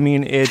Who, I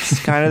mean,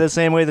 it's kind of the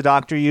same way the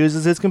Doctor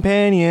uses his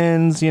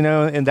companions,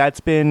 and that's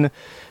been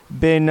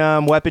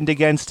weaponed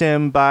against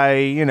him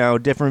by,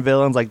 different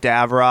villains like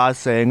Davros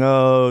saying,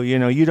 oh,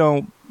 you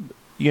don't,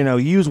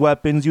 use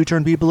weapons, you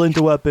turn people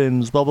into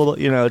weapons, blah, blah, blah.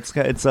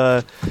 It's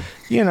a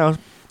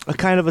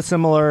kind of a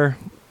similar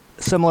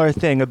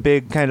thing, a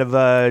big kind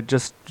of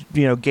just,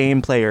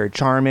 game player,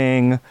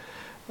 charming,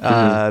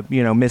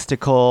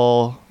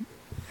 mystical,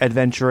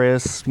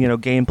 adventurous,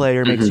 game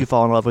player, makes you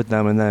fall in love with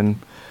them, and then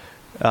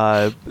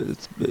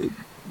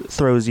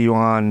throws you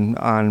on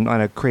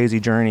a crazy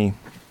journey.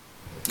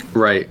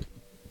 Right.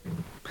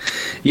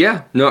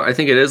 Yeah, no, I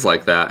think it is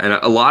like that. And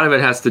a lot of it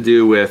has to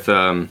do with,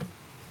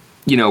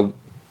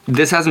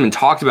 this hasn't been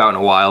talked about in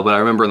a while, but I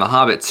remember in The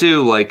Hobbit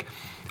too,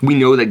 we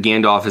know that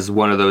Gandalf is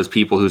one of those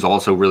people who's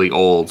also really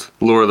old.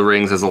 Lord of the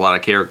Rings has a lot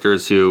of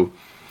characters who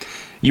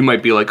you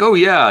might be like, oh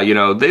yeah,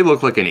 they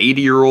look like an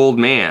 80-year-old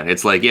man.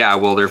 It's like, yeah,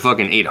 well, they're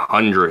fucking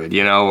 800,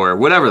 or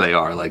whatever they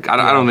are. I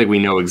don't think we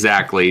know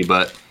exactly,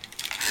 but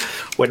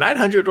when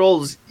 900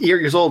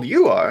 years old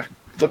you are,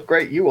 look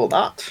great, you will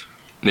not.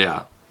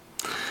 Yeah.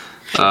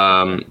 Baby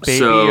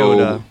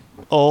Yoda.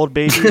 Old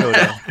Baby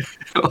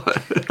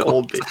Yoda.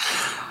 Old baby.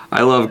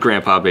 I love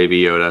Grandpa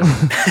Baby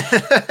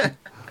Yoda.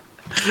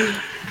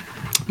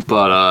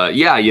 But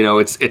yeah,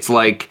 it's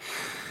like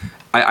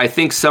I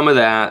think some of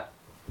that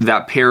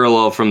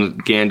parallel from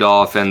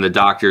Gandalf and the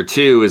Doctor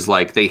too is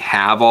they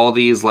have all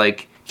these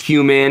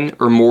human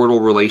or mortal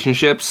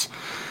relationships,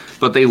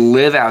 but they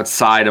live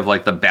outside of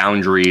the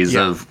boundaries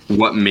of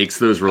what makes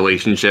those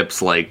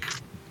relationships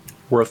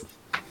worth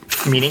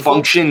meaningful,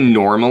 function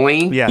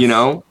normally. Yes.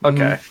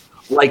 Okay.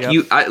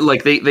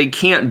 They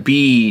can't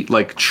be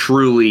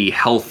truly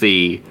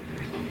healthy,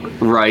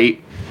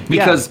 right?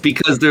 Because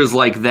there's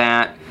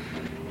that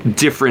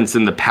difference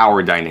in the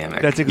power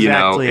dynamic. That's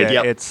exactly it.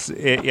 Yep. It's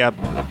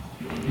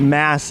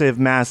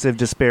massive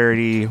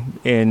disparity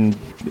in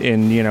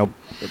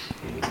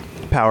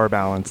power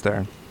balance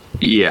there.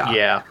 Yeah.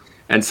 Yeah.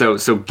 And so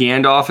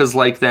Gandalf is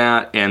like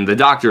that, and the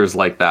Doctor is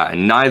like that,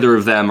 and neither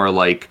of them are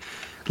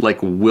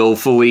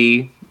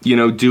willfully,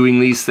 doing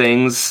these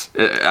things.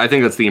 I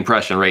think that's the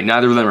impression, right?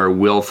 Neither of them are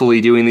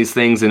willfully doing these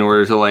things in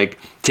order to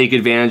take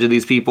advantage of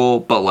these people,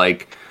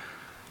 but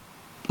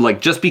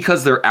just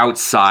because they're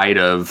outside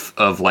of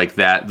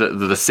that,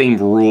 the same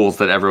rules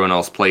that everyone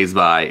else plays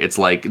by, it's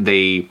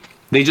they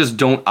just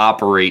don't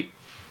operate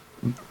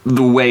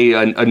the way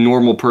a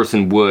normal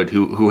person would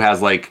who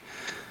has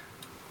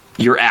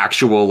your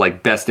actual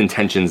best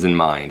intentions in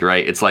mind,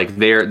 right? It's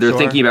they're Sure.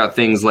 thinking about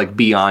things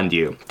beyond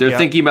you. They're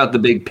thinking about the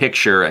big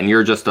picture, and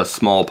you're just a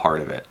small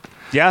part of it.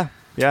 Yeah.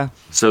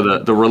 So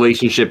the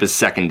relationship is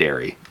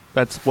secondary.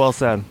 That's well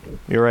said.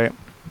 You're right.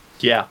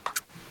 Yeah.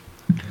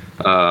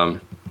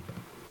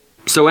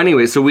 So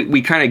anyway, so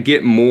we kind of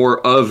get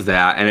more of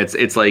that, and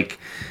it's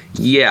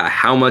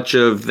how much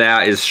of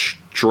that is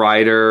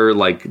Strider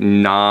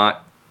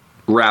not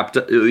wrapped,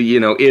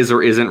 is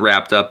or isn't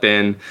wrapped up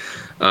in.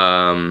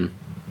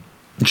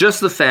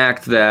 Just the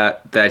fact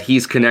that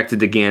he's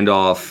connected to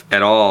Gandalf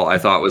at all, I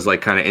thought was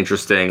kind of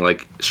interesting.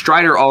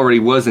 Strider already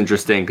was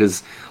interesting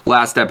because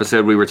last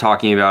episode we were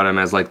talking about him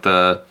as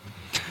the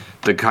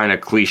kind of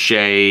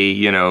cliche,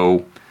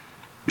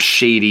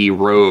 shady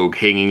rogue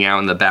hanging out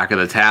in the back of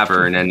the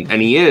tavern,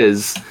 and he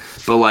is.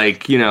 but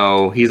like, you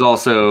know, he's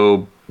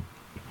also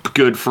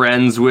good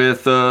friends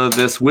with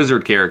this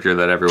wizard character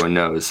that everyone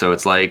knows. So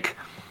it's like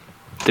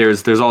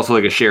there's also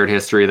like a shared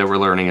history that we're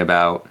learning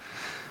about.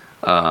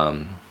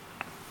 And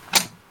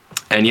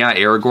yeah,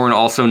 Aragorn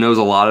also knows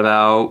a lot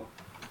about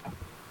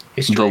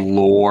History. the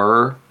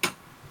lore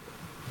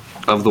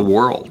of the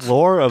world.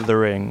 Lore of the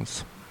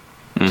Rings.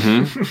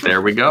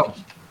 There we go.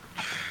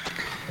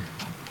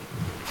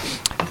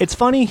 It's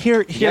funny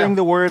hearing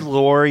the word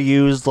lore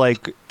used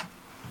like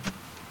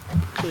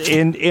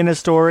in a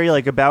story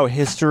like about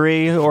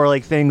history or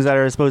like things that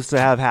are supposed to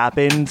have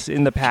happened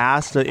in the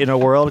past in a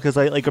world, because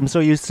I'm so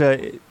used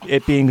to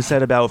it being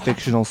said about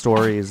fictional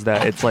stories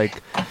that it's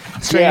like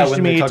strange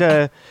to me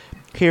to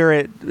hear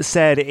it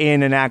said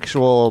in an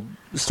actual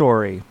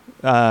story.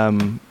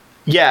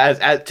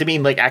 As to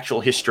mean like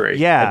actual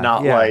history. And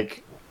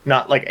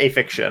not like a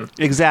fiction.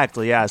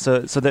 Exactly. Yeah.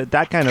 So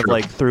that kind of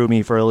like threw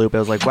me for a loop. I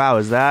was like, wow,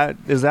 is that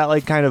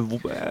like kind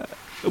of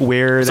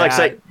where it's that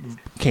like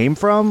came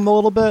from a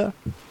little bit?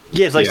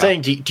 Yeah, it's like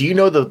saying, do you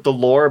know the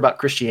lore about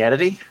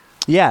Christianity?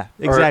 Yeah,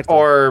 exactly.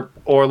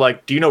 Or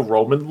like, do you know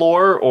Roman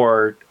lore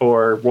or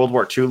World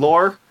War II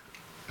lore?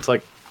 It's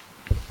like,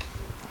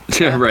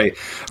 yeah, right.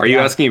 Are you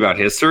asking about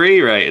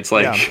history? Right. It's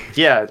like,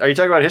 Are you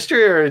talking about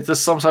history, or is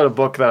this some sort of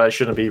book that I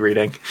shouldn't be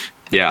reading?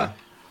 Yeah.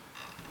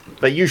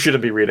 That you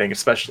shouldn't be reading,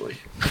 especially.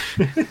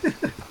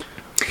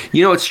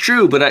 You know, it's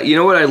true, but you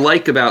know what I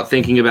like about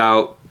thinking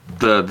about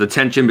the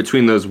tension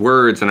between those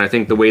words, and I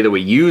think the way that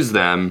we use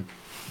them,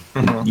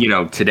 you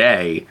know,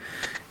 today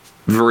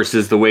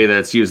versus the way that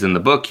it's used in the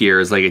book here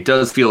is like, it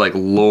does feel like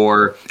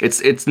lore.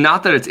 It's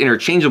not that it's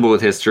interchangeable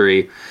with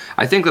history.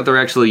 I think that they're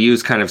actually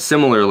used kind of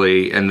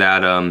similarly in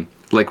that,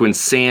 like when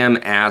Sam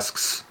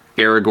asks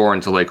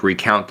Aragorn to like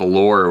recount the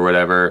lore or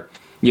whatever,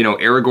 you know,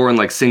 Aragorn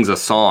like sings a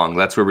song.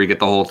 That's where we get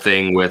the whole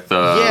thing with.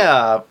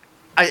 I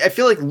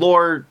feel like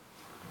lore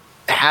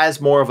has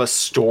more of a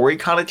story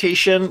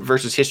connotation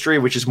versus history,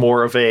 which is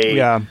more of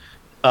a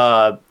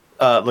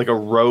like a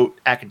rote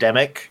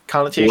academic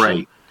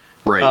connotation.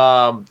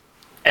 Right.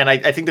 And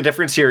I think the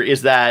difference here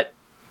is that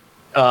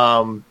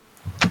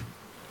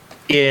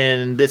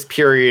in this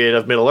period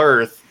of Middle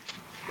Earth,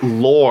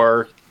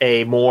 lore,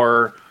 a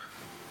more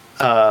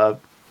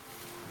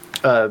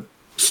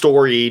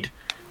storied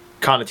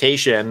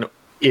connotation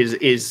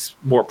is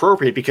more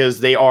appropriate,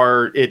 because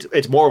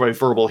it's more of a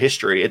verbal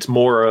history. It's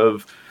more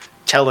of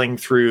telling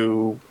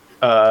through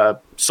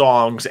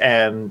songs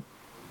and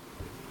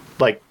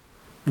like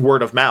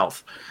word of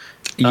mouth.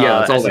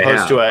 That's all they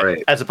have,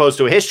 right. As opposed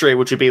to a history,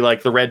 which would be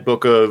like the Red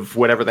Book of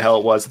whatever the hell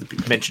it was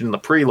mentioned in the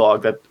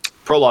prologue.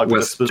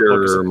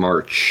 Wester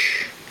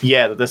March.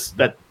 Yeah,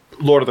 that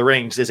Lord of the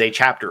Rings is a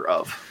chapter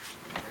of.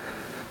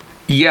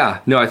 Yeah,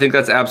 no, I think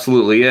that's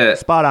absolutely it.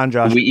 Spot on,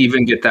 Josh. We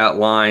even get that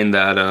line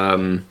that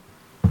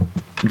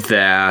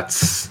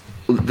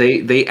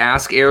they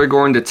ask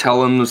Aragorn to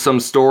tell him some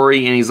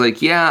story, and he's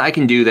like, "Yeah, I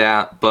can do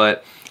that,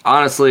 but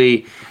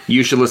honestly,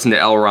 you should listen to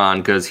Elrond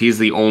because he's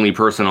the only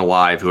person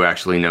alive who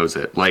actually knows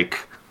it." Like,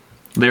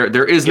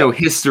 there is no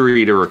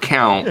history to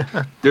recount.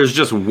 There's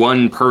just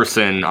one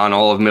person on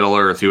all of Middle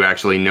Earth who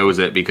actually knows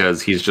it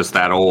because he's just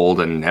that old,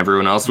 and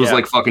everyone else was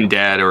like fucking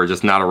dead or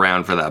just not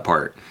around for that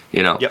part.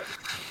 You know. Yep.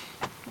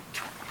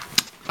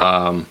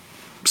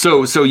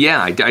 So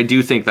yeah, I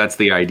do think that's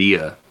the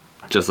idea.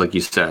 Just like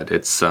you said,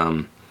 it's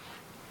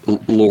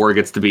lore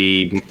gets to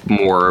be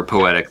more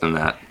poetic than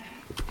that.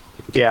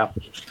 Yeah.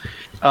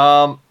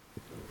 So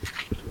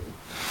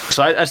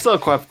I still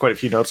have quite a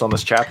few notes on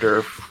this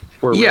chapter.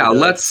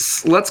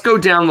 Let's go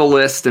down the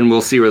list and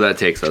we'll see where that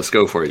takes us.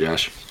 Go for it,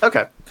 Josh.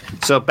 Okay.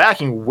 So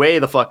backing way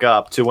the fuck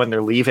up to when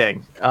they're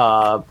leaving,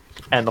 and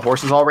the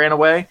horses all ran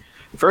away.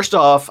 First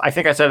off, I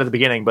think I said at the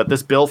beginning, but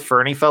this Bill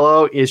Ferny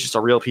fellow is just a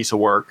real piece of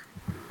work.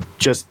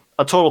 Just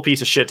a total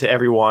piece of shit to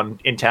everyone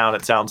in town,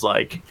 it sounds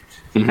like.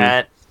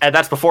 And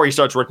that's before he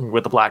starts working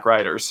with the Black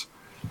Riders.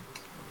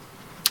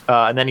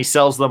 And then he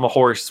sells them a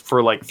horse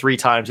for like 3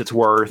 times its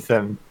worth,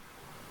 and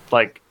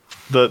like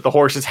the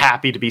horse is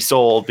happy to be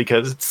sold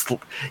because it's,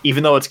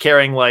 even though it's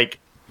carrying like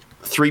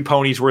 3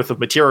 ponies worth of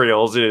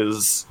materials, it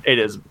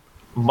is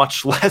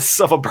much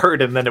less of a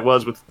burden than it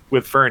was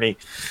with Ferny.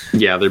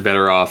 Yeah, they're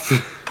better off.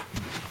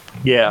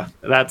 Yeah,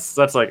 that's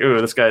like,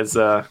 ooh, this guy's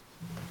a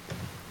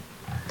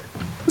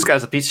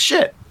piece of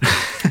shit.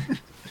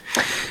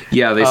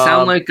 Yeah, they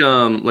sound like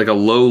a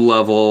low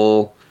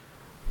level.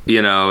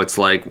 You know, it's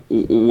like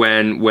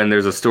when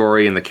there's a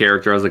story and the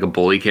character has like a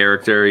bully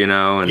character, you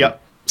know. And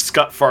yep,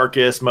 Scut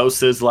Farkas, Mo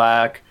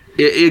Sizlak.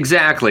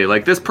 Exactly.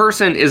 Like, this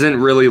person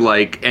isn't really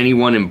like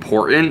anyone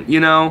important, you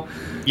know.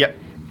 Yep.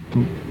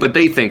 But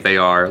they think they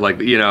are. Like,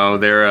 you know,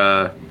 they're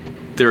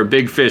a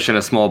big fish in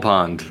a small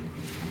pond.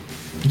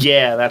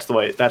 Yeah, that's the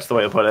way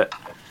to put it.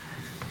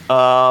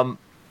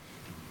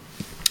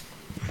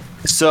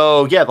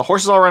 So yeah, the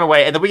horses all run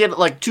away, and then we get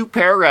like 2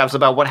 paragraphs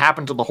about what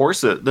happened to the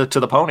horses, to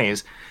the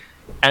ponies,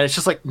 and it's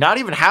just like not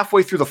even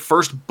halfway through the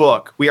first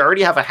book, we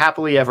already have a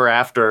happily ever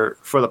after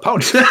for the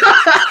ponies.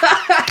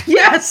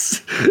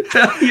 Yes,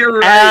 you're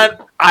right. And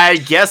I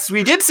guess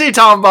we did see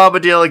Tom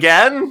Bombadil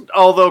again,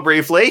 although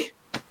briefly,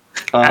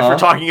 after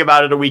talking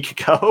about it a week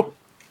ago.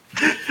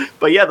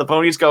 But yeah, the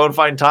ponies go and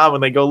find Tom,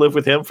 and they go live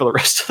with him for the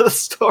rest of the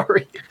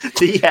story.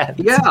 The end.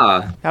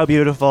 Yeah. How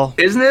beautiful.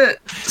 Isn't it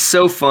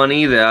so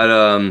funny that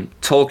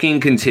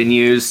Tolkien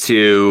continues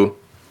to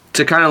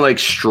kind of like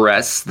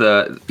stress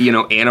the,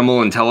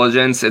 animal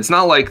intelligence? It's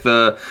not like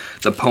the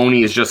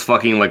ponies just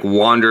fucking like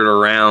wandered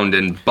around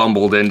and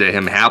bumbled into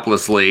him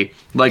haplessly.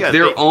 Like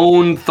their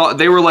own thought.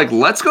 They were like,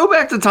 let's go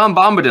back to Tom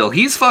Bombadil.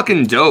 He's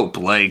fucking dope.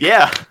 Like,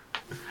 yeah.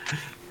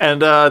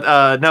 And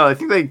no, I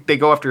think they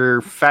go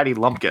after Fatty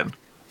Lumpkin.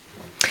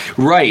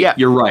 Right. Yeah,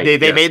 you're right.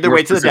 They made their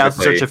way to the downs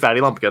in search of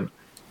Fatty Lumpkin.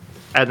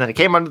 And then it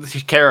came under the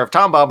care of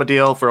Tom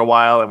Bombadil for a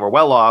while and were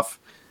well off.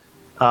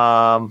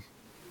 But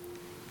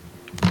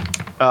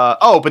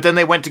then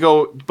they went to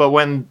go. But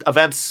when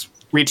events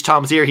reached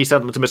Tom's ear, he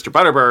sent them to Mr.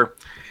 Butterbur,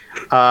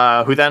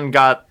 who then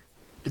got.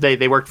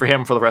 They worked for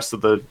him for the rest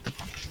of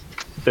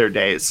their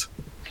days.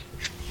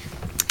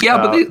 Yeah,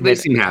 but they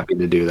seem happy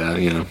to do that.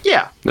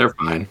 Yeah, they're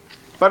fine.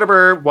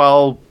 Butterbur,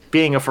 while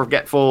being a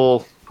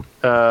forgetful,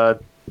 let's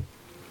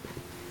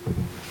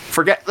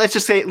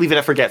just say, leave it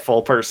a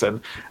forgetful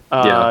person,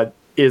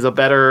 is a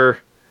better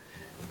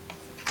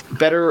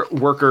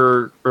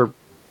worker or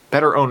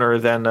better owner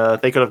than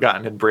they could have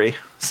gotten in Bree.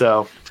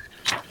 So,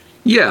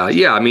 yeah.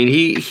 I mean,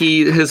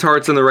 his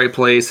heart's in the right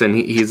place, and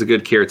he's a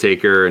good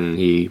caretaker, and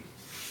he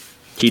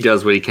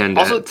does what he can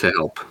to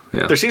help.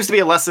 Yeah. There seems to be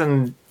a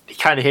lesson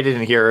kind of hidden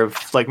in here of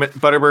like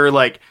Butterbur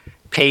like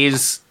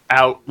pays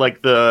out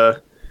like the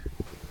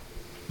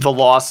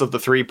loss of the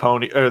three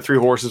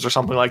horses or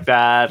something like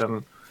that,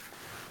 and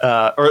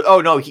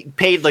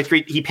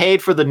he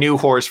paid for the new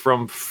horse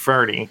from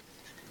Fernie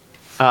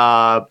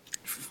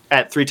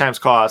at 3 times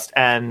cost,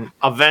 and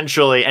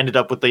eventually ended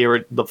up with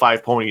the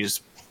 5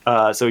 ponies.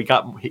 So he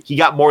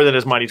got more than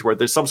his money's worth.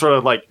 There's some sort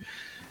of like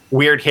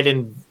weird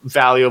hidden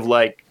value of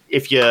like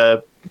if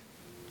you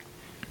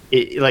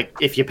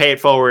pay it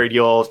forward,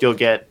 you'll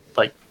get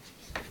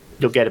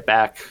it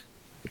back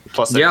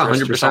plus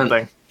interest or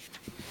something.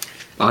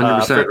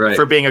 100% right.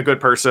 For being a good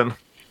person.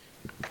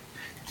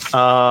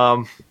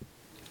 I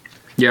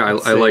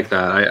like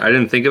that. I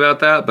didn't think about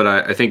that, but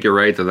I think you're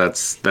right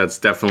that's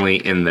definitely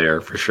in there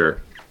for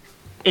sure.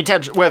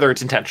 Whether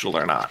it's intentional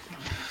or not.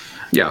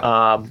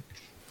 Yeah.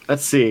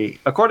 Let's see.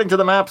 According to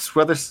the maps,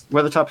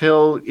 Weathertop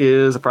Hill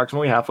is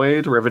approximately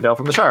halfway to Rivendell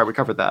from the Shire. We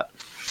covered that.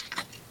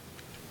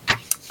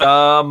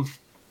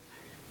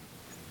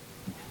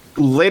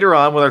 Later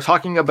on, when they're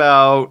talking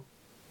about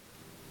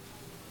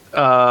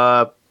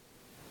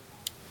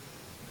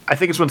I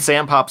think it's when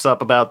Sam pops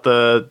up about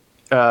the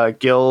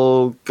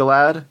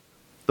Gil-galad,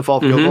 the fall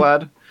of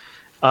Gil-galad.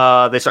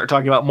 They start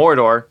talking about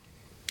Mordor.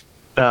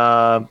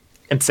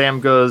 And Sam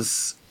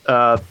goes,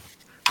 there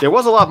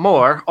was a lot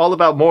more, all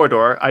about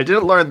Mordor. I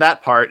didn't learn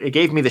that part. It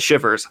gave me the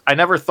shivers. I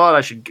never thought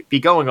I should be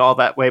going all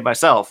that way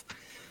myself.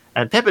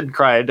 And Pippin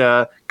cried,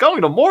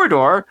 going to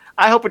Mordor?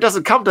 I hope it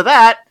doesn't come to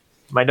that.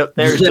 My note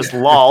there is just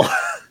lol.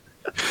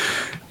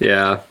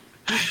 Yeah.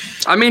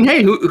 I mean,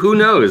 hey, who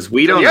knows?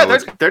 We don't know. Yeah,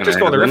 they're just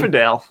going to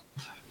Rivendell.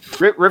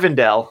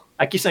 Rivendell.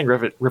 I keep saying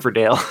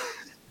Riverdale.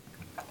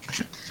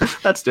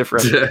 That's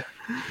different.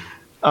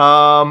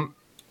 And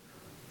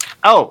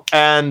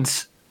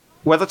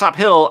Weathertop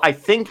Hill, I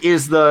think,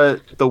 is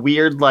the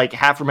weird, like,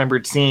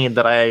 half-remembered scene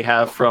that I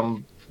have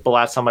from the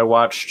last time I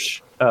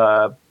watched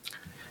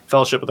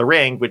Fellowship of the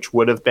Ring, which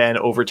would have been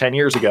over 10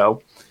 years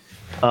ago,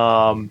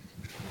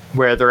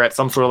 where they're at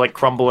some sort of, like,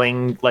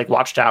 crumbling, like,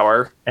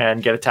 watchtower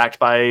and get attacked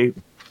by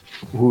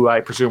who I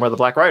presume are the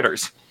Black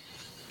Riders.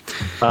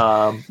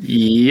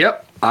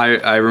 Yep.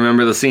 I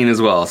remember the scene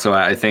as well, so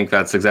I think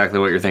that's exactly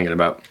what you're thinking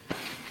about.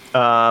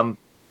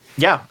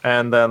 Yeah,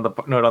 and then the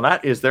note on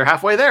that is they're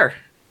halfway there.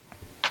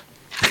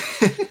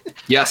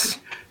 Yes.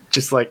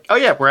 Just like, oh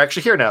yeah, we're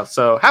actually here now,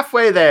 so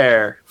halfway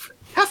there.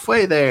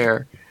 Halfway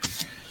there.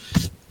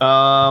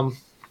 Let's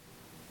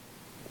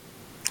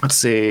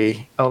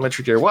see.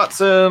 Elementary Dear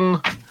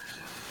Watson.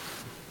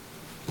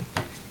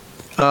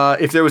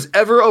 If there was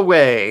ever a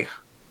way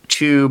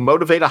to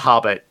motivate a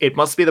hobbit, it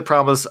must be the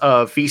promise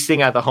of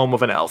feasting at the home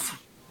of an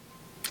elf.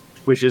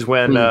 Which is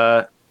when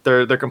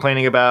they're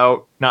complaining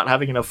about not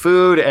having enough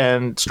food,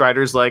 and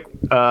Strider's like,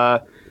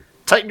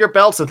 tighten your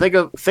belts and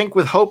think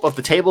with hope of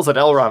the tables at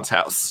Elrond's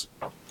house.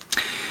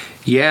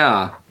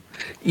 Yeah.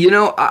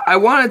 I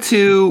wanted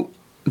to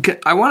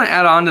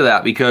add on to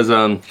that because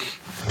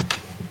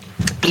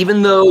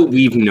even though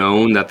we've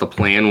known that the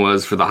plan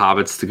was for the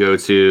hobbits to go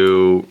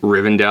to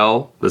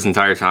Rivendell this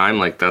entire time,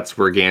 like that's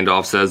where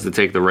Gandalf says to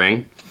take the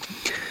ring.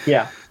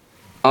 Yeah.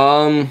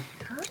 I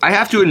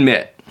have to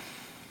admit,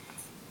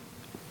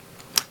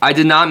 I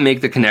did not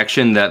make the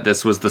connection that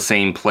this was the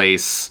same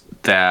place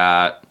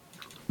that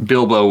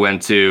Bilbo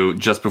went to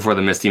just before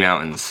the Misty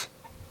Mountains.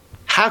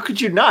 How could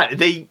you not?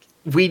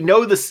 We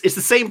know this. It's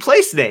the same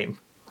place name.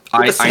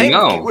 I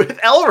know. With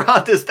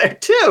Elrond is there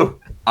too.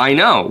 I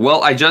know.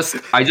 Well, I just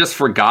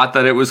forgot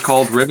that it was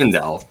called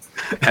Rivendell,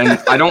 and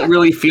I don't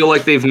really feel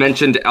like they've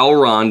mentioned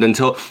Elrond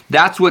until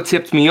that's what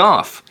tipped me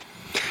off.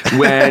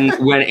 when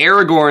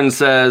Aragorn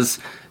says,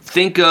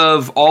 think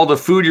of all the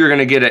food you're going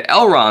to get at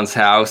Elrond's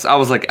house, I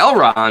was like,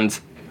 Elrond?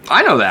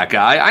 I know that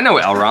guy. I know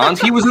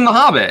Elrond. He was in The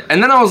Hobbit.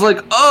 And then I was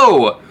like,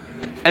 oh.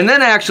 And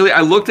then actually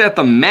I looked at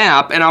the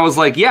map and I was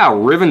like, yeah,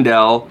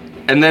 Rivendell.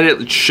 And then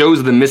it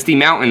shows the Misty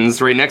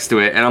Mountains right next to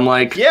it. And I'm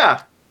like,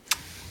 Yeah.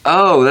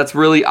 oh, that's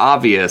really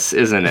obvious,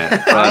 isn't it?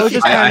 I was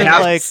just kind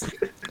of like,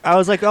 I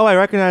was like, oh, I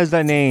recognize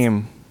that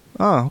name.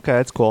 Oh, okay,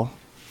 that's cool.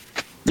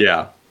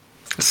 Yeah.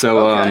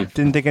 So, Okay.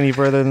 Didn't think any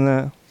further than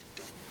that.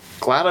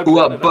 Glad I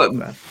well, brought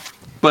it up,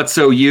 but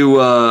so you,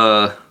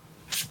 I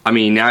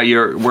mean, now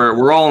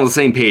we're all on the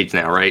same page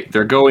now, right?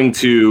 They're going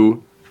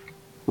to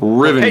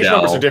Rivendell. Page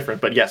numbers are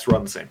different, but yes, we're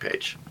on the same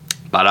page.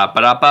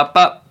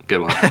 Ba-da-ba-da-ba-ba.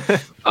 Good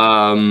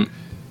one.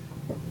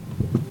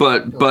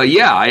 But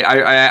yeah,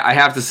 I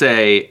have to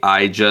say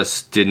I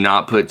just did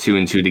not put two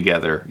and two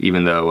together,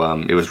 even though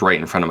it was right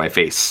in front of my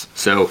face.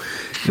 So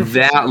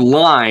that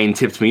line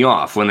tipped me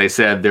off when they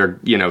said they're,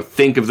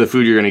 think of the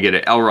food you're going to get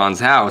at Elrond's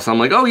house. I'm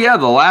like, oh yeah,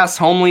 the last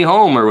homely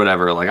home or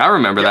whatever. Like, I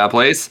remember that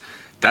place.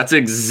 That's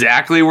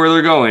exactly where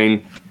they're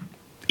going,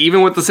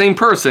 even with the same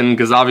person,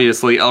 because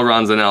obviously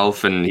Elrond's an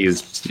elf and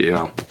he's,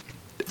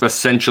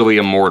 essentially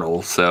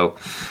immortal. So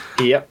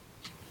Yep.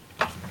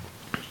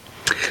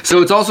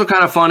 So it's also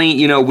kind of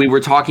funny, we were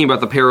talking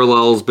about the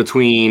parallels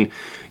between,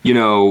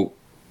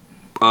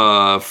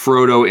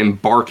 Frodo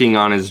embarking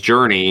on his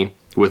journey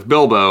with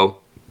Bilbo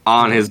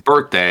on his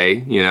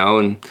birthday,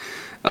 and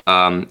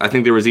I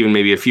think there was even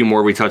maybe a few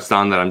more we touched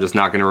on that I'm just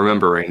not going to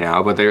remember right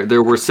now, but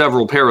there were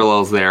several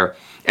parallels there.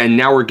 And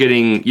now we're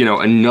getting,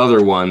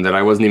 another one that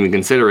I wasn't even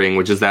considering,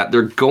 which is that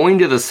they're going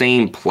to the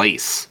same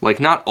place. Like,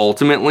 not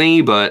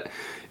ultimately, but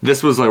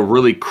this was a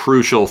really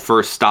crucial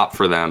first stop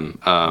for them.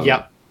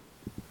 Yep.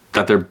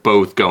 That they're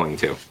both going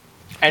to.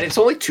 And it's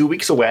only 2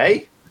 weeks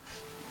away.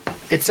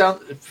 It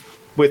sounds,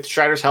 with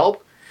Strider's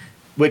help,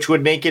 which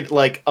would make it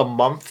like a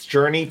month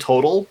journey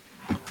total.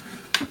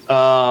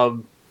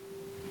 And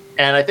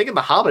I think in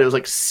The Hobbit, it was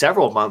like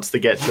several months to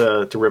get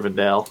to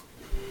Rivendell.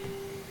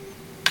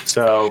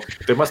 So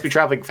they must be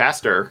traveling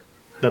faster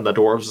than the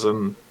dwarves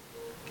and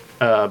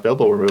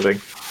Bilbo were moving.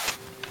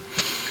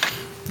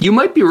 You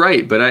might be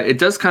right, but it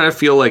does kind of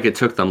feel like it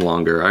took them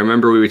longer. I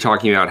remember we were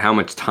talking about how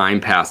much time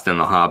passed in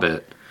The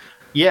Hobbit.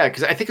 Yeah,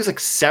 because I think it was like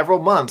several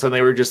months, and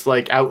they were just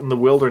like out in the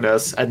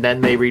wilderness, and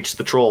then they reached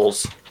the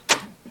trolls.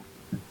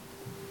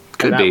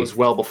 Could and that be. was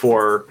well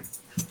before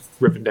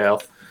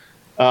Rivendell.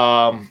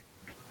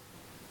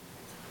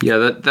 Yeah,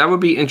 that would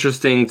be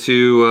interesting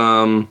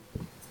to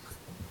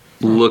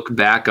look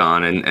back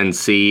on and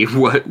see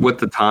what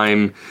the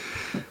time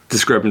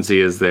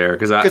discrepancy is there.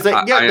 Because I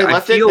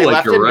feel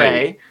like you're right.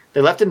 May.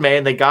 They left in May,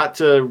 and they got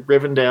to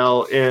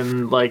Rivendell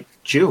in like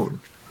June.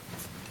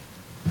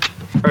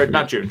 Or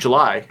not June,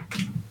 July.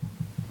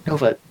 No,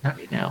 but not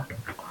right now.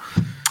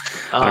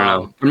 I don't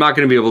know. I'm not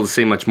going to be able to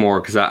say much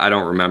more because I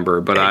don't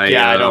remember. But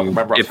I don't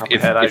remember.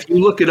 If you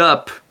look it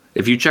up,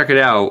 if you check it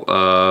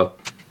out,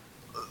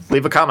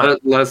 leave a comment.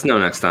 Let us know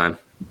next time.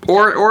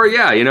 Or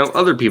yeah,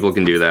 other people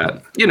can do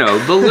that.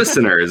 The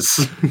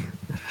listeners.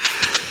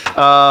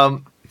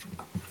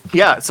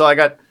 Yeah. So I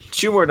got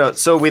two more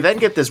notes. So we then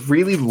get this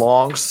really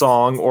long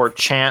song or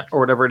chant or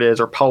whatever it is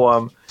or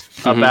poem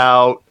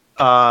about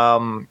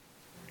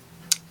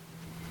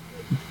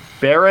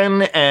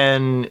Beren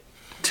and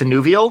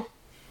Tenuviel.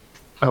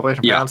 I hope I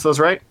pronounced those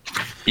right.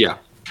 Yeah.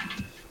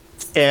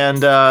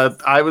 And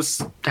I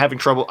was having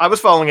trouble. I was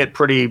following it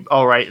pretty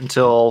all right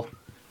until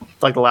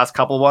like the last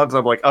couple ones.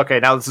 I'm like, okay,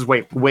 now this is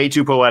way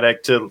too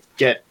poetic to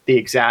get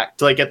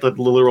the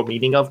literal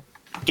meaning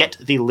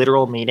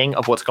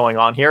of what's going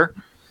on here.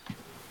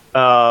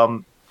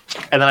 And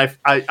then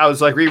I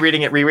was like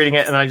rereading it,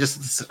 and I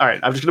just all right,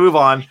 I'm just gonna move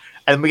on.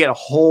 And then we get a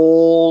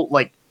whole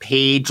like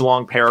page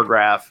long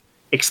paragraph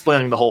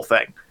explaining the whole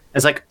thing.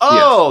 It's like,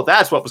 oh,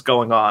 that's what was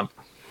going on.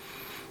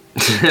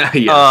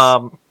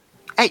 Yes.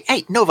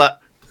 Hey, Nova,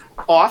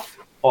 off.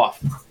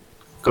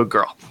 Good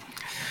girl.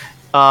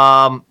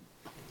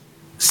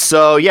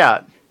 So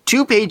yeah,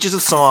 2 pages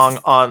of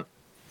song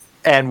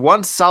and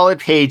 1 solid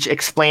page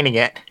explaining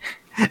it.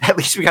 At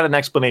least we got an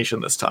explanation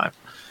this time.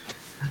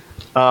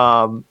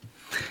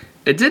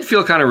 It did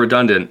feel kind of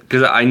redundant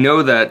because I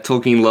know that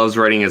Tolkien loves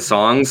writing his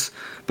songs,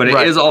 but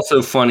it is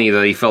also funny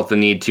that he felt the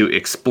need to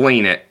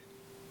explain it.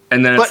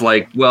 And then it's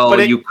like, well,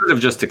 you could have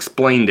just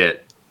explained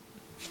it.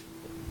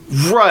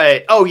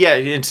 Right. Oh, yeah.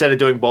 Instead of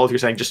doing both, you're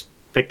saying just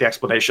pick the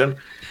explanation.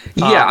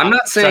 Yeah, I'm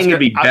not saying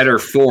it'd be better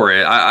for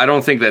it. I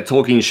don't think that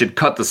Tolkien should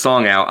cut the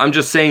song out. I'm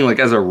just saying, like,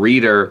 as a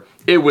reader,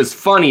 it was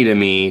funny to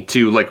me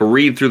to, like,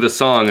 read through the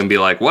song and be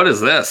like, what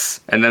is this?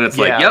 And then it's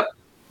like, yep,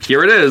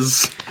 here it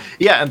is.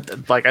 Yeah,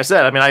 and like I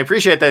said, I mean, I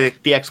appreciate that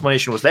the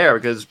explanation was there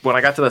because when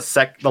I got to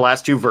the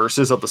last 2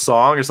 verses of the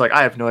song, it's like,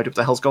 I have no idea what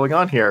the hell's going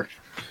on here.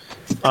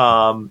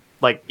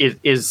 Like,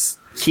 is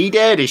he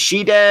dead? Is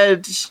she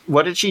dead?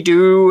 What did she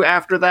do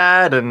after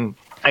that? And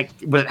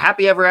was it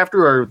happy ever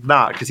after or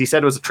not? Because he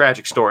said it was a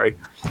tragic story.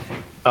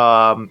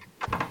 And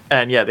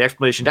yeah, the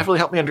explanation definitely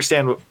helped me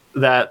understand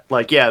that.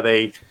 Like, yeah,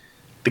 they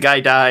the guy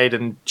died,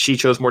 and she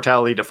chose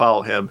mortality to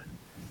follow him.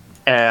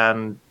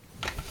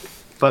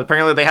 But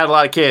apparently they had a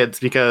lot of kids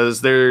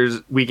because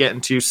we get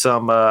into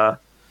some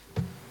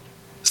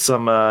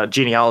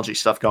genealogy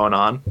stuff going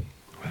on.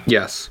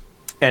 Yes.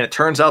 And it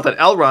turns out that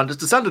Elrond is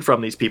descended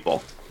from these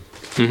people.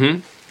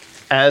 Mm-hmm.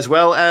 As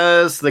well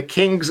as the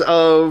kings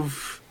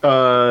of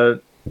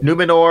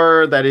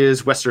Numenor, that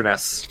is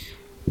Westerness.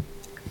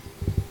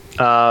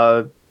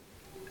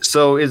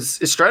 So is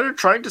Strider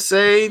trying to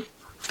say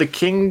the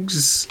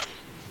kings...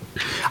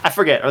 I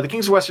forget. Are the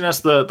kings of Westerness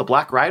the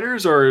Black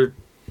Riders, or...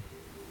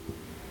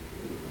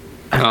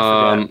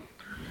 I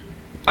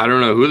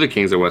don't know who the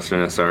kings of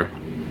Westerness are.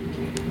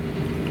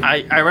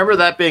 I remember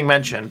that being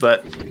mentioned,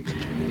 but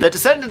the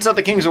descendants of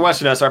the kings of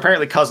Westerness are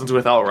apparently cousins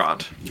with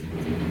Elrond.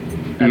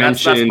 And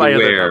mentioned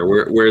where?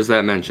 Where's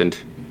that mentioned?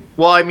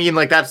 Well, I mean,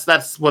 like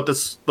that's what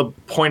the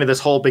point of this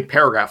whole big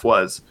paragraph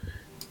was.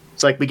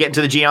 It's like we get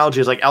into the genealogy.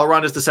 It's like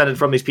Elrond is descended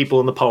from these people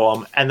in the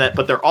poem,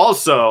 but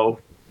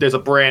there's a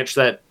branch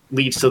that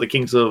leads to the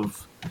kings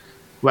of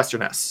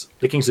Westerness,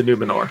 the kings of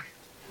Numenor.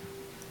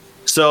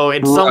 So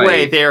in some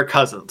way, they are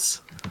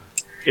cousins,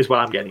 is what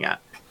I'm getting at.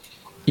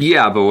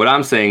 Yeah, but what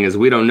I'm saying is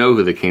we don't know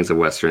who the kings of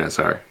Westerness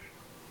are.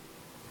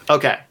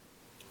 Okay,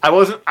 I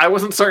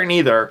wasn't certain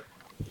either.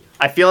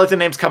 I feel like the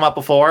name's come up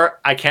before.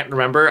 I can't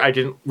remember. I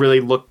didn't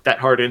really look that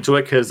hard into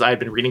it because I've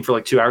been reading for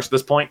like 2 hours at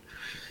this point.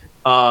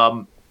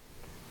 But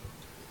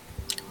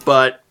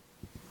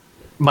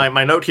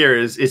my note here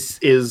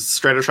is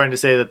Strider trying to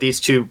say that these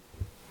two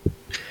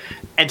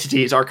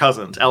entities are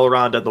cousins,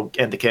 Elrond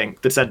and the king,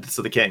 descendants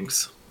of the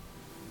kings.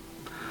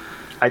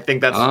 I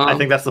think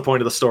that's the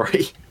point of the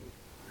story.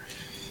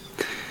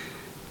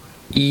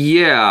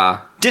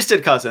 Yeah.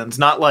 Distant cousins,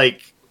 not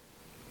like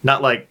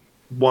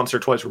once or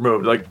twice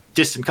removed, like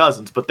distant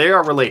cousins, but they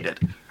are related.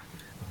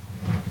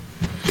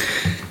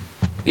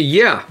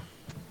 Yeah,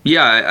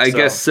 I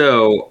guess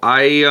so.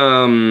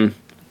 I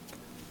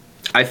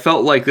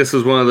felt like this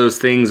was one of those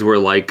things where,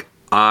 like,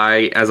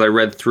 as I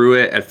read through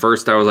it, at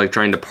first I was like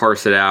trying to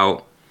parse it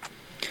out,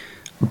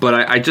 but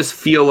I just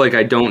feel like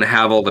I don't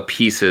have all the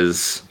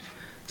pieces,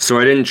 so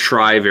I didn't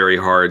try very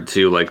hard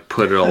to like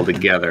put it all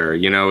together.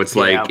 You know, it's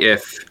like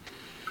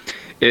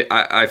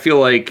I feel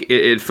like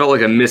it felt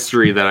like a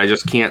mystery that I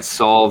just can't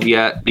solve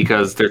yet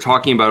because they're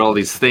talking about all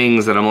these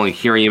things that I'm only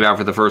hearing about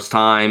for the first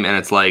time, and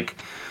it's like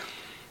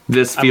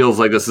this feels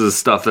like this is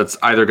stuff that's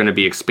either going to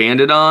be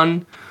expanded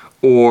on,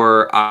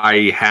 or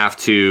I have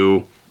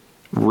to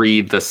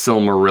read the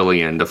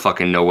Silmarillion to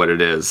fucking know what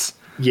it is.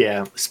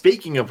 Yeah.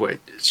 Speaking of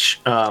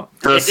which, the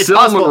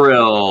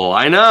Silmaril,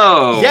 I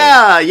know.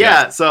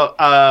 Yeah.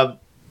 So,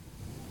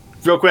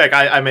 real quick,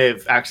 I may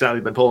have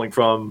accidentally been pulling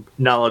from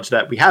knowledge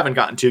that we haven't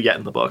gotten to yet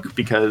in the book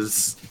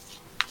because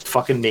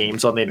fucking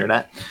names on the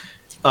internet.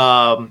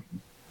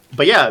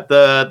 But yeah,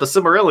 the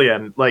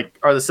Silmarillion, like,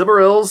 are the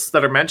Silmarils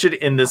that are mentioned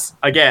in this,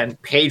 again,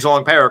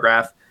 page-long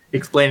paragraph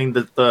explaining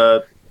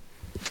the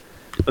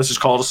let's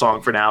just call it a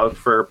song for now,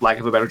 for lack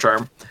of a better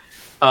term.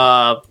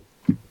 Are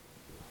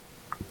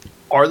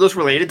those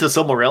related to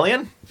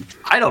Silmarillion?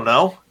 I don't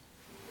know.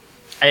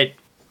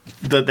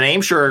 The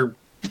name sure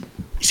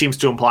seems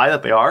to imply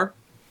that they are.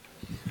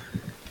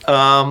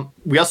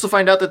 We also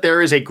find out that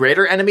there is a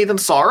greater enemy than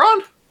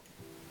Sauron.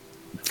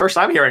 First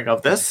I'm hearing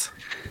of this.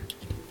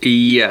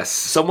 Yes.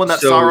 Someone that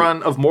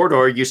Sauron of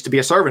Mordor used to be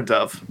a servant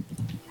of.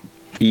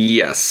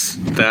 Yes.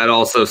 That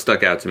also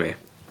stuck out to me.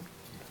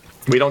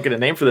 We don't get a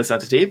name for this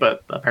entity,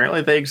 but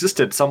apparently they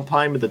existed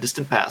sometime in the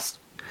distant past.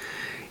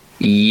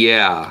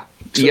 Yeah.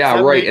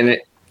 So right. And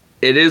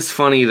it is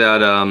funny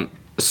that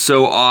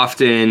so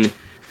often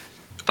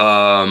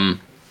Sauron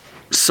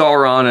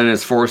and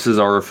his forces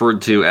are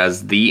referred to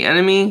as the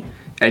enemy,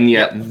 and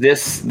yet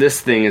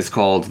this thing is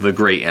called the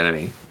Great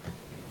Enemy.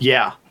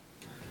 Yeah.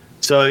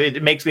 So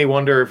it makes me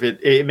wonder if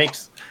it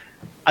makes...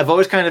 I've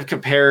always kind of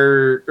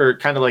compared, or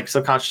kind of like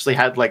subconsciously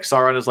had like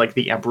Sauron as like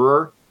the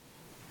Emperor,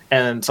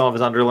 and some of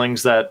his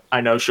underlings that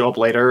I know show up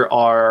later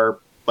are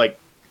like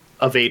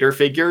a Vader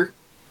figure.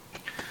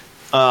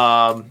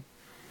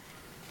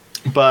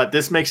 But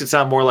this makes it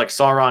sound more like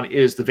Sauron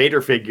is the Vader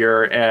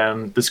figure,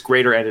 and this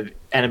greater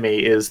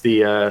enemy is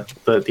the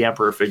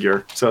Emperor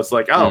figure. So it's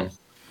like,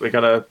 we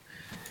gotta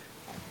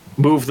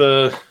move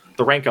the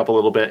rank up a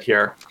little bit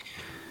here,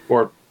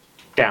 or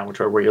down,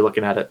 whichever way you're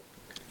looking at it.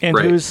 And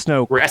who's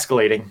Snoke? We're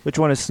escalating. Which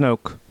one is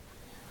Snoke?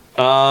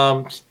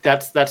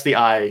 That's the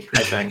Eye,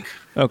 I think.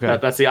 Okay.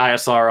 That's the Eye of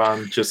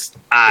Sauron. Just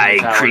I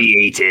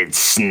created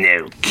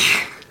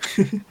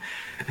Snoke.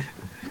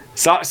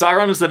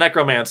 Sauron is the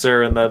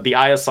necromancer, and the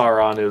Eye of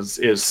Sauron is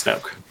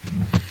Snoke.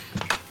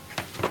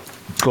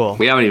 Cool.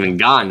 We haven't even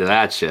gotten to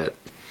that shit.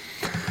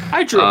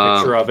 I drew a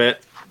picture of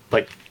it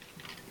like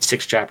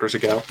 6 chapters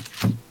ago.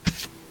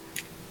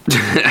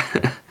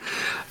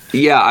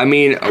 Yeah, I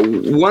mean,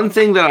 one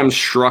thing that I'm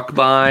struck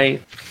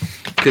by,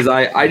 because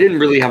I didn't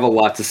really have a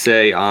lot to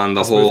say on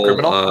the whole,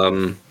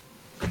 the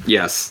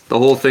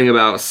whole thing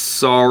about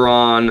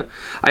Sauron.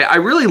 I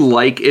really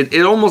like it.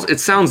 It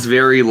sounds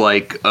very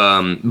like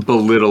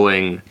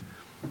belittling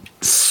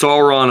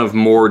Sauron of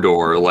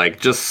Mordor, like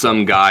just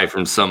some guy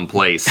from some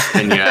place,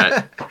 and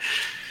yet,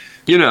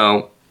 you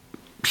know,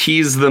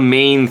 he's the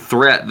main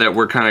threat that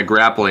we're kind of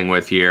grappling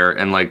with here.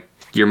 And like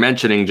you're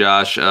mentioning,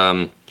 Josh,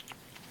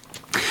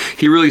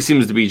 he really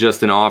seems to be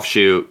just an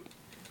offshoot,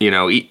 you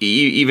know,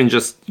 even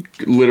just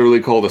literally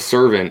called a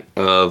servant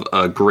of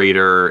a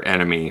greater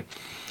enemy.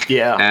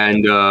 Yeah.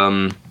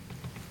 And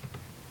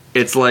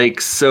it's like,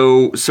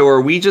 so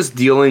are we just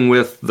dealing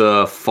with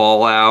the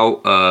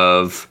fallout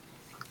of,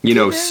 you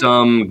know,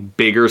 some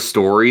bigger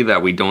story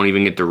that we don't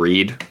even get to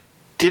read?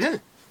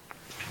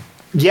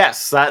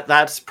 Yes,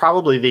 that's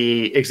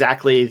probably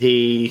exactly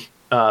the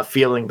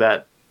feeling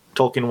that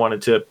Tolkien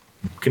wanted to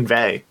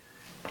convey.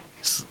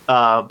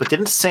 But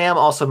didn't Sam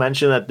also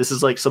mention that this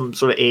is like some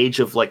sort of age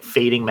of like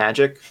fading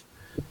magic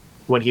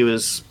when he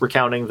was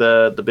recounting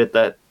the bit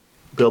that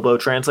Bilbo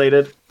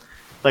translated?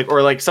 Like,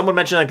 or like someone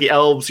mentioned like the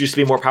elves used to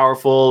be more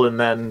powerful, and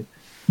then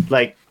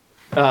like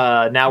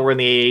now we're in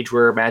the age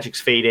where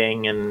magic's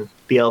fading and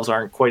the elves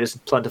aren't quite as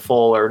plentiful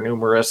or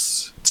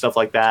numerous, stuff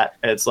like that.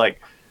 And it's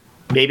like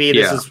maybe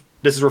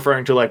this is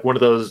referring to like one of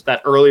those,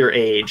 that earlier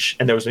age,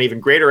 and there was an even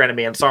greater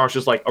enemy, and Sauron's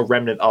just like a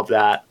remnant of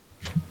that.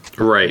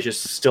 Right. He's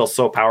just still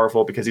so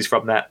powerful because he's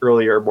from that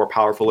earlier, more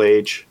powerful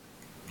age.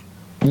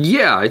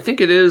 Yeah, I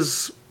think it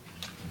is.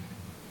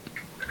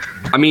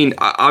 I mean,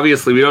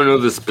 obviously, we don't know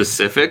the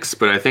specifics,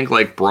 but I think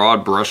like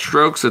broad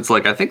brushstrokes, it's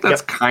like I think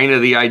that's kind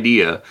of the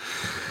idea.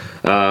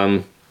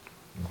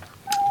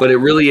 But it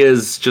really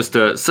is just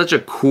such a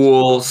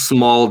cool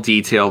small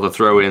detail to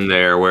throw in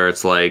there, where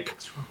it's like,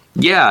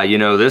 yeah, you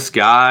know, this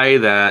guy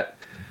that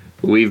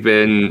we've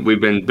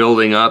been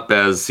building up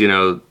as, you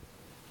know,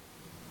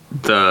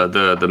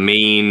 the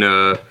main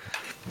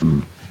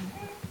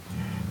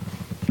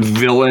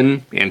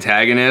villain,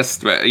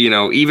 antagonist, you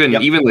know,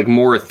 even like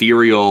more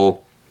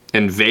ethereal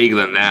and vague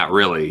than that,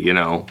 really, you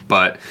know,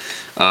 but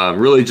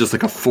really just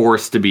like a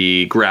force to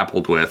be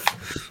grappled with.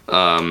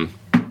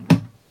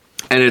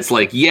 And it's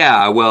like,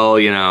 yeah, well,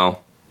 you know,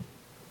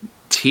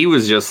 he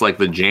was just like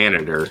the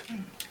janitor,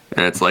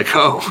 and it's like,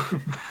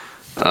 oh,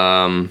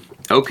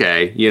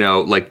 okay, you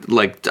know,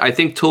 like I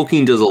think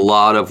Tolkien does a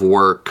lot of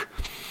work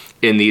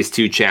in these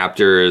two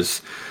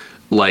chapters,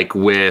 like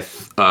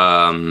with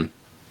Aragorn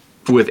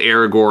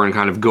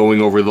kind of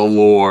going over the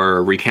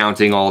lore,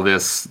 recounting all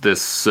this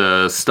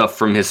stuff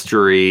from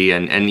history,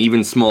 and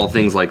even small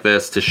things like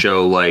this to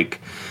show like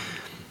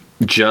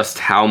just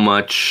how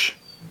much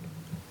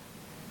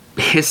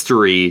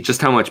history,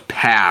 just how much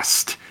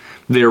past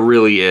there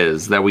really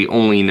is that we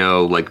only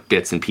know like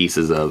bits and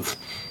pieces of.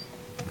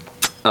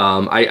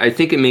 I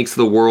think it makes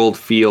the world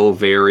feel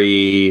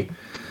very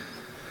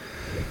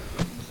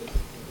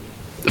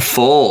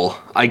full,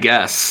 I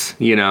guess.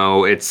 You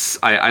know, it's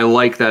I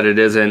like that it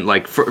isn't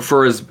like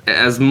for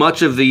as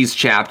much of these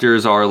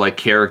chapters are like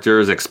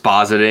characters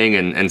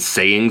expositing and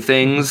saying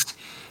things,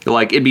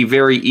 like it'd be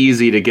very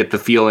easy to get the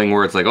feeling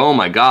where it's like, oh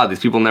my god, these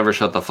people never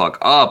shut the fuck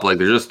up, like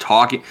they're just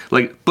talking,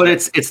 like, but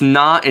it's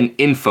not an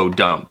info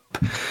dump,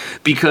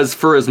 because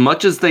for as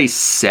much as they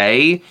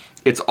say,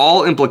 it's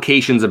all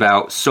implications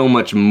about so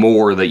much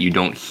more that you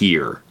don't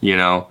hear, you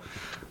know.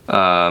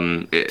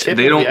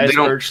 They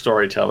don't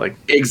storytelling.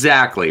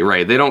 Exactly,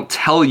 right. They don't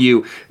tell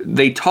you.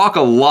 They talk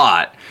a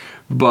lot,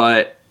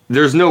 but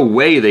there's no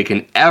way they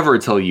can ever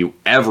tell you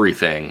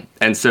everything.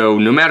 And so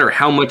no matter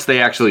how much they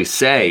actually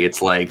say,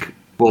 it's like,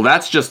 well,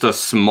 that's just a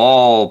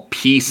small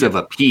piece of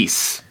a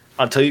piece.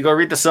 Until you go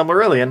read the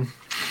Silmarillion.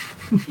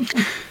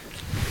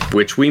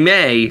 Which we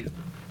may.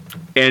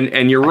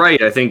 And you're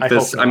right. I think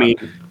I mean,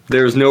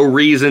 there's no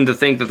reason to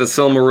think that the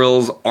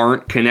Silmarils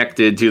aren't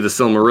connected to the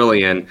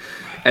Silmarillion.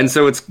 And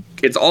so it's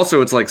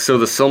like, so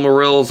the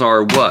Silmarils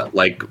are what,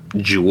 like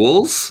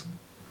jewels?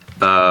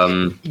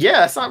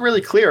 Yeah, it's not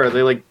really clear. Are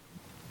they like?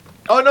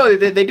 Oh no,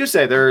 they do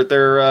say they're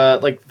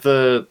like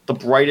the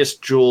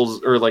brightest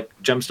jewels or like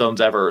gemstones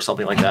ever or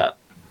something like that.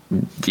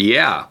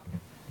 Yeah.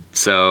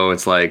 So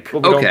it's like,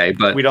 but okay,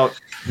 but we don't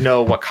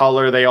know what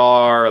color they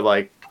are,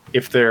 like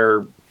if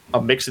they're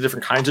a mix of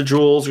different kinds of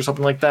jewels or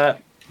something like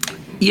that.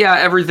 Yeah,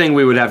 everything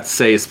we would have to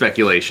say is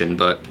speculation,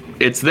 but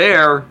it's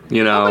there,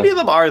 you know. How many of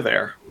them are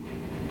there?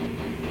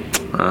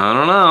 I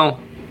don't know.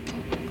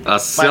 A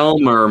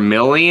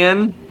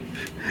Silmarillion?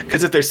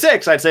 Because if there's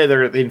 6, I'd say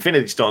they're the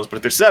Infinity Stones, but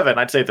if there's 7,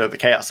 I'd say they're the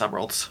Chaos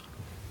Emeralds.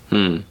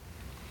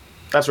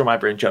 That's where my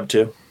brain jumped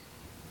to.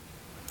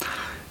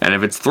 And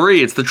if it's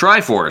 3, it's the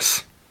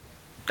Triforce.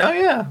 Oh,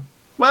 yeah.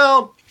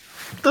 Well,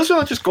 those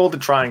are just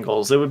golden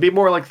triangles. It would be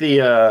more like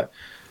the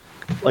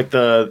what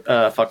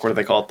do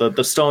they call it?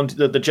 The stones,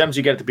 the gems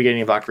you get at the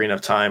beginning of Ocarina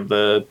of Time.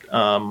 The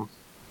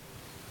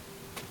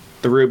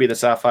ruby, the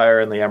sapphire,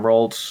 and the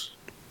emeralds.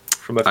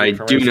 I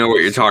do know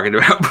what you're talking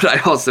about, but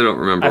I also don't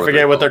remember. I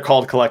forget what they're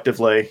called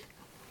collectively.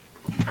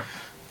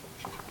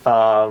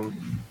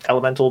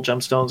 Elemental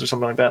gemstones or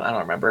something like that. I don't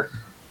remember.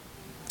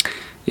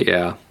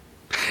 Yeah.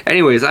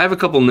 Anyways, I have a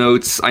couple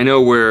notes. I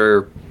know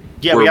we're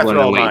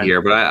running late here,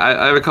 but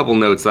I have a couple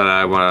notes that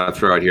I want to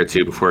throw out here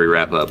too before we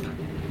wrap up.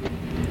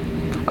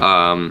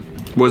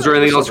 Was there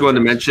anything else you wanted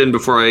to mention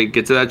before I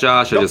get to that,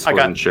 Josh? I just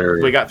wasn't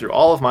sure. We got through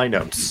all of my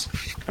notes.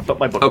 I put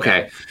my book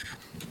Okay.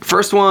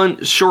 First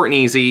one, short and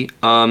easy.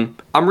 I'm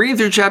reading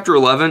through chapter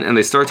 11, and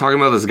they start talking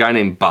about this guy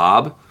named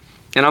Bob.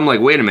 And I'm like,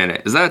 wait a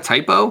minute, is that a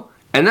typo?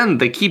 And then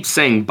they keep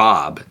saying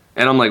Bob.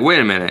 And I'm like, wait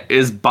a minute,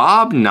 is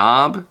Bob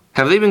Knob?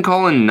 Have they been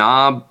calling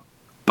Knob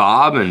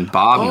Bob and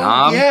Bob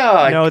Knob?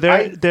 Yeah. No,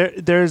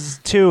 there's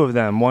two of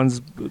them.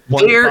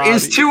 There Bob,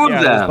 is two of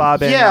them. there's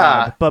Bob and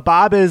Knob. But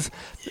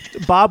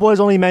Bob was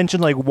only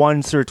mentioned like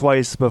once or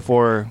twice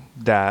before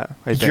that,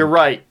 I think. You're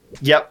right.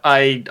 Yep,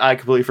 I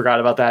completely forgot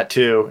about that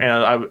too. And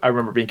I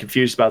remember being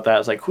confused about that. I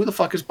was like, who the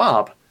fuck is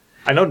Bob?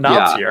 I know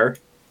Knob's here.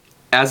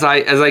 As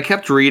I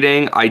kept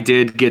reading, I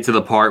did get to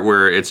the part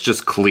where it's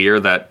just clear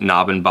that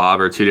Knob and Bob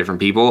are two different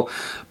people.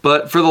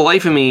 But for the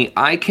life of me,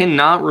 I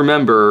cannot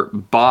remember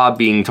Bob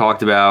being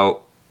talked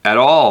about at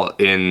all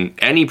in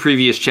any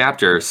previous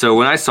chapter. So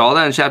when I saw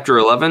that in chapter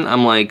 11,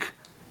 I'm like,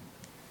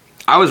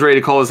 I was ready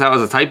to call this out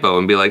as a typo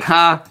and be like,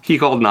 ha, he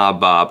called Knob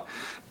Bob.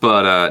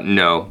 But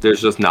no,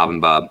 there's just Knob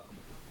and Bob.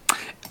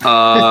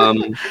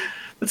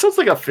 It sounds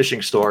like a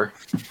fishing store.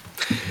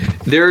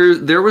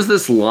 There was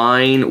this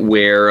line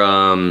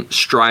where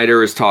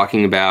Strider is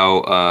talking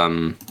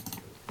about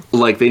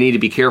like they need to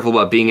be careful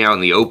about being out in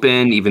the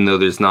open, even though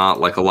there's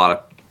not like a lot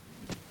of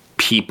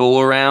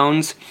people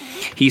around.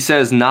 He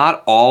says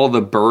not all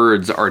the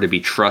birds are to be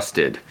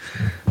trusted.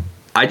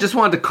 I just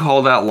wanted to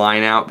call that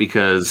line out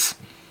because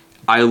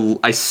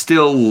I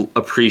still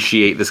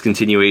appreciate this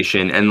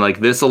continuation and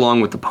like this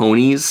along with the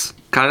ponies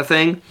kind of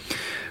thing,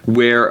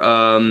 where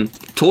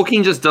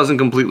Tolkien just doesn't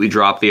completely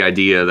drop the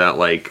idea that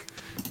like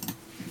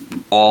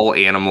all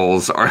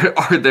animals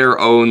are their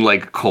own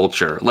like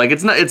culture. Like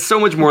it's so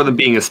much more than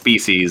being a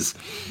species.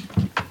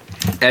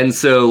 And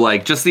so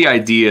like just the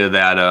idea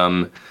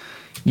that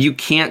you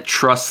can't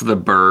trust the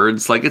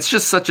birds, like it's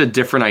just such a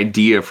different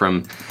idea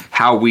from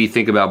how we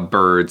think about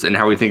birds and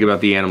how we think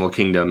about the animal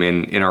kingdom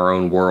in our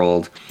own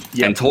world.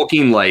 Yep. And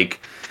Tolkien, like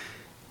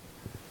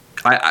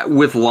I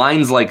with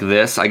lines like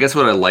this, I guess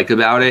what I like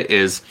about it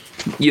is,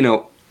 you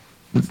know,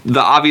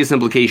 the obvious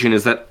implication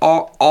is that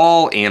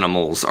all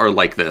animals are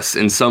like this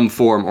in some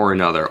form or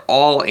another.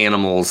 All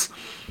animals,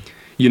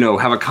 you know,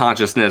 have a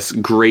consciousness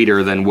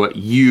greater than what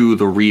you,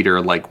 the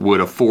reader, like would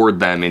afford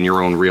them in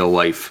your own real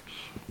life.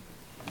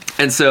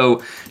 And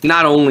so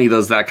not only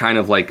does that kind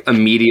of like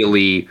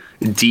immediately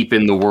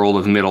deepen the world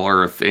of Middle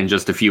Earth in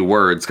just a few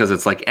words, because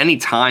it's like any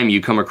time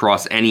you come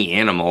across any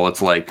animal,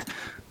 it's like,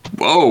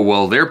 whoa,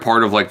 well, they're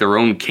part of like their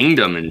own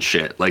kingdom and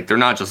shit. Like they're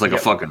not just like a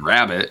fucking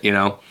rabbit, you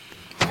know?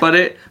 But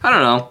I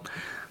don't know,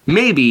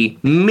 maybe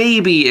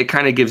it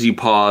kind of gives you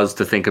pause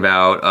to think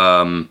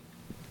about,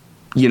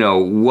 you know,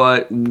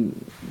 what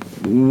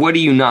do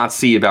you not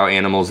see about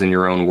animals in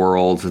your own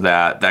world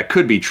that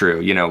could be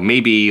true? You know,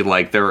 maybe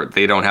like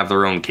they don't have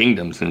their own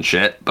kingdoms and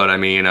shit. But I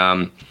mean,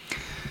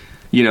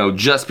 you know,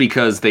 just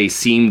because they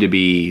seem to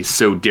be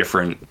so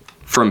different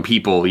from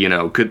people, you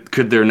know,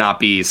 could there not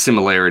be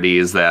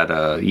similarities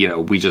that you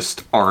know, we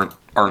just aren't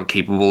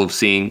capable of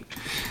seeing?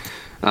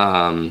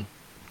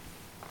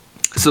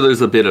 So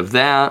there's a bit of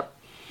that.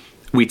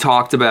 We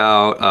talked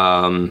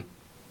about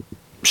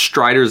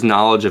Strider's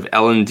knowledge of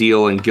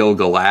Elendil and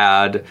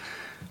Gil-galad.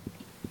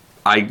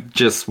 I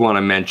just want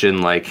to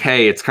mention, like,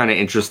 hey, it's kind of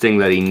interesting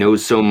that he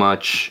knows so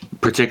much,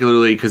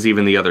 particularly because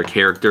even the other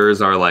characters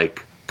are,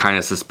 like, kind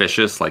of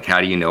suspicious. Like, how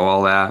do you know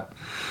all that?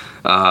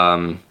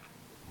 And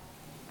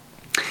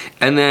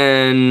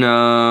then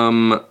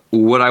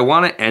what I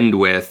want to end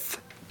with,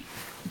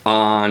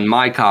 on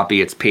my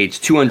copy, it's page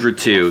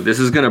 202. This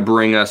is going to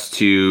bring us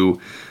to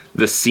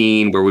the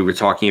scene where we were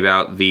talking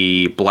about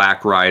the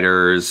Black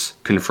Riders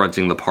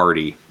confronting the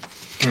party.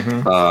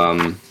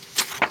 Mm-hmm.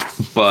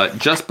 But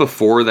just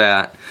before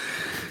that,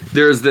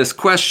 there's this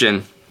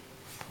question.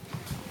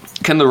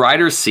 Can the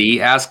riders see?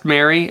 Asked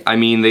Merry. I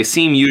mean, they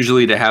seem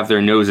usually to have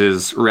their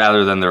noses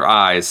rather than their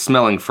eyes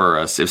smelling for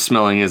us, if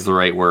smelling is the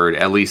right word,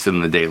 at least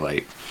in the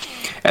daylight.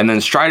 And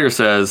then Strider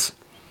says,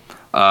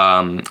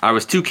 I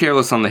was too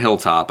careless on the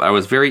hilltop. I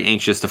was very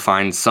anxious to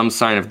find some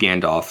sign of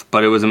Gandalf,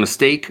 but it was a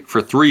mistake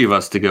for three of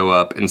us to go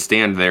up and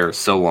stand there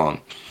so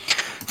long.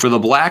 For the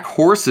black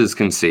horses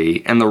can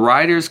see, and the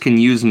riders can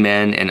use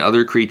men and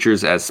other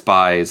creatures as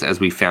spies, as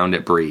we found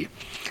at Bree.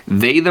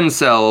 They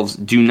themselves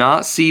do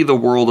not see the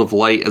world of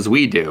light as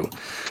we do,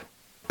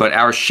 but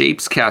our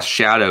shapes cast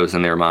shadows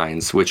in their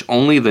minds, which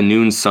only the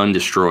noon sun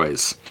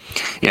destroys.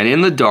 And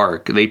in the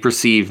dark they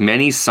perceive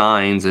many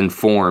signs and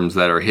forms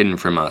that are hidden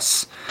from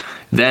us.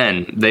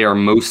 Then they are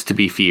most to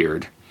be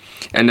feared.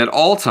 And at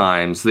all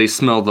times they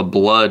smell the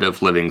blood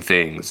of living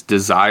things,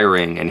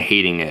 desiring and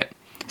hating it.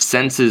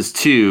 Senses,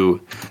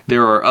 too,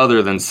 there are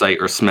other than sight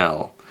or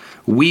smell.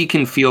 We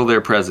can feel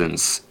their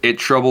presence. It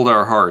troubled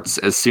our hearts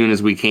as soon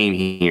as we came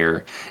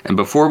here, and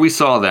before we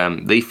saw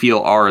them, they feel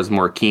ours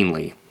more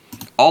keenly.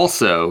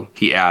 Also,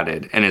 he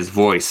added, and his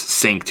voice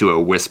sank to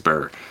a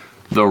whisper,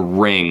 the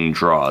ring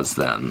draws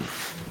them.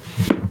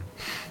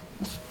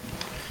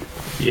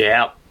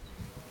 Yeah.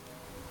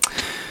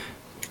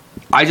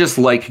 I just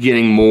like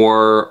getting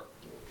more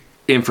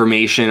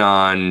information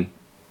on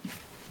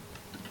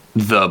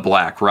the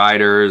Black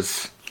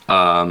Riders,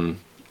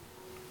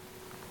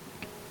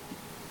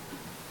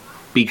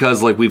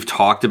 because like we've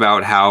talked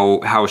about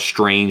how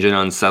strange and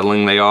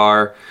unsettling they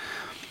are.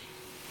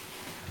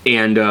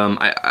 And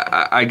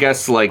I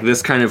guess like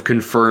this kind of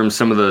confirms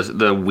some of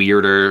the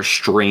weirder,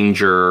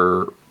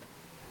 stranger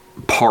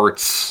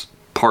parts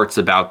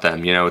about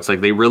them. You know, it's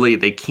like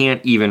they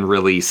can't even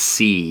really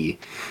see.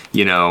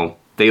 You know,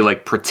 they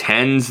like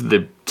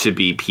pretend to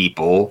be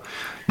people.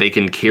 They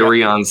can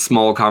carry on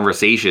small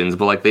conversations,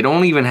 but like they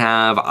don't even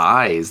have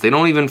eyes. They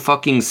don't even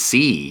fucking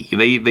see.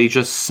 They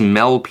just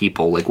smell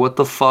people. Like what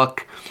the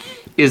fuck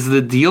is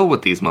the deal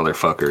with these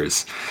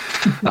motherfuckers?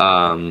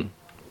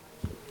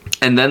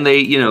 And then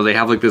they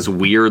have like this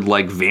weird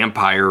like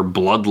vampire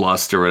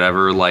bloodlust or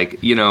whatever.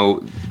 Like, you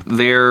know,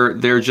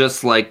 they're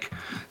just like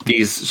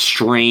these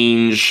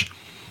strange,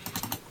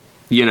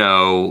 you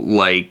know,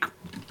 like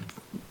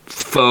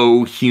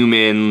faux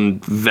human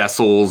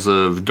vessels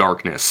of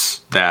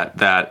darkness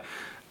that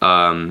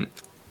I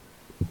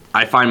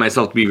find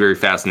myself to be very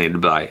fascinated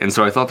by. And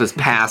so I thought this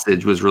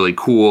passage was really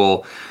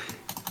cool.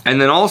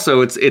 And then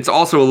also it's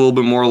also a little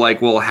bit more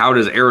like, well, how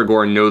does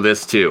Aragorn know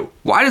this too?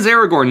 Why does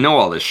Aragorn know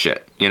all this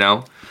shit, you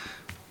know?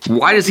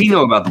 Why does he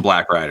know about the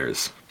Black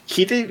Riders?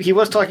 He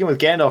was talking with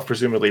Gandalf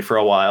presumably for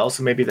a while,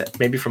 so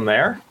maybe from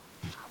there.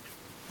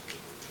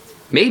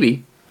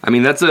 Maybe. I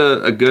mean, that's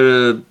a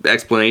good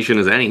explanation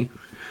as any.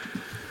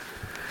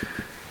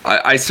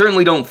 I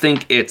certainly don't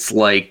think it's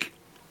like,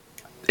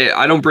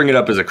 I don't bring it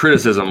up as a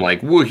criticism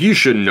like, well, he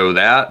shouldn't know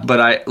that, but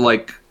I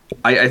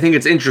think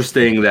it's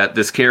interesting that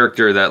this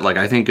character that like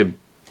I think could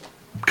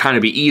kind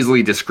of be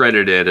easily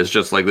discredited as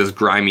just like this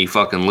grimy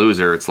fucking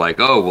loser. It's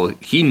like, oh, well,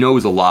 he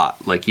knows a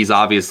lot. Like he's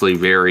obviously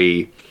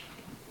very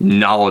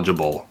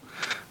knowledgeable.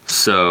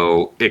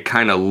 So it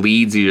kind of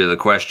leads you to the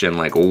question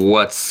like,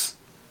 what's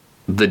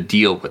the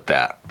deal with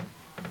that?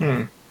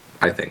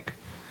 I think.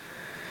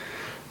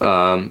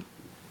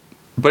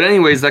 But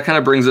anyways, that kind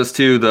of brings us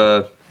to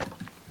the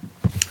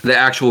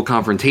actual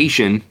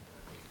confrontation.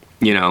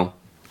 You know,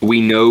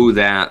 we know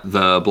that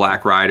the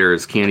Black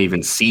Riders can't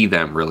even see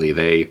them really.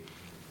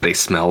 They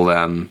smell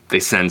them, they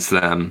sense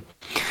them.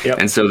 Yep.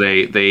 And so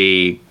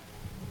they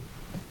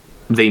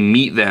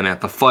meet them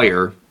at the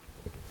fire.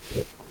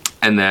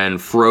 And then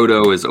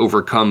Frodo is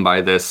overcome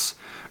by this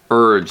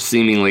urge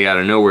seemingly out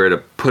of nowhere to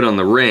put on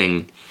the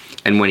ring.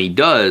 And when he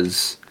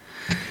does,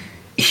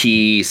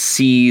 he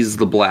sees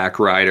the Black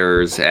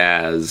Riders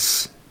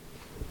as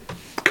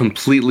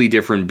completely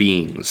different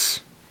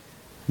beings.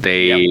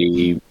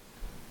 They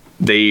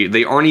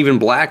aren't even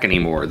black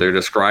anymore. They're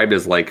described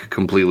as like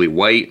completely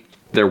white.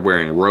 They're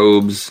wearing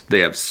robes. They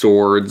have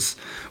swords.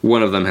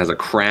 One of them has a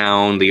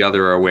crown. The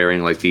other are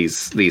wearing like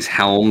these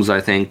helms, I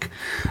think.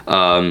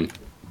 And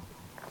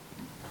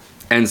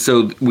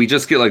so we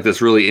just get like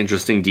this really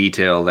interesting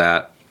detail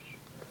that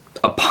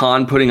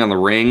upon putting on the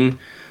ring,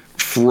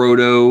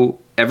 Frodo,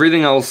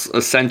 everything else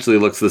essentially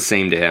looks the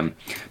same to him,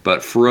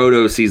 but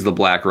Frodo sees the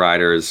Black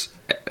Riders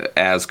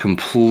as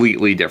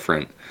completely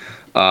different.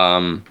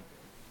 Connor,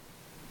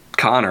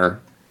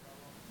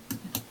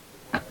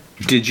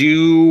 did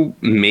you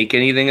make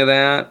anything of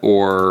that,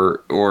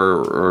 or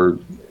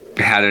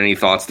had any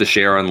thoughts to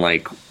share on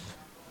like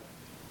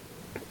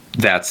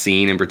that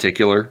scene in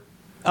particular?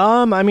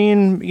 I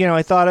mean, you know,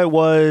 I thought it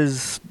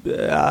was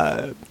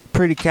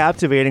pretty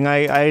captivating.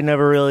 I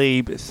never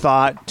really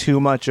thought too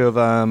much of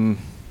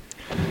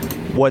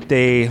what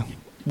they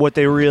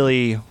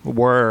really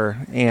were,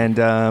 and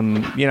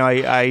you know,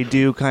 I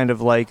do kind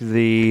of like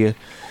the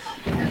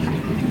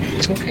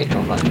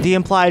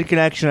implied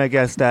connection, I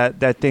guess,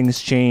 that things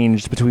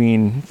changed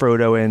between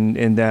Frodo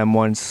and them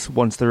once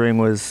the ring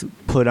was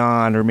put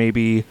on, or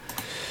maybe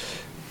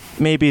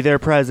their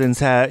presence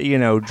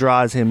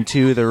draws him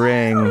to the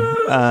ring.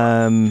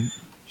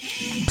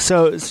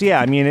 So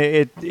yeah, I mean,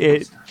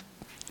 it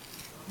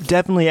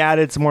definitely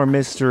added some more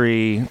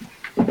mystery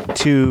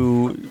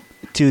to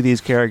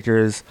these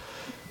characters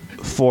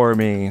for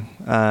me.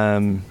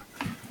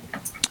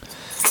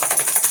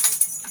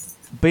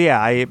 But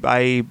yeah,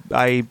 I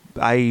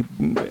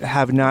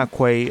have not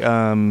quite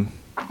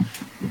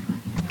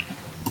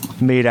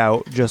made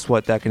out just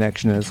what that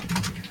connection is.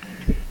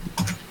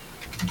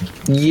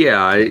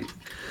 Yeah, I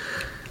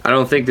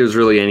don't think there's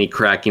really any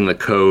cracking the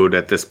code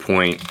at this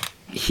point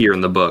here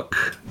in the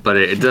book, but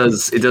it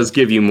does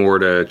give you more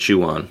to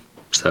chew on.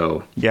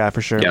 So yeah,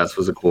 for sure. Yeah, this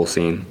was a cool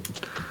scene.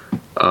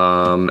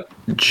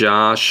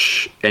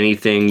 Josh,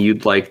 anything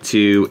you'd like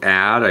to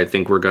add? I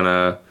think we're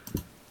gonna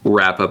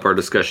wrap up our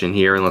discussion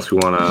here, unless we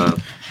want to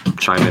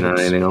chime in on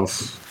anything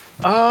else.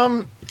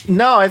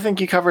 No, I think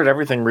you covered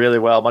everything really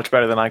well, much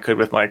better than I could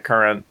with my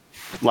current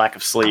lack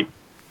of sleep,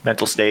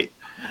 mental state.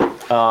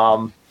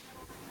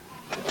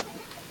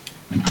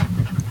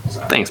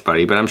 Thanks,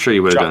 buddy, but I'm sure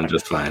you would have done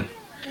just fine.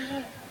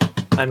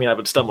 I mean, I've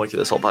been stumbling through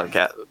this whole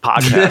podcast.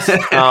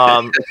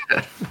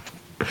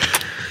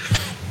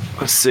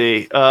 Let's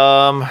see.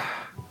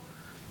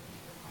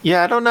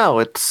 Yeah, I don't know.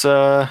 It's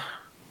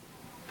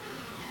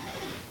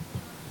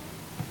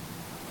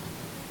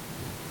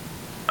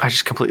I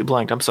just completely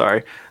blanked. I'm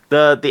sorry.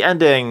 The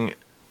ending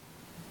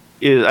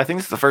is, I think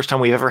it's the first time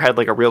we've ever had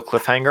like a real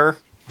cliffhanger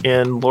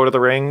in Lord of the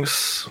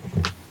Rings.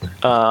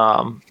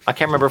 I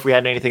can't remember if we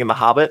had anything in The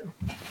Hobbit.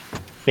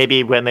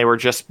 Maybe when they were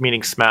just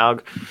meeting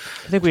Smaug.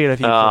 I think we had a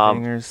few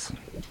cliffhangers.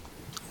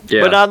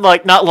 Yeah. But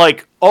not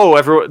like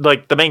everyone,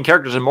 like the main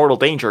character's in mortal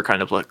danger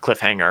kind of like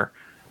cliffhanger.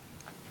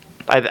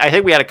 I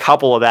think we had a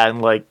couple of that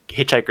in like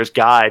Hitchhiker's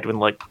Guide when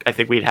like I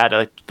think we'd had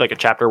a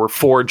chapter where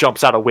Ford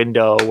jumps out a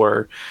window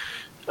or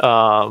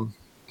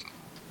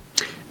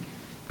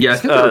yeah, I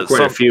think there were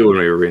quite a few when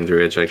we were reading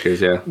through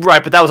Hitchhikers, yeah.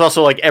 Right, but that was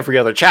also like every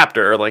other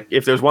chapter. Like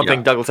if there's one Yeah.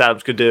 thing Douglas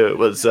Adams could do, it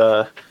was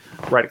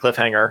write a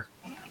cliffhanger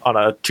on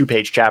a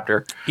 2-page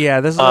chapter.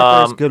 Yeah, this is the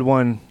first good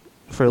one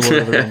for Lord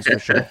of the Rings for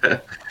sure.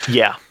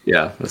 Yeah.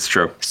 Yeah, that's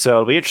true. So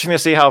it'll be interesting to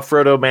see how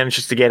Frodo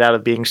manages to get out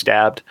of being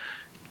stabbed.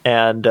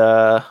 And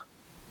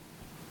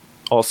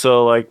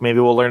also, like, maybe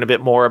we'll learn a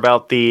bit more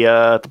about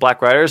the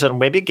Black Riders, and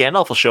maybe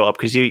Gandalf will show up,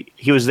 because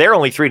he was there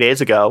only 3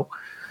 days ago.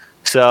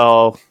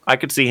 So I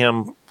could see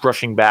him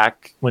rushing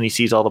back when he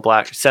sees all the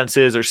Black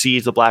senses or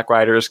sees the Black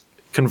Riders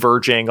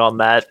converging on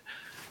that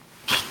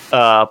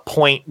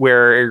point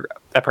where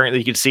apparently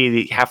you could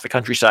see half the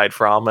countryside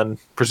from, and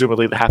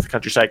presumably the half the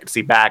countryside could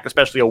see back,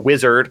 especially a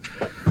wizard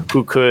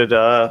who could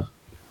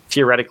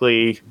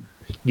theoretically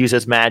use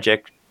his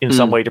magic in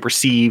some way to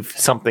perceive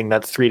something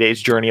that's 3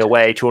 days journey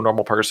away to a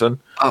normal person.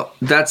 Oh,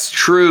 that's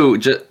true.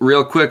 Just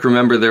real quick,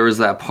 remember there was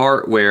that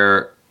part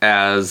where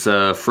as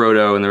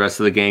Frodo and the rest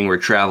of the gang were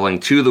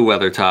traveling to the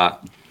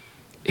Weathertop,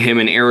 him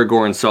and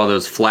Aragorn saw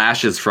those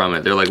flashes from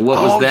it. They're like,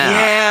 what was that?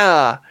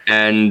 Yeah.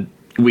 And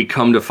we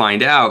come to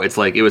find out it's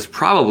like it was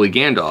probably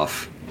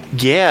Gandalf.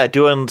 Yeah,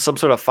 doing some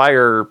sort of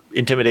fire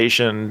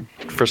intimidation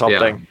for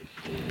something.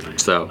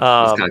 So it's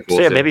kind of cool.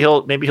 So yeah,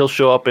 too. maybe he'll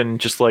show up and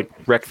just like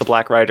wreck the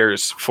Black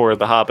Riders for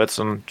the Hobbits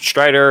and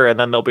Strider, and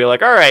then they'll be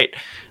like, all right,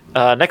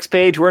 next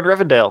page we're in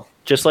Rivendell,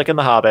 just like in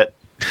the Hobbit.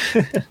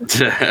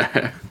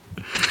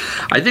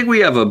 I think we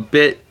have a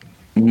bit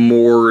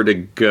more to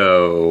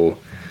go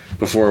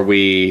before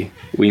we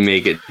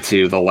make it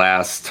to the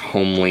last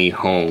homely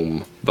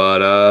home.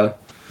 But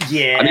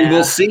Yeah. I mean,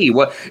 we'll see.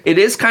 What it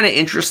is kind of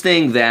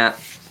interesting that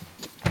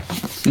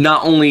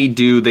not only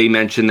do they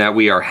mention that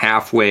we are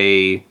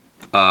halfway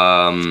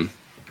to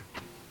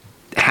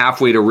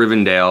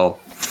Rivendell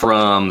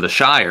from the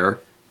Shire,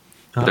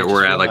 that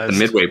we're at like the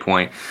midway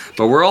point,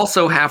 but we're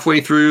also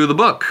halfway through the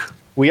book.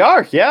 We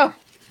are, yeah.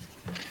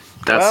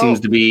 That seems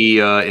to be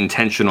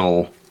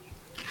intentional.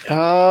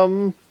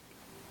 We're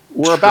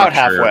about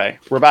halfway.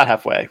 We're about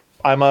halfway.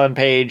 I'm on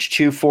page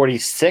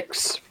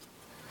 246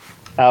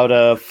 out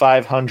of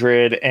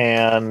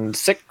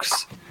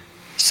 506.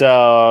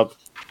 So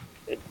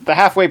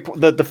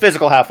the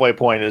physical halfway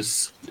point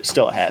is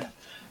still ahead.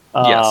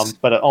 Yes,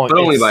 but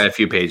only by a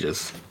few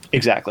pages.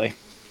 Exactly.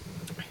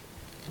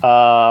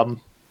 Oh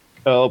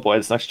boy,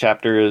 this next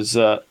chapter is.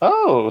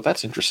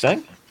 That's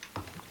interesting.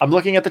 I'm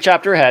looking at the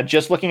chapter ahead,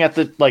 just looking at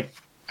the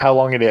how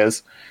long it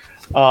is.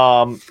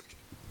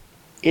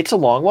 It's a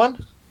long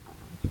one,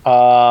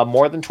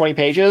 more than 20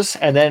 pages,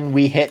 and then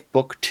we hit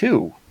book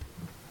 2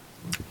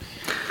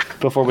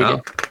 before we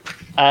get.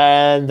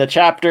 And the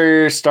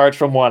chapter starts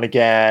from 1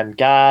 again.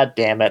 God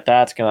damn it,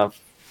 that's gonna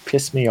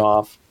piss me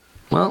off.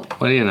 Well,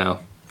 what do you know?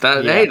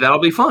 Hey, that'll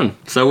be fun.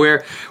 So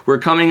we're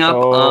coming up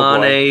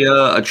on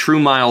a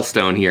true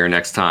milestone here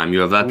next time.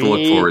 You have that to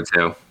look forward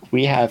to.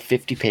 We have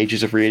 50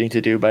 pages of reading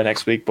to do by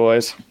next week,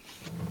 boys.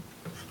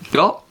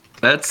 Well,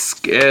 that's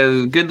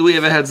good that we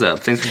have a heads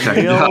up. Thanks for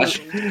checking,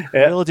 Josh.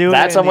 We'll do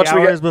That's it in how much the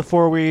we hours get.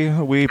 before we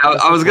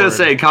I was going to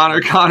say,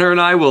 Connor and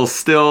I will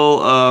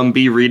still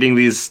be reading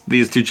these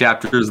 2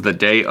 chapters the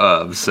day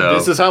of. So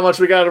This is how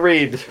much we got to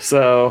read.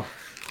 So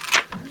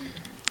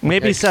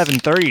maybe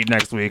 7:30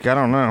 next week. I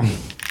don't know.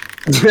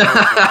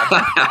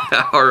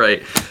 all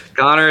right.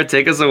 Connor,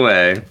 take us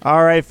away.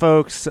 All right,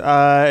 folks.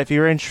 If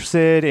you're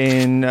interested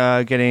in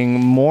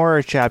getting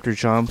more chapter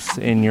jumps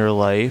in your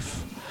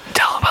life,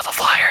 tell them about the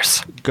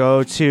flyers.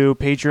 go to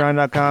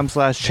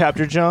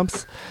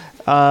patreon.com/chapterjumps.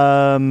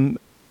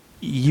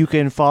 You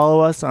can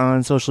follow us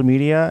on social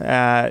media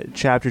at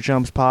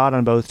ChapterJumpsPod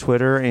on both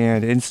Twitter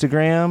and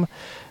Instagram.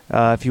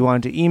 If you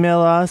want to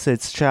email us,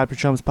 it's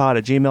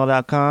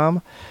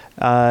chapterjumpspod@gmail.com.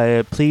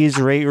 Please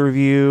rate,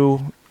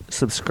 review,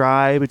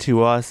 subscribe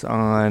to us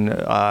on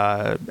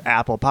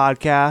Apple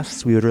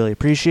Podcasts. We would really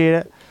appreciate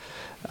it.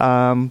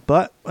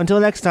 But until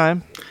next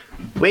time.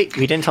 Wait,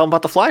 we didn't tell them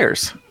about the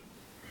flyers.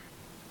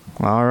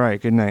 All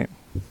right. Good night.